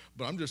with him.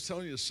 But I'm just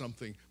telling you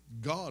something.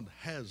 God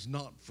has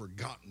not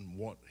forgotten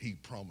what he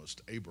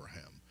promised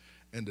Abraham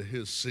and to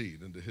his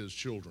seed and to his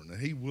children,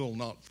 and he will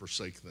not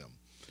forsake them.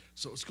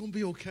 So it's going to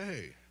be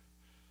okay.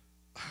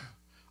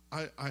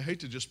 I hate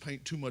to just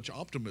paint too much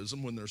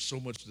optimism when there's so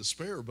much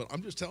despair, but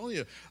I'm just telling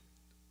you,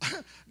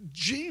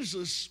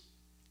 Jesus,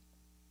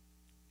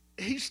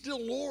 he's still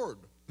Lord.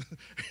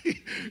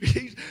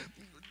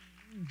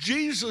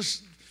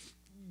 Jesus,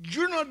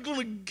 you're not going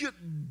to get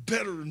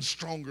better and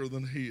stronger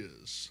than he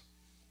is,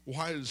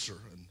 wiser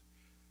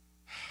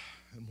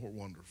and more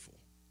wonderful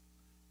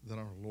than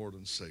our Lord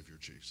and Savior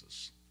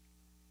Jesus.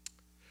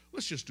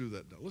 Let's just do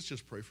that now. Let's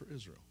just pray for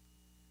Israel.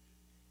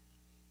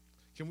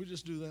 Can we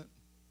just do that?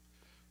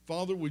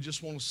 Father, we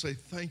just want to say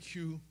thank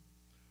you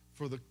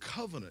for the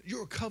covenant.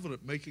 You're a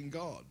covenant-making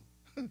God.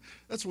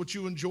 That's what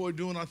you enjoy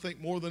doing, I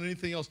think, more than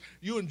anything else.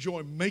 You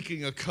enjoy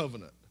making a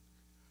covenant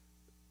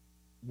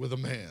with a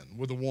man,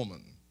 with a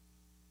woman.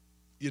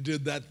 You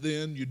did that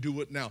then, you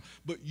do it now.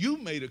 But you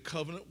made a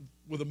covenant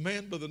with a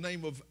man by the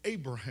name of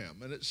Abraham.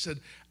 And it said,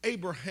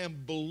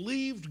 Abraham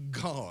believed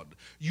God.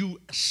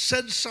 You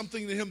said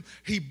something to him,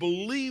 he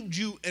believed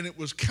you, and it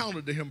was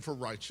counted to him for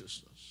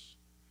righteousness.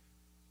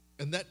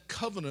 And that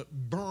covenant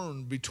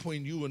burned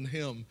between you and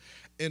him,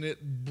 and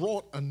it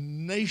brought a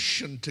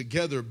nation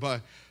together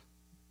by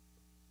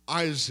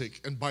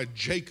Isaac and by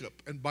Jacob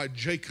and by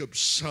Jacob's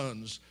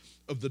sons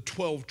of the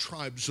 12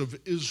 tribes of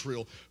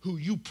Israel, who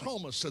you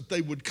promised that they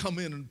would come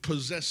in and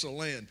possess a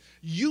land.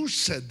 You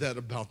said that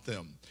about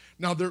them.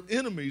 Now, their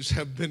enemies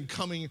have been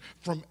coming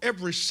from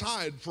every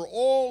side for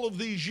all of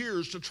these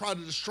years to try to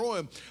destroy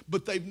them,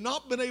 but they've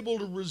not been able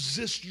to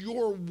resist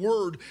your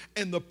word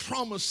and the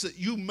promise that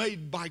you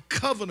made by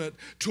covenant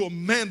to a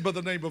man by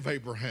the name of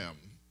Abraham.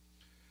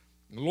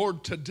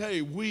 Lord,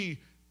 today we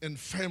in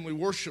Family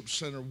Worship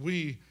Center,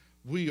 we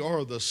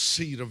are the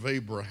seed of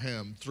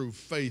Abraham through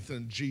faith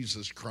in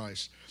Jesus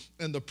Christ.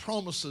 And the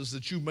promises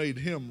that you made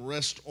him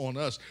rest on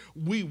us.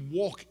 We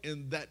walk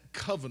in that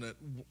covenant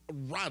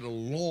right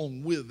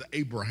along with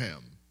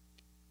Abraham.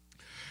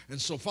 And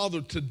so,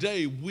 Father,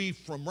 today we,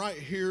 from right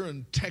here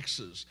in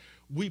Texas,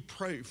 we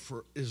pray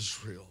for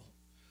Israel.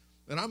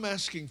 And I'm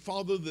asking,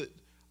 Father, that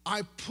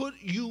I put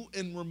you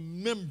in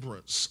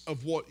remembrance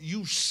of what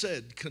you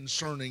said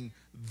concerning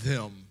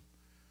them.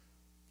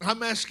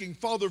 I'm asking,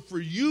 Father, for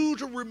you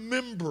to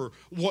remember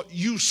what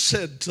you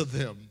said to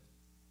them.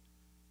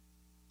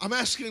 I'm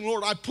asking,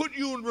 Lord, I put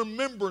you in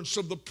remembrance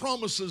of the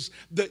promises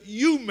that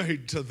you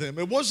made to them.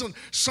 It wasn't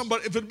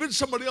somebody, if it had been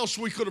somebody else,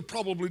 we could have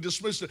probably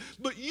dismissed it.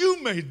 But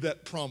you made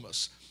that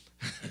promise.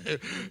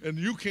 And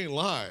you can't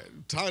lie.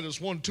 Titus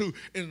 1:2,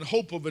 in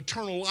hope of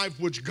eternal life,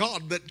 which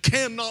God that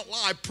cannot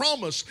lie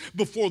promised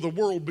before the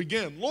world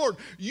began. Lord,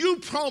 you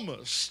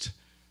promised.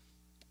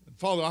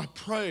 Father, I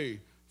pray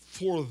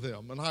for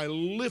them, and I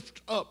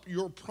lift up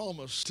your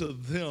promise to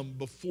them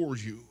before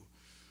you.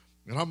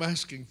 And I'm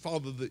asking,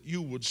 Father, that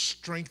you would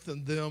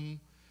strengthen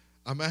them.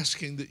 I'm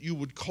asking that you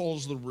would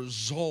cause the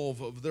resolve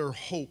of their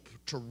hope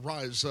to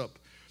rise up.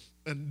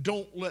 And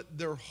don't let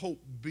their hope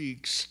be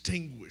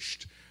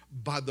extinguished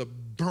by the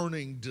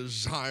burning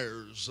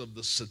desires of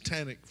the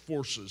satanic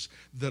forces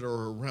that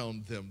are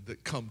around them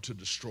that come to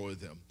destroy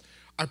them.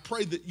 I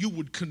pray that you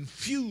would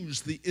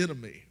confuse the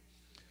enemy.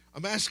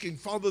 I'm asking,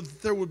 Father,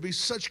 that there would be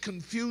such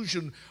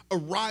confusion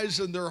arise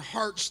in their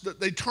hearts that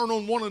they turn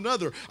on one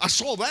another. I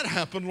saw that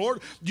happen,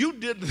 Lord. You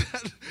did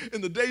that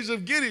in the days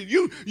of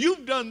Gideon.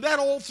 You've done that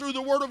all through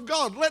the Word of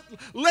God.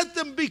 Let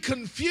them be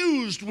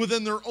confused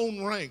within their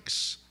own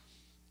ranks.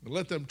 And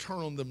let them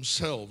turn on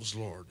themselves,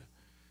 Lord.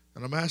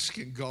 And I'm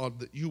asking, God,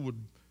 that you would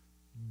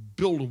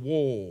build a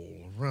wall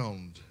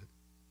around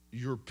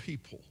your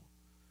people,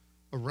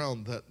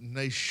 around that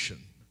nation.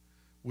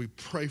 We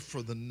pray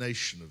for the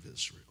nation of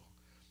Israel.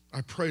 I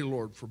pray,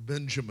 Lord, for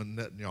Benjamin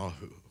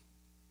Netanyahu.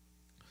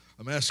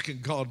 I'm asking,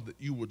 God, that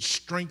you would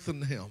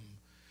strengthen him.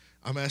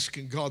 I'm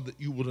asking, God,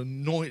 that you would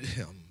anoint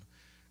him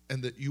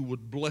and that you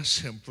would bless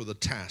him for the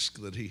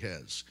task that he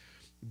has.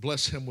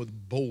 Bless him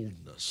with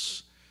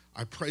boldness.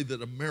 I pray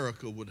that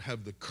America would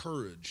have the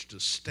courage to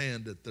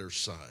stand at their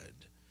side.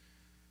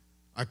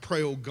 I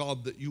pray, oh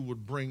God, that you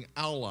would bring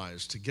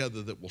allies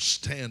together that will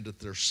stand at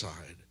their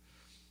side.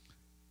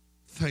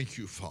 Thank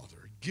you,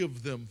 Father.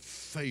 Give them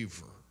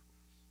favor,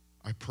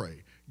 I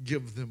pray.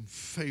 Give them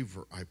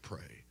favor, I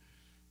pray.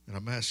 And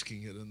I'm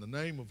asking it in the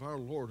name of our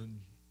Lord and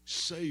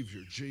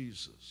Savior,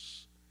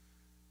 Jesus.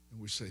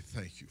 And we say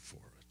thank you for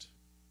it.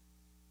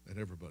 And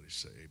everybody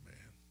say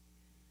amen.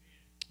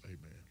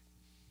 Amen.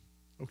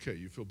 Okay,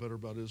 you feel better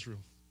about Israel?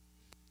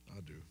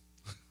 I do.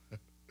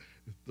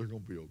 They're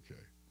going to be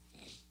okay.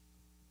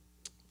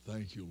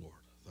 Thank you, Lord.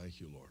 Thank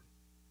you, Lord.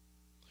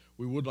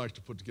 We would like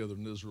to put together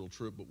an Israel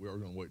trip, but we are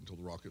going to wait until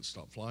the rockets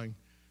stop flying.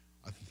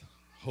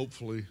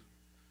 Hopefully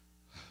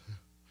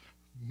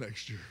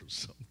next year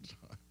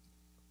sometime.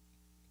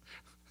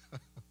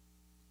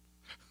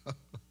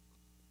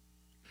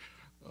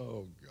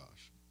 Oh,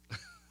 gosh.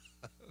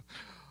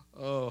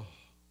 Oh,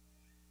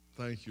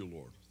 thank you,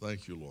 Lord.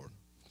 Thank you, Lord.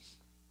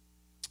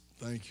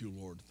 Thank you,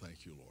 Lord.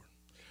 Thank you,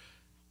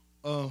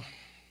 Lord.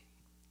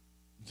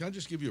 Can I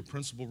just give you a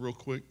principle real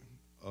quick?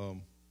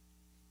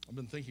 I've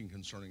been thinking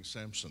concerning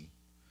Samson.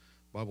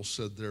 The Bible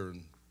said there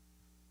in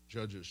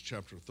Judges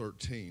chapter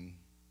 13.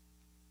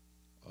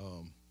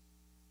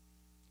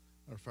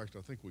 Matter of fact,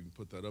 I think we can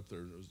put that up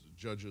there.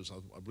 Judges,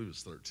 I believe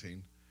it's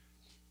 13,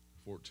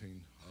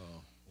 14.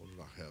 What did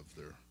I have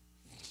there?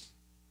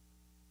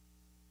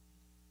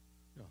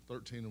 Yeah,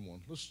 13 and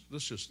 1.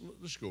 Let's just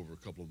go over a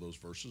couple of those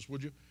verses,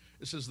 would you?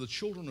 It says, the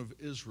children of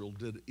Israel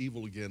did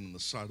evil again in the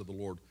sight of the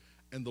Lord,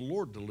 and the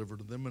Lord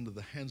delivered them into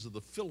the hands of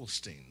the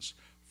Philistines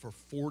for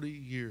 40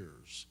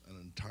 years, an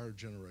entire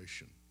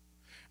generation.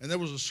 And there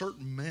was a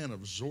certain man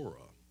of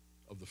Zorah,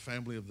 of the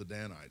family of the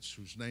Danites,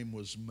 whose name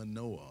was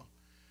Manoah,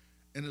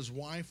 and his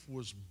wife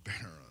was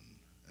barren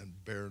and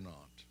bare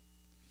not.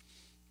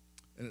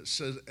 And it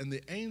says, and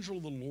the angel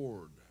of the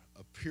Lord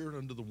appeared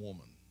unto the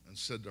woman and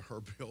said to her,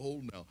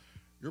 behold, now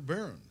you're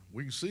barren.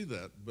 We can see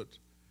that, but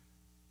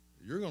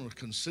you're going to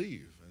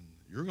conceive and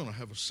you're going to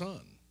have a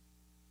son.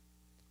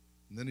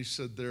 And then he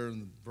said there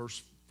in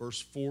verse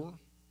 4,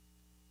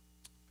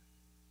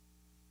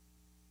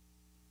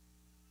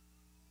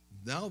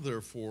 now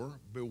therefore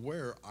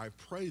beware, I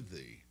pray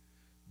thee,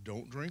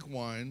 don't drink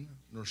wine,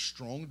 nor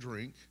strong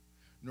drink,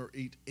 nor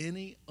eat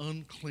any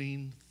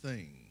unclean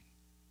thing.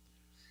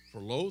 For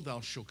lo,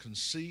 thou shalt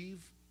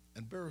conceive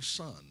and bear a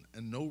son,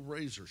 and no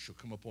razor shall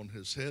come upon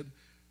his head,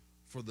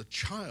 for the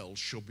child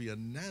shall be a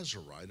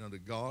Nazarite unto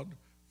God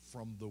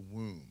from the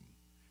womb,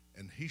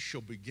 and he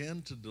shall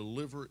begin to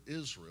deliver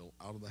Israel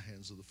out of the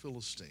hands of the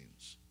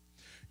Philistines.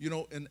 You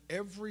know, in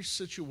every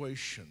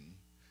situation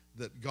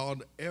that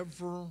God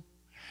ever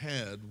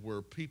had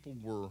where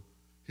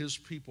his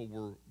people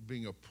were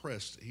being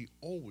oppressed, he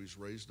always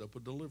raised up a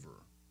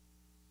deliverer.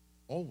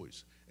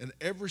 Always. In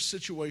every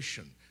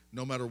situation,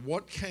 no matter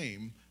what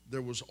came,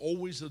 there was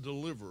always a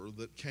deliverer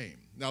that came.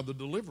 Now, the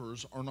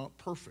deliverers are not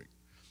perfect.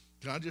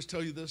 Can I just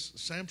tell you this?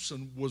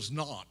 Samson was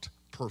not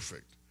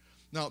perfect.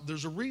 Now,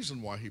 there's a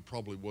reason why he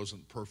probably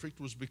wasn't perfect,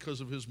 was because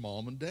of his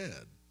mom and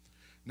dad.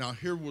 Now,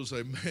 here was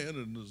a man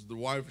and the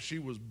wife, she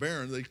was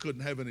barren. They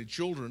couldn't have any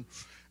children.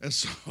 And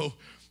so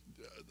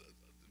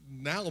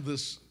now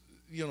this,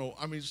 you know,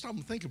 I mean, stop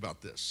and think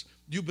about this.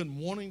 You've been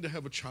wanting to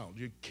have a child.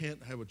 You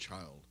can't have a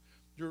child.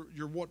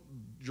 You're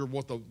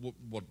what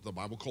the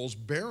Bible calls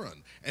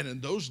barren. And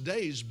in those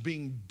days,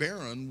 being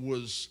barren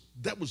was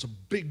a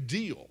big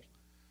deal.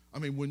 I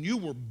mean, when you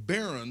were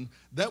barren,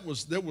 it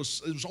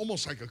was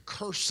almost like a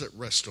curse that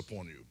rested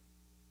upon you.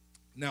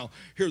 Now,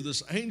 here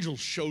this angel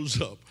shows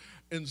up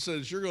and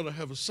says, you're going to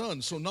have a son.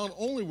 So not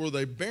only were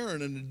they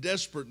barren and in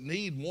desperate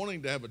need,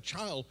 wanting to have a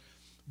child,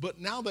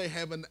 but now they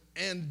have an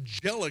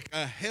angelic,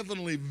 a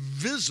heavenly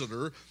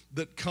visitor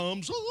that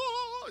comes,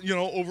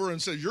 over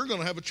and says, you're going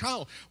to have a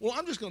child. Well,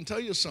 I'm just going to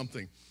tell you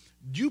something.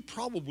 You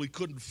probably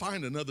couldn't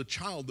find another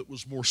child that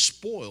was more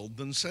spoiled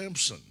than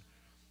Samson.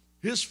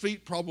 His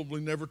feet probably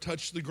never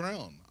touched the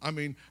ground. I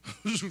mean,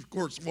 of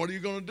course, what are you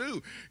going to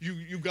do?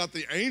 You've got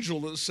the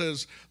angel that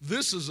says,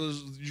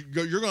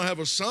 you're going to have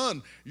a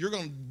son, you're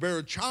going to bear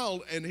a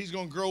child, and he's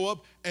going to grow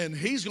up, and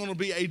he's going to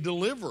be a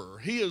deliverer.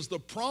 He is the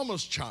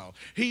promised child.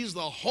 He's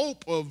the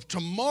hope of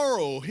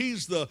tomorrow.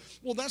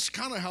 Well, that's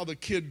kind of how the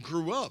kid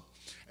grew up.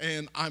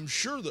 And I'm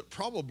sure that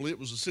probably it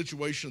was a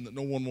situation that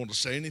no one wanted to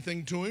say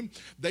anything to him.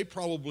 They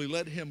probably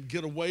let him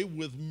get away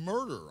with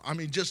murder. I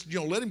mean,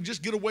 let him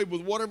just get away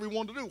with whatever he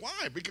wanted to do.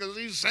 Why? Because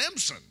he's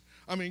Samson.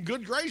 I mean,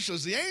 good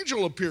gracious, the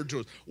angel appeared to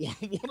us. What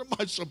am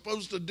I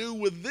supposed to do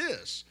with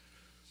this?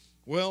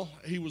 Well,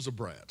 he was a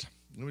brat.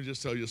 Let me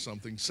just tell you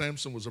something.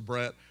 Samson was a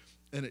brat,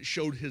 and it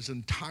showed his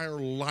entire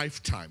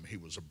lifetime he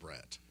was a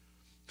brat.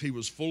 He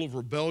was full of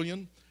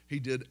rebellion. He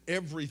did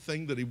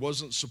everything that he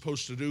wasn't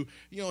supposed to do.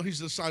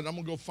 He's decided, I'm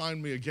going to go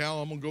find me a gal.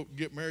 I'm going to go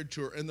get married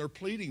to her. And they're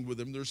pleading with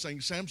him. They're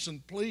saying,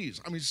 Samson, please.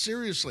 I mean,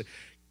 seriously,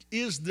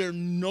 is there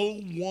no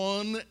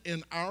one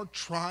in our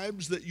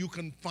tribes that you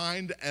can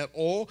find at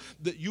all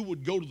that you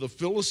would go to the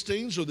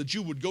Philistines or that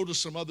you would go to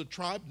some other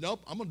tribe? Nope,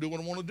 I'm going to do what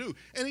I want to do.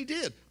 And he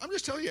did. I'm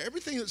just telling you,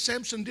 everything that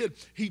Samson did,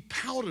 he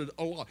pouted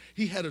a lot.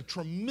 He had a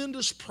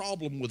tremendous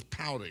problem with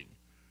pouting.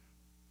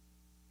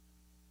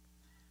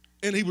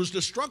 And he was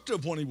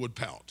destructive when he would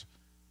pout.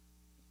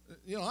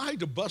 I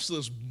hate to bust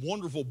this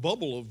wonderful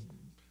bubble of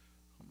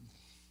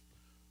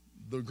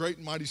the great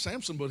and mighty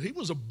Samson, but he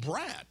was a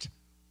brat.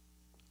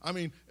 I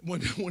mean,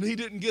 when he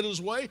didn't get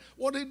his way,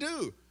 what did he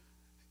do?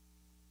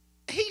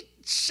 He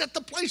set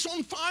the place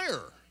on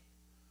fire.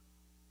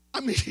 I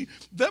mean,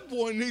 that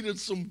boy needed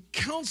some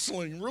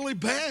counseling really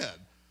bad.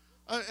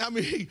 I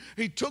mean,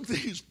 he took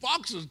these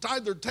foxes,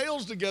 tied their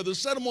tails together,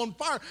 set them on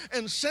fire,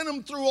 and sent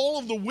them through all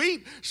of the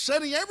wheat,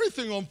 setting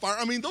everything on fire.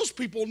 I mean, those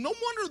people, no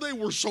wonder they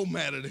were so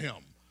mad at him.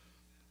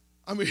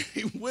 I mean,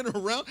 he went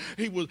around,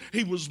 he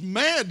was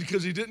mad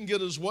because he didn't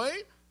get his way.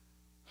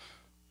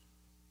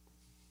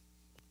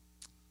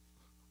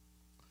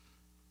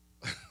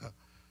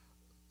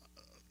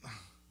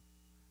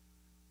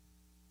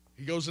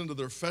 He goes into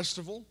their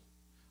festival.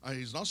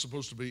 He's not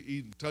supposed to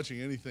be touching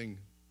anything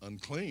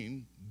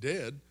unclean,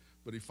 dead.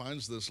 But he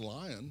finds this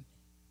lion, and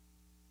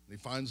he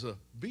finds a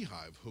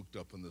beehive hooked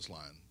up in this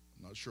lion.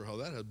 I'm not sure how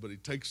that happened, but he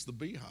takes the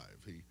beehive.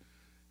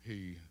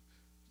 He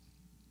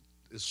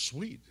is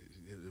sweet.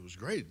 It was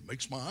great. It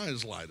makes my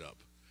eyes light up.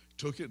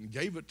 Took it and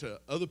gave it to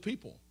other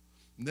people.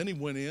 And then he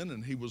went in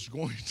and he was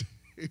going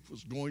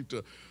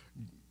to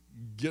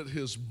get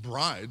his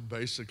bride,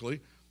 basically.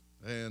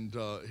 And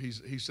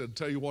he said,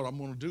 tell you what I'm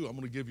going to do. I'm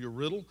going to give you a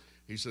riddle.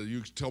 He said,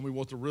 you tell me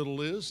what the riddle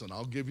is, and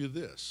I'll give you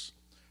this.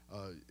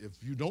 If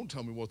you don't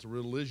tell me what the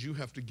riddle is, you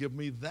have to give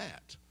me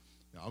that.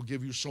 Now, I'll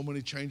give you so many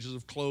changes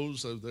of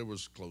clothes.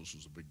 Clothes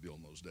was a big deal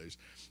in those days.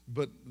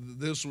 But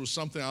this was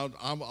something,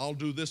 I'll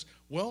do this.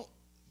 Well,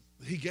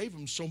 he gave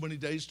him so many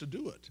days to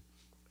do it.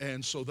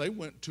 And so they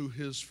went to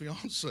his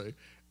fiance,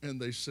 and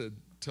they said,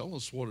 tell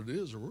us what it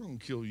is, or we're going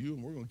to kill you,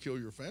 and we're going to kill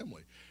your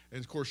family. And,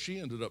 of course, she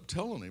ended up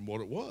telling him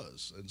what it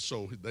was. And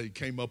so they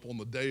came up on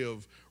the day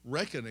of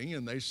reckoning,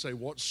 and they say,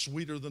 what's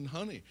sweeter than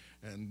honey?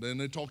 And then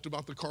they talked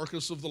about the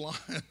carcass of the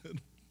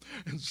lion.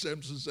 And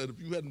Samson said,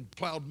 if you hadn't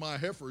plowed my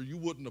heifer, you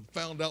wouldn't have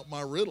found out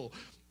my riddle.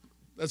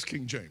 That's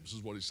King James,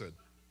 is what he said.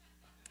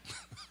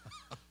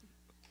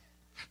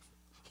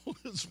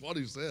 That's what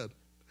he said.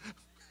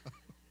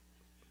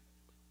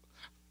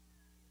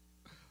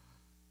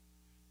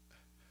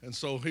 And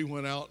so he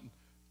went out and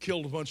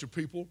killed a bunch of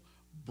people,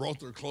 brought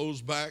their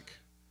clothes back.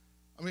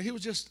 I mean, he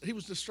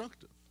was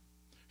destructive.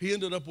 He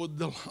ended up with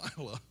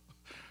Delilah.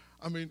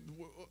 I mean,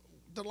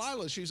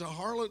 Delilah, she's a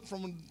harlot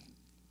from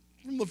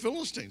the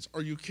Philistines.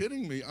 Are you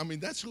kidding me? I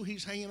mean, that's who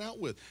he's hanging out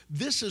with.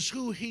 This is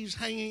who he's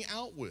hanging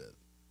out with.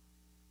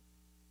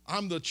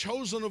 I'm the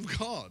chosen of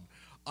God.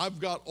 I've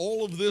got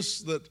all of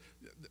this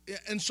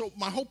and so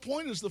my whole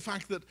point is the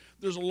fact that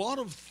there's a lot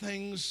of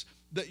things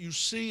that you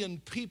see in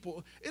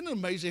people. Isn't it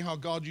amazing how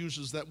God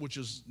uses that which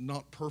is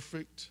not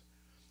perfect?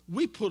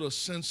 We put a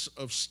sense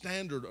of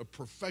standard of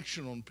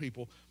perfection on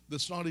people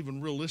that's not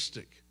even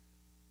realistic.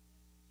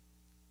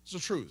 It's the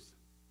truth.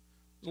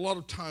 A lot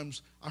of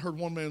times, I heard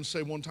one man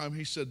say one time,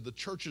 he said, the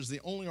church is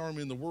the only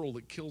army in the world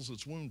that kills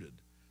its wounded.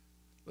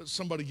 Let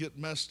somebody get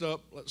messed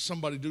up, let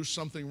somebody do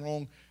something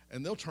wrong,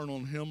 and they'll turn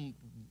on him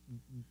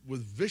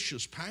with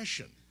vicious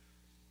passion.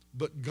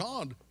 But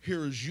God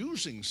here is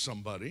using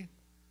somebody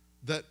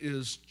that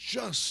is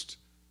just,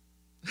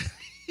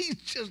 he's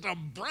just a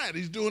brat.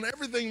 He's doing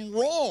everything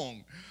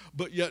wrong,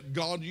 but yet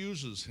God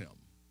uses him.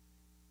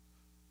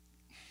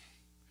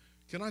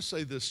 Can I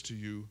say this to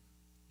you?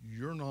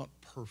 You're not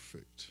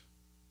perfect.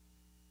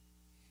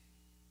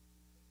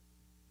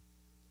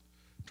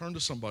 Turn to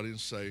somebody and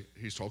say,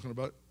 he's talking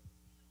about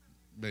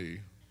me.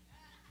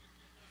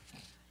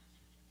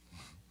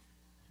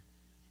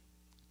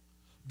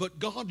 But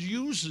God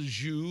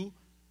uses you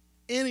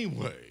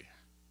anyway.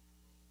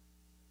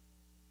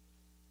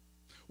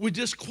 We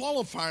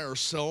disqualify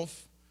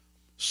ourselves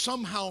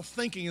somehow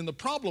thinking, and the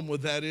problem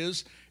with that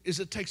is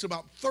it takes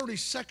about 30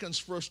 seconds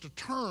for us to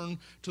turn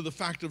to the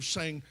fact of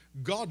saying,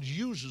 God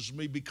uses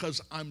me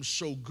because I'm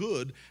so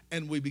good,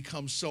 and we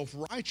become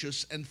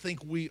self-righteous and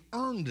think we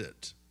earned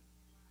it.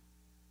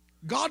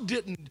 God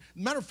didn't.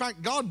 Matter of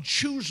fact, God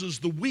chooses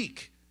the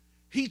weak.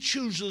 He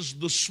chooses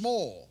the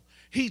small.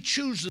 He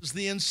chooses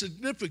the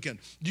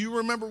insignificant. Do you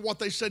remember what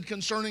they said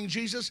concerning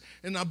Jesus?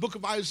 In the book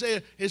of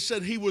Isaiah, it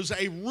said he was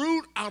a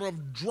root out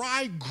of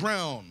dry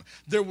ground.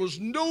 There was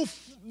no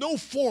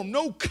form,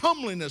 no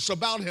comeliness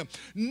about him,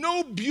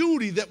 no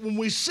beauty that when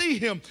we see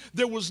him,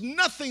 there was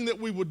nothing that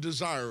we would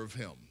desire of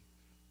him.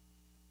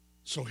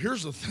 So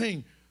here's the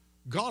thing.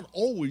 God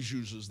always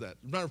uses that.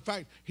 As a matter of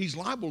fact, he's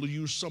liable to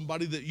use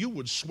somebody that you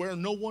would swear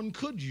no one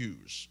could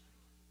use.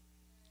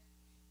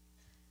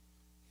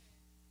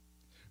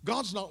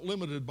 God's not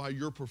limited by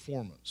your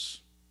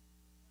performance.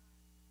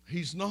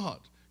 He's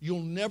not.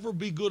 You'll never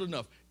be good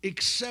enough.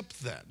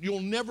 Accept that.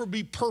 You'll never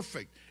be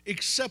perfect.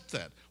 Accept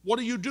that. What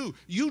do?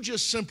 You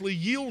just simply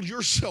yield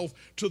yourself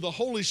to the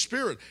Holy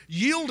Spirit,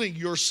 yielding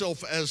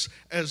yourself as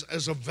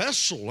a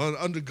vessel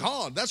unto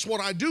God. That's what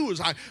I do, is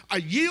I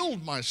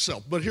yield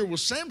myself. But here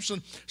was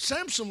Samson.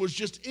 Samson was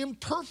just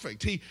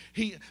imperfect.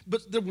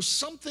 But there was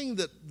something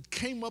that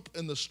came up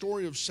in the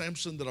story of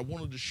Samson that I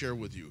wanted to share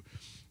with you.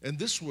 And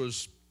this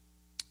was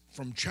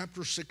from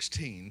chapter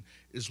 16,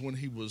 is when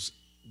he was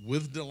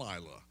with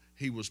Delilah.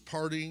 He was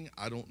partying.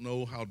 I don't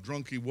know how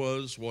drunk he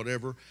was,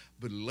 whatever,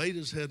 but he laid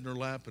his head in her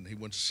lap and he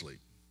went to sleep.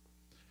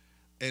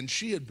 And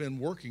she had been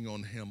working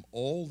on him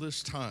all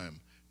this time.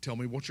 Tell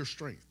me what's your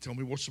strength. Tell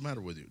me what's the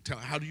matter with you.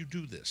 How do you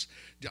do this?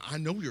 I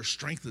know your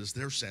strength is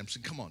there,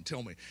 Samson. Come on,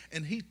 tell me.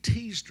 And he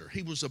teased her.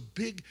 He was a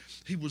big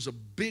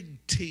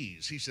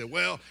tease. He said,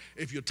 well,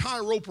 if you tie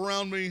a rope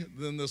around me,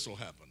 then this will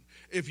happen.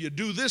 If you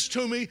do this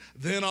to me,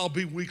 then I'll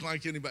be weak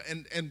like anybody.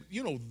 And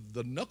you know,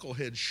 the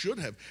knucklehead should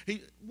have.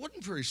 He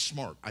wasn't very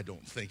smart, I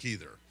don't think,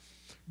 either.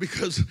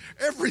 Because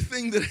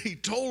everything that he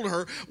told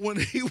her when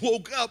he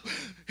woke up,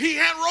 he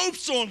had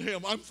ropes on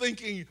him. I'm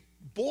thinking,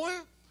 boy,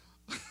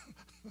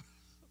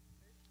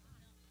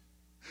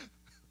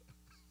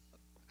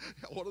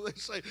 what do they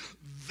say?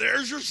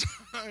 There's your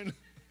sign.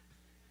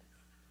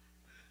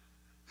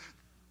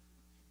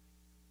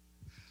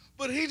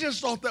 But he just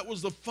thought that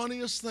was the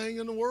funniest thing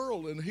in the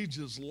world, and he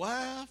just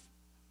laughed.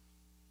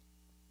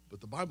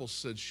 But the Bible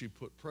said she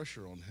put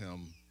pressure on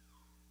him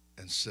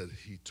and said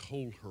he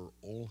told her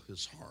all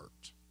his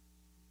heart.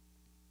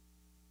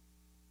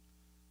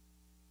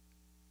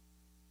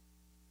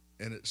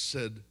 And it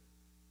said,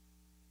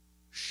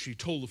 she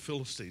told the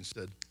Philistine,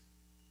 said,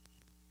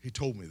 he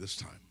told me this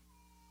time.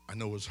 I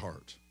know his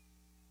heart.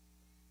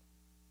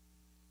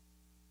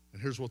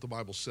 And here's what the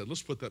Bible said.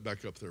 Let's put that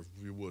back up there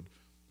if you would.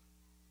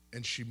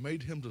 And she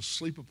made him to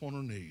sleep upon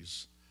her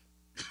knees,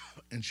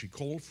 and she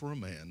called for a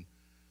man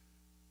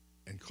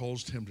and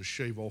caused him to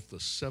shave off the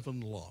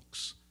 7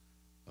 locks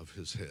of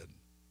his head.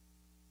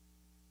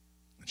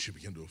 And she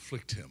began to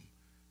afflict him,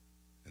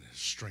 and his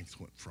strength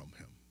went from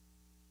him.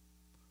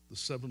 The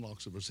 7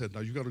 locks of his head.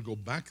 Now you got to go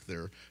back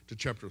there to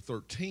chapter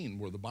 13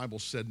 where the Bible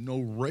said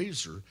no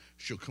razor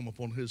shall come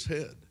upon his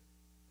head.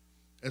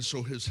 And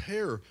so his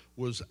hair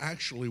was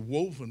actually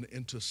woven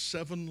into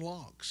 7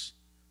 locks.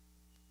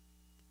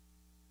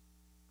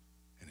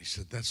 He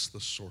said, that's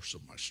the source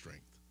of my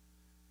strength.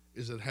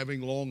 Is it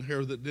having long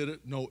hair that did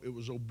it? No, it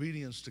was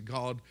obedience to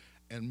God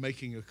and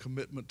making a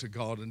commitment to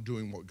God and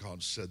doing what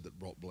God said that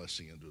brought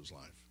blessing into his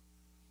life.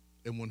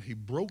 And when he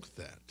broke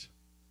that,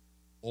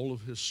 all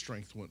of his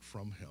strength went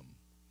from him.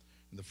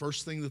 And the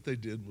first thing that they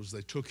did was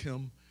they took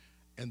him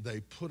and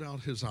they put out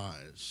his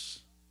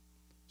eyes.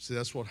 See,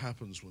 that's what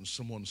happens when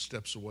someone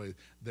steps away.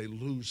 They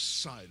lose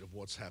sight of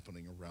what's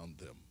happening around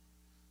them.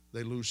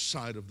 They lose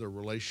sight of their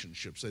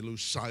relationships. They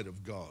lose sight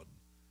of God.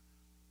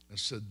 And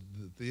said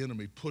that the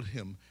enemy put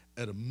him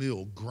at a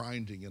mill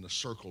grinding in a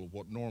circle of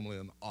what normally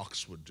an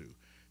ox would do.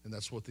 And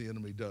that's what the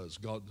enemy does.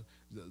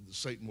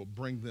 Satan will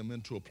bring them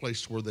into a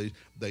place where they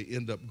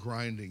end up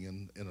grinding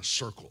in a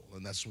circle.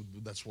 And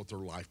that's what their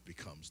life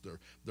becomes.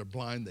 They're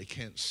blind, they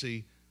can't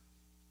see.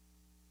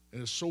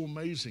 And it's so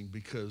amazing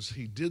because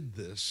he did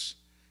this.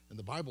 And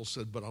the Bible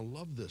said, but I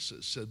love this.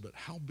 It said, but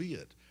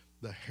howbeit,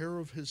 the hair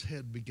of his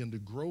head began to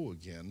grow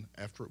again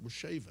after it was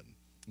shaven.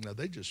 Now,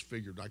 they just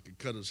figured I could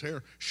cut his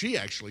hair. She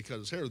actually cut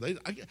his hair.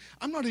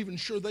 I'm not even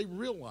sure they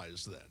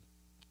realized that.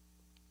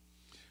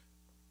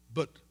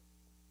 But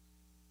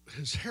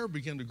his hair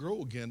began to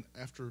grow again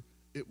after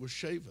it was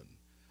shaven.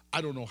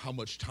 I don't know how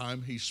much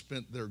time he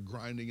spent there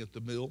grinding at the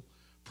mill.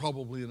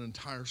 Probably an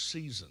entire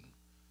season.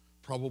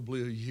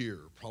 Probably a year.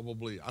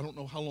 Probably, I don't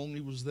know how long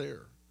he was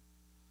there.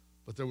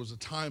 But there was a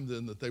time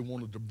then that they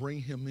wanted to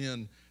bring him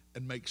in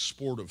and make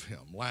sport of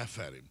him, laugh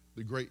at him,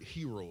 the great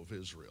hero of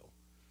Israel.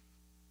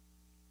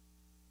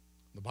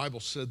 The Bible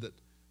said that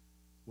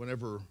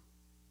whenever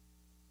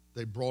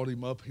they brought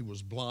him up, he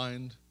was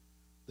blind.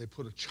 They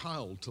put a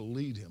child to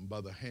lead him by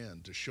the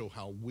hand to show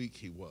how weak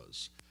he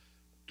was,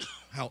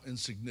 how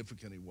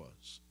insignificant he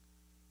was.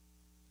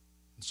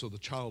 So the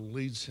child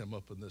leads him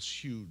up in this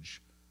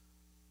huge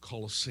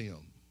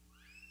Colosseum.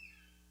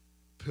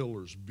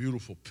 Pillars,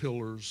 beautiful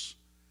pillars,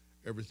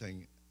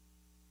 everything.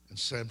 And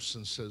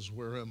Samson says,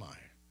 where am I?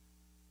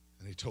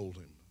 And he told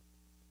him.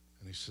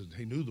 And he said,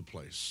 he knew the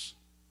place.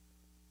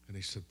 And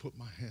he said, put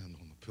my hand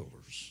on the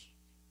pillars.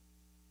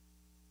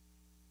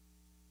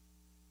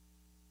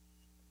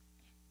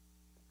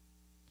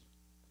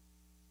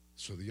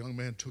 So the young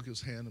man took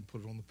his hand and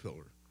put it on the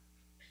pillar.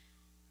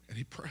 And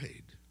he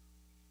prayed.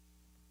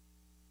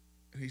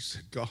 And he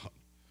said, God,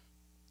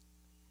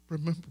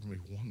 remember me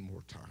one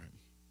more time.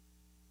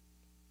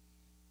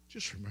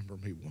 Just remember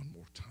me one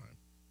more time.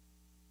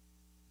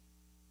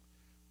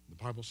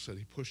 The Bible said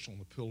he pushed on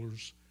the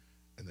pillars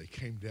and they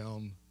came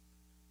down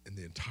and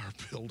the entire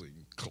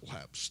building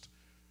collapsed.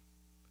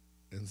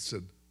 And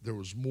said there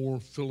was more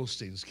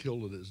Philistines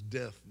killed at his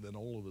death than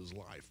all of his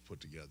life put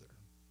together.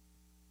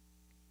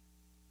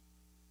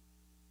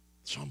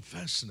 So I'm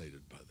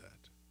fascinated by that.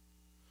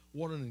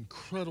 What an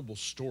incredible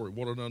story.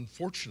 What an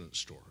unfortunate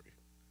story.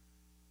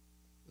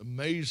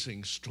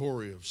 Amazing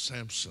story of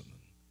Samson,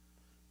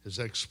 his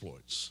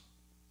exploits,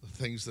 the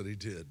things that he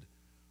did,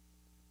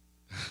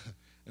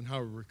 and how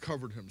he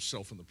recovered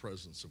himself in the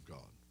presence of God.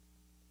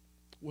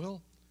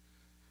 Well,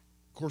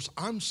 of course,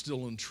 I'm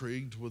still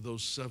intrigued with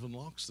those 7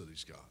 locks that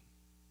he's got.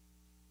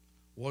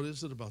 What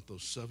is it about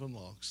those 7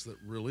 locks that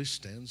really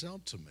stands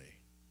out to me?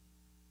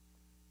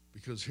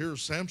 Because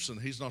here's Samson,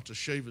 he's not to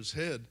shave his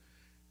head,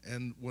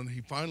 and when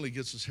he finally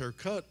gets his hair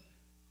cut,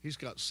 he's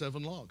got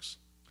 7 locks.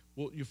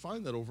 Well, you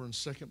find that over in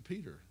 2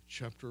 Peter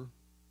chapter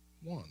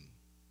 1.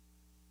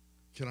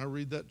 Can I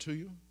read that to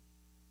you?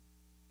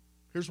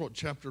 Here's what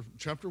chapter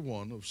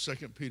 1 of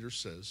 2 Peter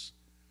says.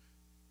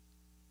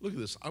 Look at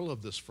this. I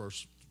love this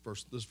verse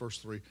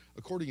 3.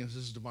 According as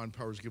his divine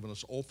power has given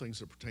us all things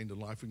that pertain to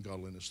life and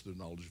godliness through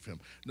knowledge of him.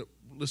 Now,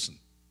 listen,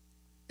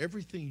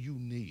 everything you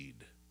need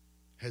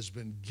has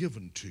been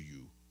given to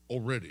you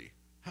already.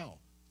 How?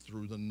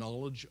 Through the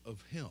knowledge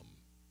of him.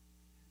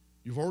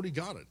 You've already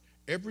got it.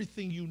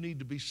 Everything you need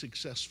to be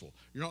successful.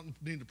 You're not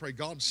needing to pray,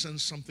 God,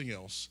 send something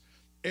else.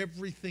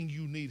 Everything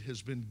you need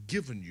has been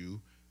given you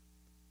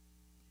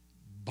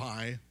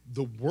by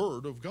the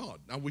word of God.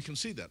 Now we can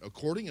see that.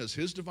 According as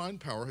his divine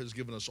power has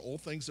given us all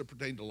things that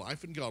pertain to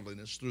life and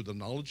godliness through the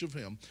knowledge of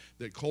him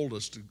that called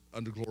us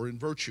unto glory and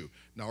virtue.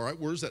 Now, all right,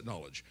 where's that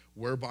knowledge?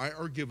 Whereby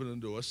are given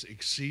unto us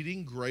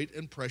exceeding great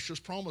and precious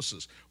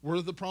promises. Where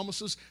are the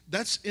promises?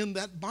 That's in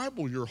that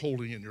Bible you're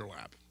holding in your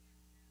lap.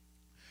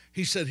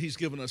 He said he's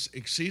given us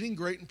exceeding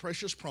great and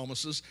precious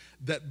promises,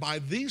 that by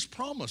these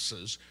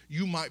promises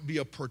you might be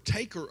a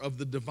partaker of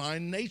the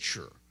divine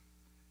nature,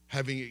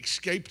 having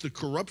escaped the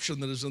corruption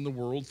that is in the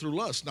world through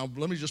lust. Now,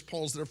 let me just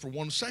pause there for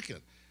 1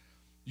 second.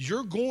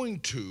 You're going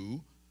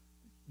to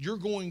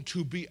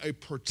be a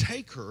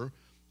partaker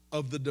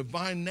of the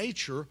divine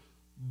nature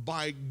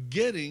by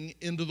getting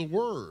into the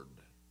Word.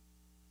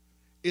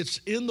 It's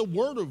in the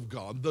Word of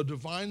God, the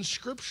divine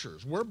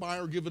scriptures, whereby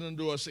are given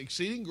unto us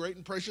exceeding great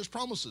and precious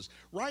promises.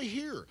 Right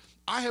here,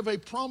 I have a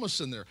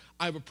promise in there.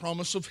 I have a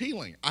promise of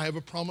healing. I have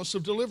a promise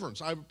of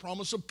deliverance. I have a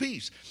promise of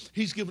peace.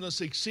 He's given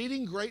us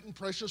exceeding great and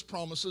precious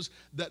promises,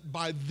 that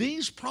by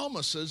these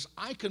promises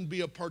I can be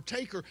a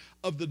partaker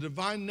of the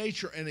divine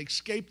nature and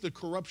escape the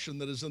corruption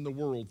that is in the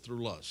world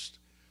through lust.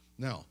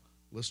 Now,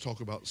 let's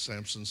talk about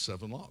Samson's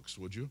 7 locks,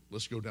 would you?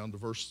 Let's go down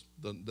to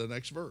the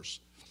next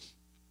verse.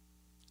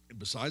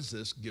 Besides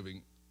this,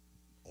 giving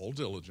all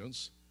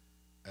diligence,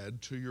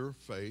 add to your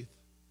faith.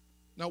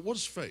 Now, what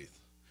is faith?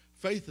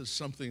 Faith is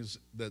something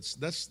that's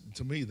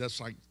to me,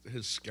 that's like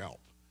his scalp.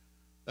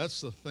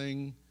 That's the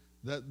thing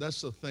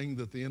that's the thing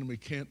that the enemy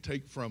can't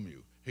take from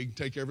you. He can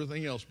take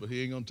everything else, but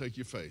he ain't going to take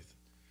your faith.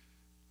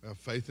 Have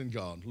faith in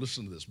God.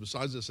 Listen to this.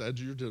 Besides this, add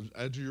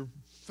to your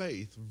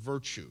faith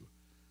virtue,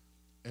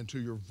 and to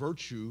your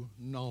virtue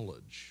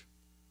knowledge.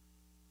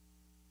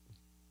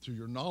 To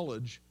your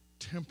knowledge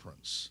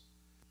temperance.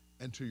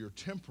 And to your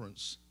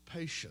temperance,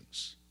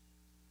 patience.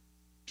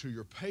 To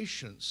your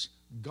patience,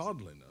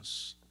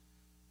 godliness.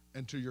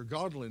 And to your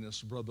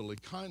godliness, brotherly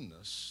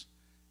kindness.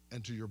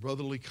 And to your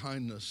brotherly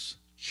kindness,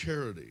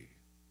 charity.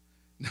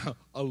 Now,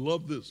 I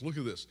love this. Look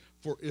at this.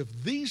 For if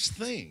these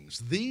things,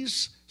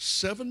 these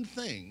 7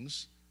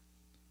 things,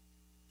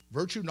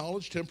 virtue,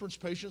 knowledge, temperance,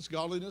 patience,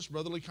 godliness,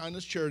 brotherly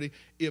kindness, charity,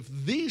 if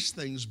these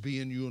things be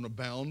in you and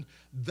abound,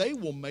 they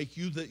will make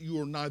you that you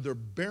are neither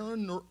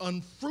barren nor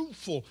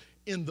unfruitful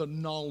in the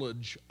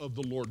knowledge of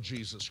the Lord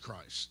Jesus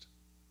Christ.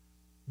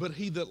 But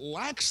he that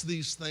lacks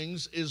these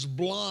things is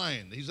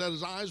blind. He's had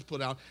his eyes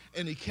put out,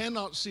 and he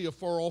cannot see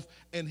afar off,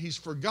 and he's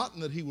forgotten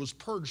that he was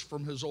purged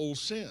from his old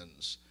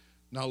sins.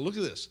 Now look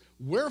at this.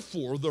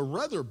 Wherefore, the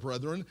rather,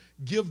 brethren,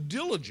 give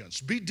diligence.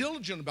 Be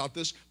diligent about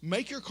this.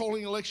 Make your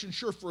calling election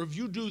sure, for if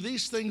you do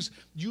these things,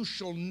 you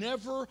shall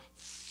never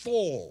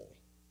fall.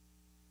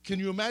 Can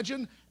you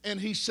imagine? And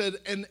he said,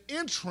 an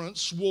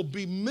entrance will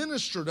be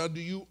ministered unto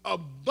you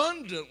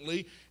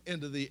abundantly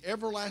into the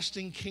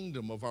everlasting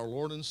kingdom of our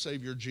Lord and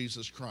Savior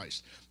Jesus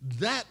Christ.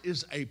 That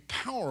is a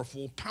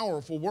powerful,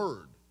 powerful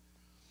word.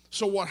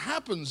 So what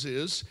happens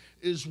is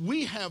is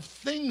we have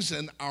things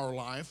in our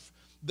life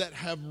that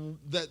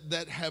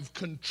have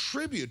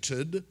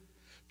contributed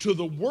to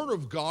the Word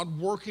of God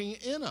working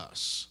in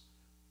us.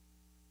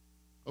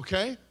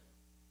 Okay?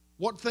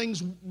 What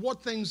things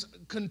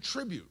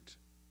contribute?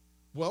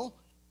 Well,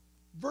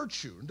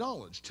 virtue,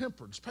 knowledge,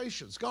 temperance,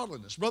 patience,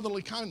 godliness,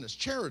 brotherly kindness,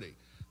 charity.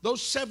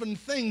 Those 7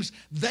 things,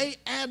 they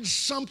add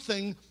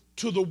something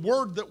to the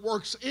Word that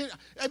works in.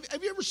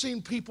 Have you ever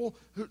seen people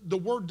who the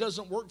Word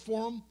doesn't work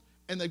for them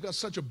and they've got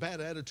such a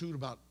bad attitude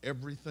about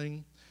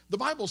everything? The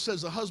Bible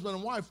says a husband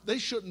and wife, they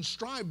shouldn't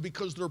strive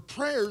because their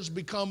prayers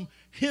become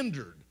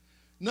hindered.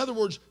 In other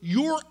words,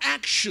 your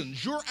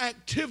actions, your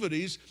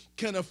activities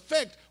can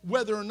affect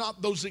whether or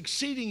not those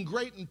exceeding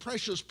great and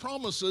precious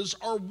promises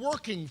are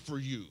working for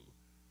you.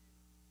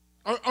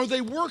 Are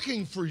they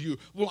working for you?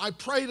 Well, I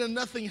prayed and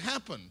nothing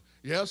happened.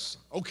 Yes?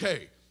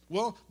 Okay.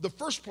 Well, the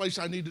first place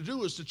I need to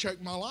do is to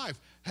check my life.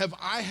 Have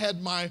I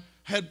had my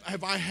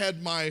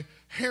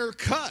hair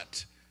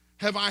cut?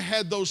 Have I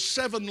had those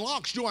 7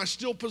 locks? Do I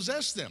still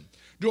possess them?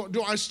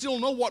 Do I still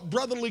know what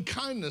brotherly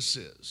kindness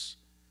is?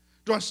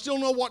 Do I still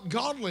know what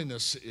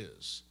godliness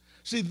is?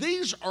 See,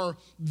 these are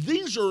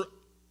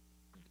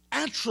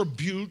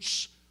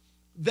attributes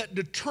that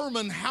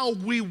determine how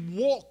we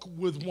walk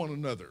with one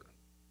another.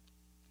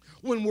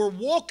 When we're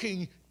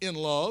walking in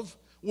love,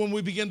 when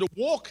we begin to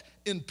walk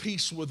in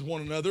peace with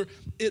one another,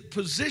 it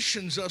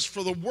positions us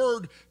for the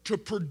Word to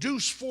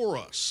produce for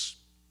us.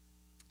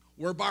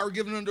 Whereby are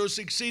given unto us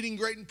exceeding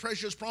great and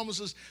precious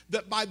promises,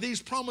 that by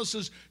these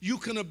promises you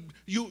can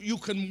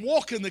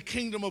walk in the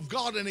kingdom of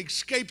God and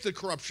escape the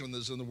corruption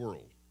that's in the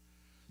world.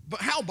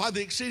 But how? By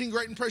the exceeding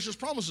great and precious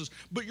promises.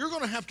 But you're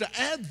going to have to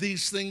add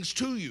these things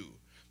to you.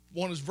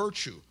 One is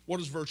virtue. What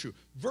is virtue?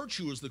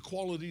 Virtue is the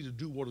quality to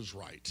do what is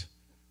right.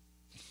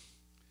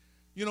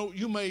 You know,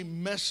 you may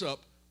mess up,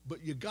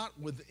 but you got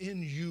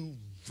within you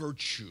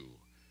virtue.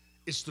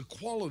 It's the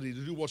quality to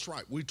do what's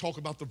right. We talk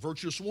about the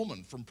virtuous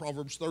woman from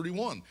Proverbs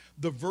 31.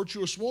 The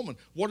virtuous woman.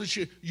 What did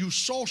she? You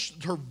saw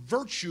her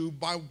virtue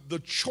by the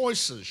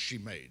choices she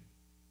made.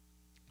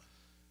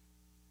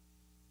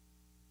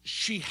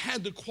 She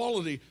had the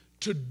quality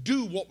to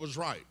do what was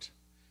right.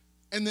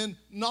 And then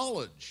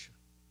knowledge.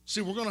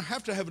 See, we're going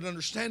to have an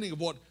understanding of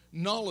what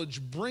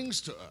knowledge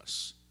brings to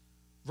us.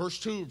 Verse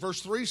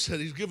 3 said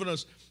he's given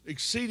us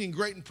exceeding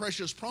great and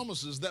precious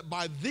promises, that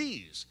by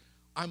these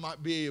I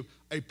might be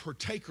a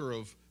partaker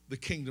of the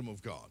kingdom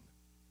of God.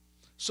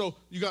 So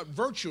you got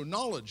virtue,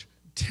 knowledge,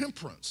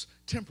 temperance.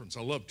 Temperance,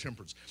 I love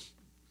temperance.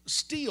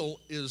 Steel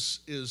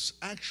is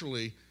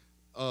actually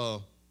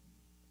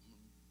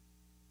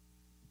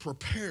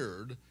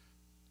prepared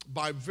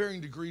by varying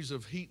degrees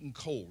of heat and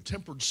cold.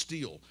 Tempered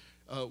steel.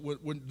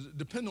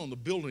 Depending on the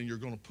building you're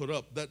going to put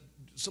up, that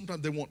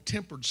sometimes they want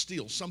tempered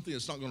steel, something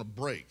that's not going to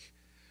break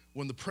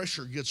when the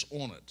pressure gets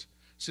on it.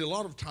 See, a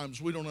lot of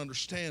times we don't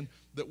understand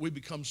that we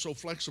become so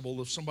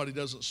flexible. If somebody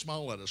doesn't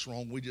smile at us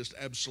wrong, we just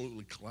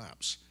absolutely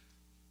collapse.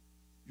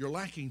 You're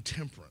lacking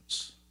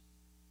temperance.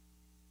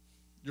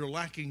 You're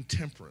lacking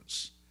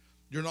temperance.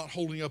 You're not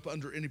holding up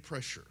under any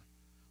pressure.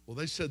 Well,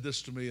 they said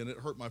this to me and it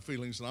hurt my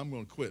feelings and I'm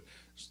going to quit.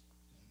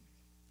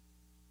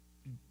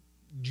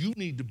 You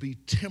need to be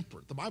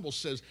temperate. The Bible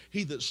says,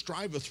 he that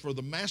striveth for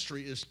the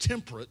mastery is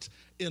temperate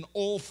in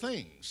all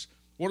things.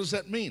 What does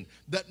that mean?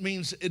 That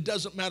means it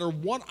doesn't matter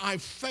what I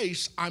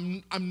face,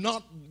 I'm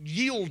not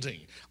yielding.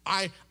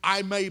 I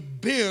may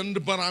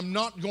bend, but I'm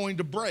not going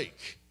to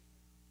break.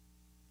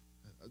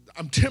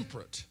 I'm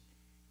temperate.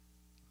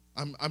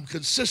 I'm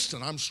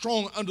consistent. I'm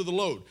strong under the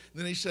load.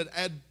 Then he said,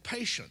 add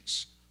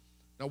patience.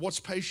 Now, what's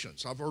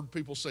patience? I've heard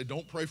people say,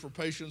 don't pray for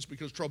patience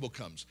because trouble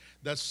comes.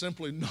 That's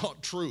simply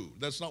not true.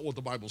 That's not what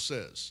the Bible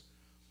says.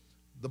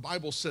 The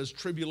Bible says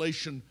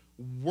tribulation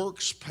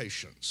works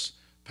patience.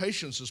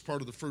 Patience is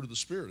part of the fruit of the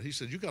Spirit. He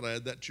said, you got to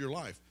add that to your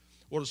life.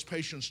 What does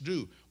patience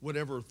do?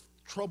 Whenever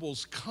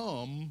troubles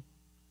come,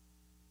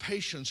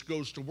 patience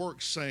goes to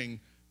work saying,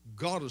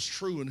 God is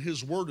true and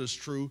his word is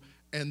true,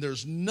 and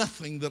there's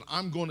nothing that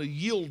I'm going to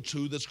yield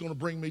to that's going to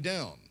bring me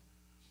down.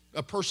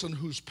 A person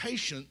who's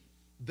patient,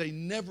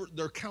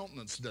 their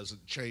countenance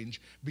doesn't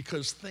change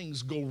because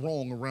things go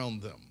wrong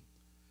around them.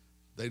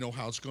 They know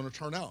how it's going to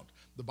turn out.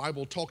 The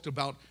Bible talked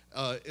about,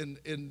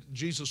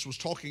 Jesus was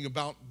talking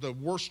about the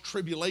worst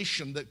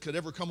tribulation that could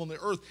ever come on the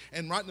earth.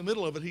 And right in the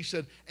middle of it, he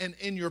said, and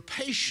in your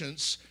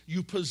patience,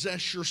 you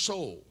possess your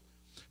soul.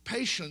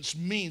 Patience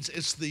means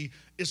it's the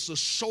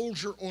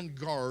soldier on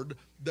guard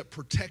that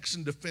protects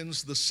and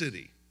defends the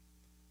city.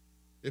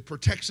 It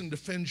protects and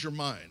defends your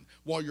mind.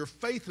 While your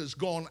faith has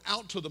gone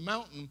out to the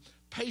mountain,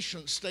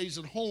 patience stays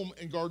at home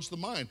and guards the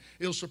mind.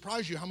 It'll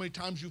surprise you how many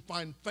times you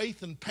find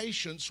faith and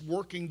patience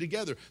working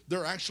together.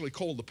 They're actually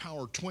called the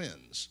power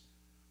twins.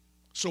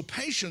 So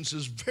patience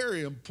is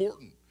very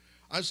important.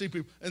 I see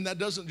people, and that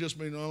doesn't just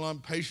mean, well,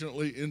 I'm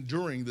patiently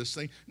enduring this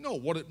thing. No,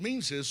 what it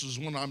means is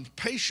when I'm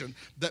patient,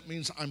 that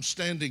means I'm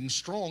standing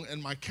strong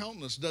and my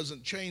countenance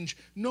doesn't change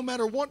no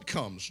matter what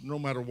comes, no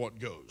matter what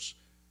goes.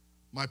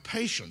 My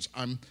patience,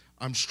 I'm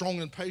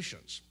strong in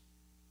patience.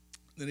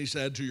 Then he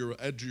said,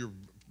 add to your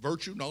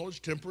virtue,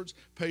 knowledge, temperance,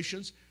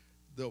 patience.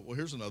 Well,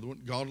 here's another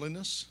one,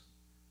 godliness.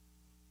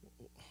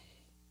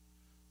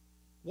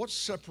 What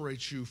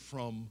separates you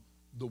from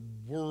the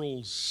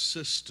world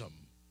system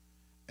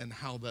and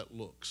how that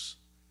looks?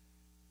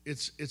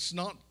 It's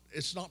not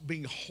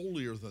being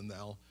holier than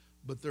thou,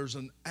 but there's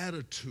an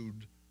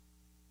attitude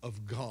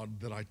of God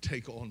that I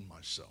take on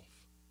myself.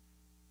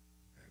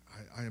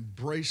 I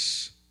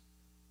embrace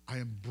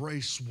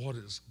what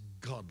is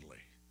godly.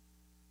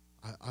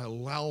 I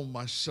allow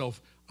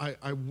myself,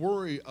 I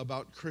worry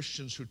about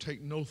Christians who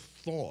take no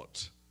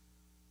thought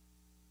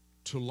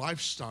to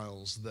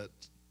lifestyles that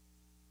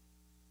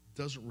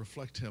doesn't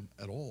reflect him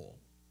at all.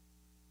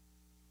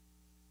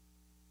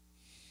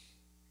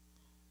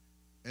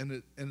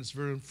 And it's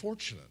very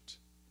unfortunate.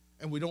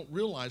 And we don't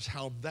realize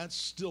how that's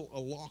still a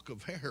lock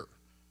of hair.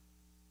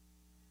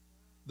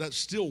 That's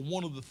still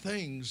one of the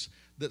things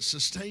that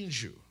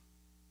sustains you.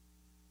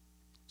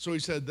 So he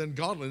said, then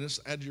godliness,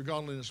 add to your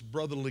godliness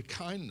brotherly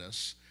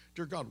kindness.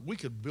 Dear God, we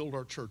could build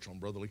our church on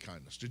brotherly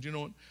kindness. Did you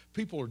know it?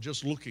 People are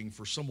just looking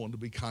for someone to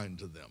be kind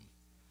to them.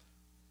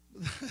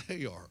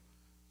 They are.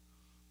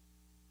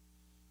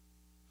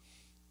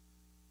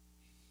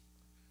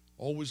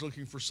 Always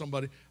looking for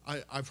somebody.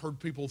 I've heard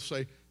people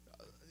say,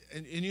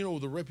 and you know,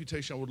 the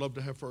reputation I would love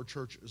to have for our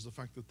church is the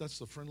fact that that's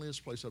the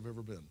friendliest place I've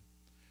ever been.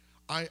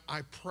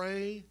 I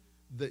pray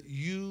that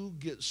you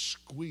get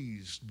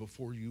squeezed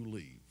before you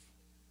leave.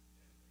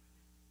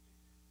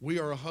 We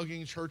are a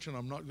hugging church, and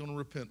I'm not going to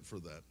repent for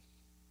that.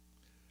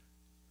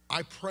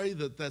 I pray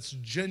that that's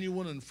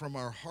genuine and from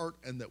our heart,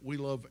 and that we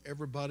love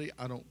everybody.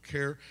 I don't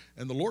care.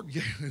 And the Lord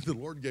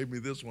gave me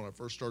this when I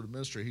first started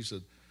ministry. He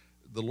said,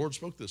 the Lord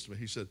spoke this to me.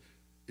 He said,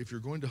 if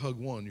you're going to hug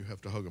one, you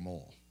have to hug them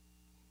all.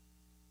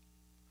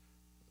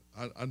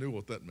 I knew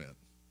what that meant.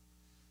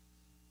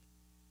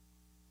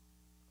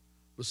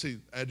 But see,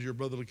 add to your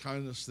brotherly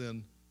kindness,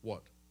 then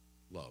what?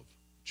 Love,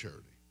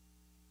 charity.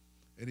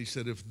 And he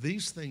said, if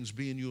these things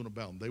be in you and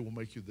abound, they will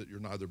make you that you're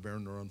neither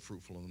barren nor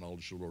unfruitful in the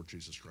knowledge of the Lord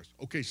Jesus Christ.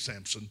 Okay,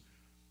 Samson,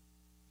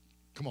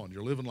 come on,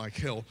 you're living like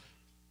hell.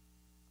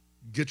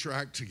 Get your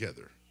act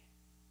together.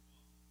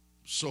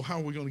 So how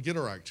are we going to get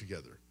our act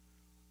together?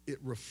 It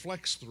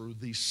reflects through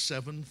these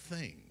 7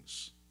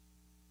 things.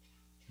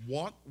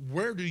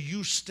 Where do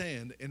you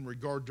stand in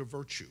regard to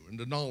virtue and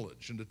to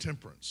knowledge and to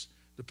temperance,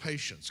 to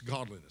patience,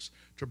 godliness,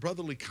 to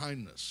brotherly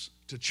kindness,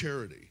 to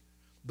charity?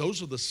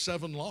 Those are the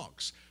 7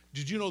 locks.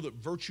 Did you know that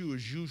virtue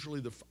is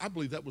usually I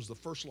believe that was the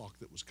first lock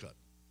that was cut.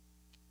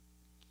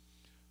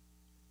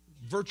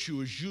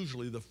 Virtue is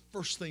usually the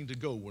first thing to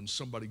go when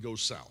somebody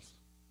goes south.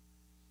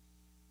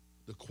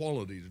 The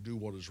quality to do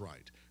what is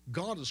right.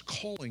 God is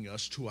calling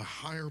us to a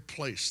higher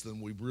place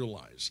than we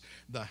realize.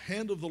 The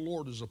hand of the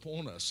Lord is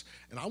upon us.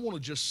 And I want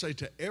to just say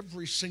to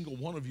every single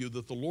one of you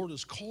that the Lord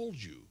has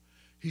called you.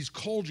 He's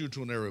called you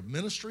to an area of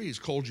ministry. He's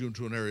called you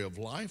into an area of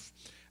life.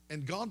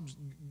 And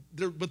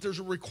but there's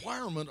a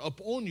requirement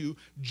upon you,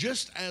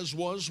 just as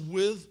was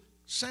with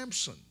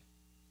Samson.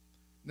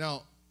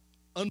 Now,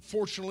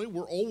 unfortunately,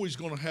 we're always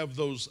going to have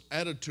those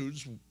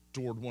attitudes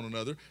toward one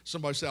another.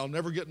 Somebody say, I'll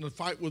never get in a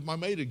fight with my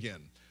mate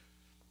again.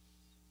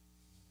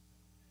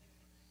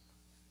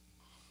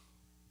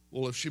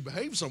 Well, if she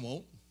behaves, I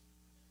won't.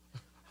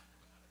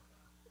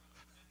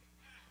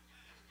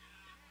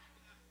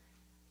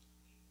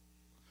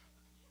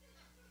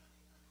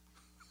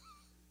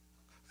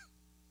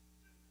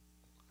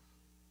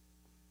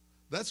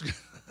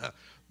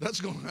 That's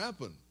going to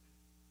happen.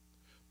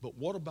 But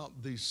what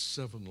about these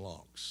 7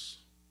 locks?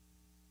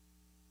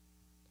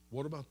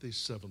 What about these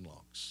 7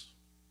 locks?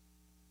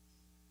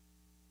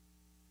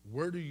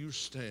 Where do you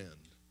stand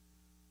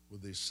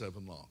with these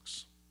 7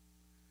 locks?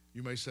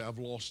 You may say, I've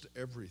lost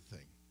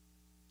everything.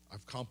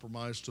 I've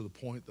compromised to the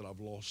point that I've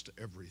lost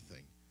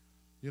everything.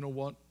 You know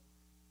what?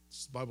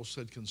 The Bible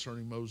said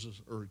concerning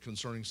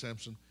concerning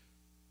Samson,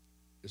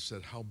 it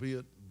said,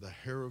 howbeit the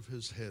hair of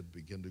his head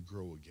began to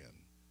grow again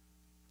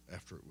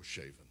after it was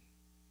shaven.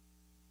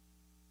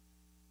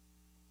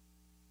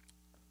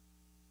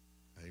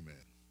 Amen.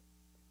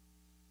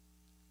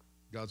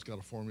 God's got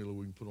a formula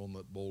we can put on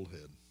that bald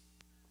head.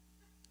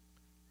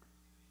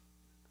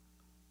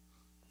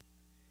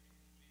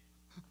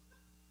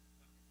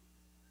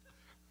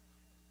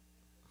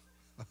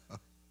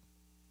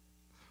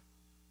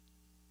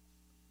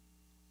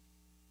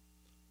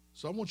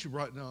 So I want you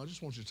right now, I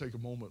just want you to take a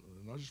moment,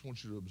 and I just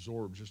want you to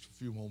absorb just a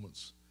few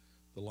moments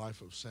the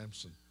life of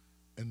Samson,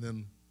 and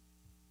then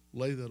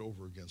lay that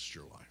over against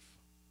your life.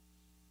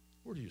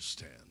 Where do you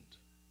stand?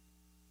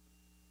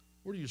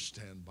 Where do you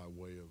stand by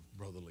way of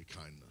brotherly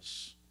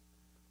kindness?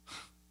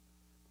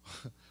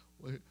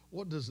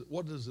 What does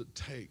it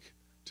take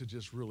to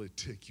just really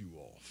tick you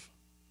off?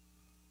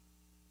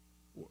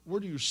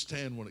 Where do you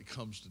stand when it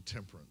comes to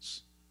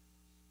temperance?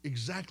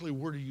 Exactly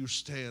where do you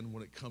stand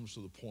when it comes to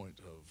the point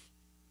of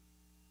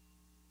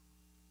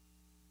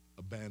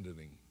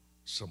abandoning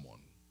someone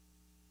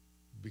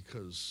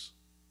because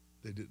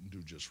they didn't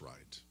do just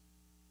right?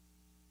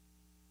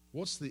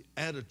 What's the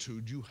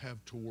attitude you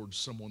have towards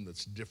someone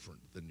that's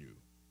different than you?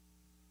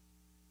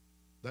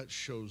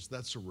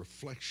 that's a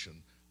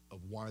reflection of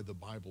why the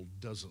Bible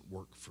doesn't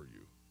work for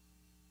you.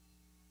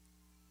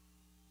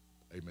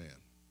 Amen.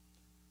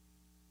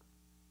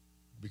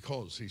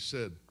 Because he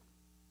said,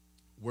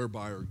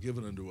 whereby are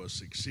given unto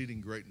us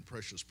exceeding great and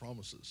precious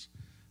promises,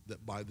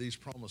 that by these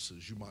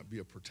promises you might be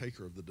a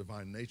partaker of the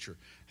divine nature,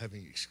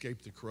 having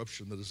escaped the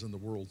corruption that is in the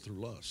world through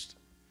lust.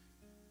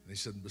 And he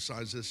said,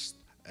 besides this,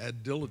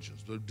 add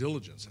diligence,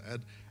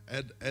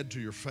 add to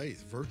your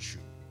faith virtue,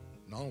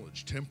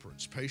 knowledge,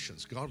 temperance,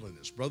 patience,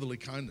 godliness, brotherly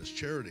kindness,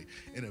 charity.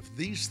 And if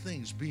these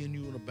things be in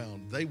you and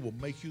abound, they will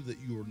make you that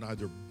you are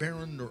neither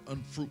barren nor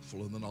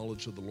unfruitful in the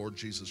knowledge of the Lord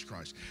Jesus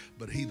Christ.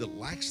 But he that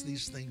lacks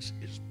these things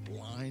is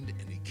blind,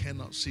 and he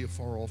cannot see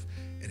afar off,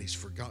 and he's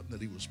forgotten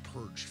that he was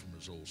purged from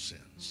his old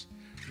sins.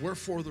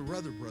 Wherefore the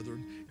rather,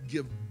 brethren,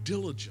 give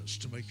diligence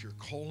to make your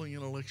calling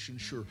and election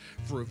sure.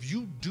 For if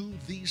you do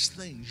these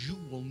things, you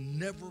will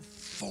never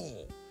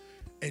fall,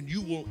 and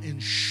you will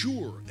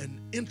ensure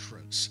an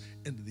entrance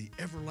into the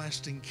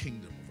everlasting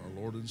kingdom of our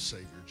Lord and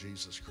Savior,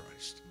 Jesus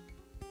Christ.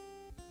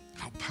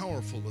 How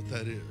powerful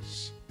that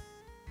is.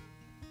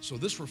 So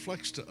this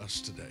reflects to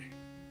us today.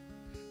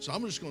 So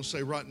I'm just going to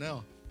say right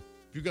now,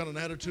 if you got an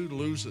attitude,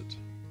 lose it.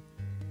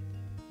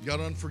 You got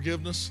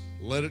unforgiveness,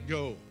 let it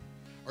go.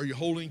 Are you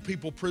holding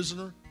people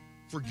prisoner?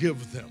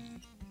 Forgive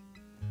them.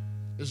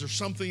 Is there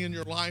something in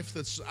your life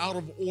that's out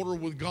of order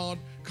with God?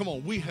 Come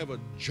on, we have a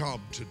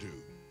job to do.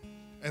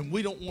 And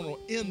we don't want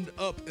to end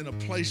up in a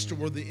place to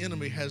where the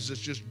enemy has us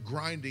just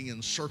grinding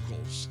in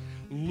circles,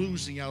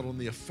 losing out on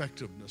the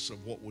effectiveness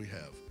of what we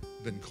have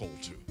been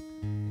called to.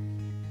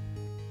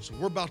 So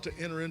we're about to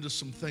enter into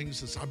some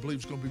things that I believe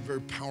is going to be very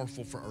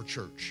powerful for our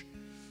church.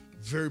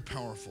 Very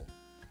powerful.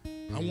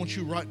 I want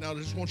you right now, I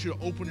just want you to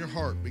open your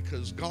heart,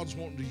 because God's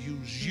wanting to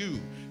use you.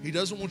 He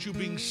doesn't want you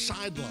being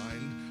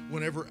sidelined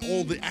whenever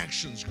all the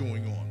action's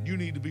going on. You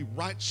need to be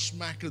right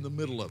smack in the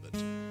middle of it.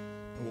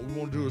 And what we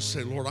want to do is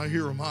say, Lord,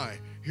 here am I,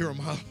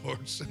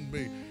 Lord, send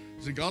me.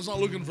 See, God's not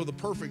looking for the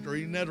perfect, or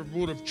he never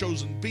would have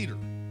chosen Peter.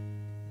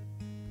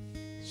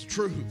 It's the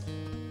truth.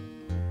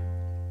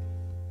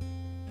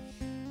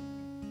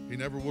 He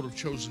never would have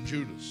chosen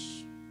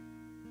Judas.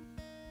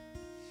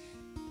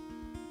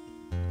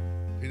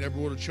 He never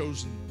would have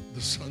chosen the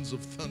sons of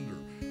thunder.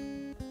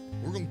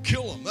 We're going to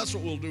kill them. That's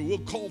what we'll do. We'll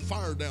call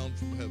fire down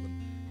from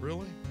heaven.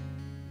 Really?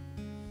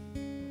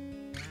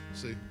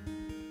 See,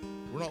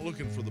 we're not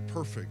looking for the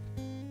perfect,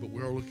 but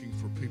we are looking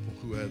for people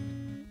who add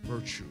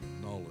virtue,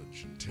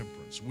 knowledge, and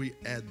temperance. We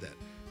add that.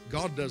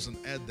 God doesn't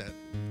add that.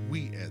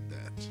 We add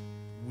that.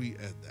 We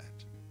add that.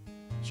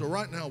 So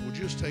right now, we'll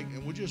just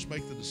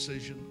make the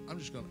decision. I'm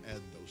just going to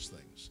add those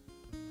things.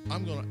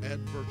 I'm going to add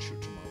virtue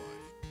to my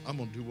life. I'm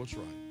going to do what's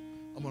right.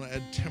 I'm going to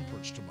add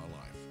temperance to my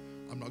life.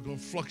 I'm not going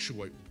to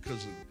fluctuate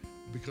because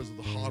of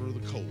the hot or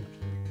the cold.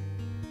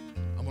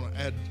 I'm going to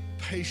add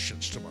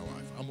patience to my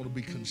life. I'm going to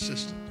be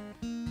consistent.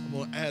 I'm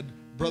going to add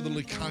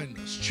brotherly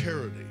kindness,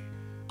 charity.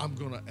 I'm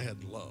going to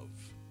add love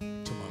to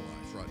my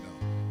life right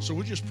now. So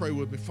would you just pray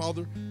with me?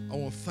 Father, I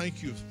want to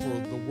thank you for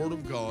the Word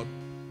of God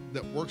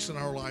that works in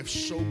our life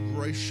so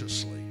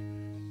graciously.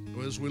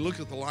 As we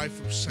look at the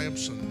life of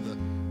Samson and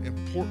the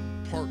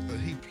important part that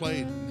he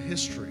played in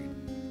history,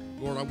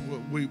 Lord,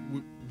 we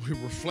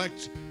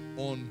reflect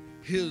on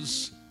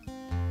his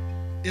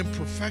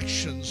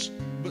imperfections,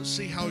 but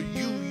see how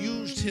you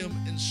used him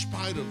in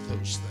spite of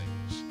those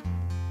things.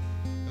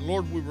 And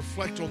Lord, we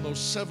reflect on those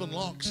 7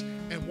 locks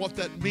and what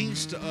that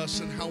means to us,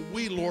 and how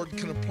we, Lord,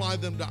 can apply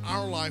them to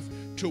our life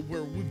to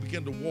where we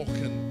begin to walk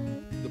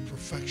in the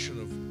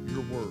perfection of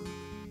your word.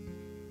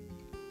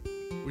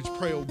 We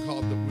pray, oh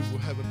God, that we will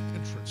have an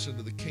entrance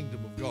into the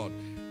kingdom of God,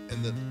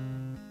 and that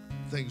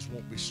things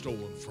won't be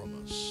stolen from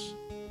us.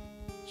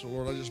 So,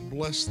 Lord, I just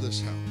bless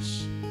this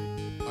house.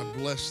 I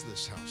bless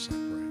this house, I pray,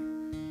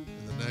 in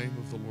the name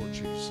of the Lord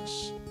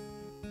Jesus.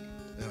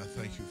 And I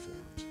thank you for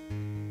it.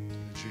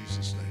 In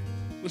Jesus' name.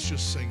 Let's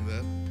just sing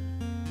that.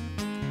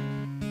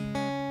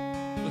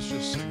 Let's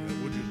just sing that,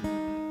 would you?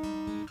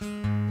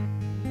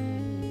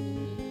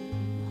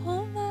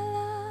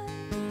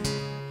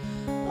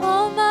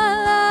 All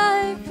my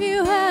life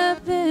you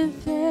have been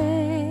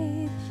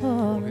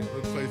faithful. He's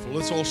been faithful.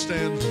 Let's all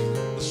stand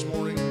this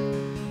morning.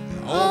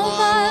 All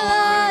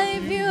my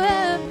life you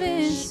have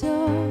been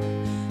so,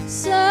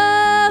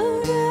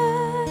 so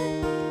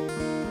good.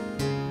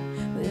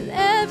 With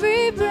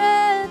every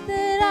breath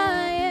that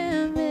I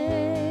am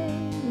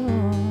able,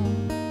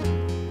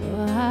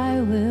 oh,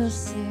 I will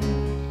sing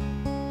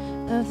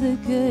of the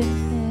good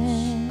things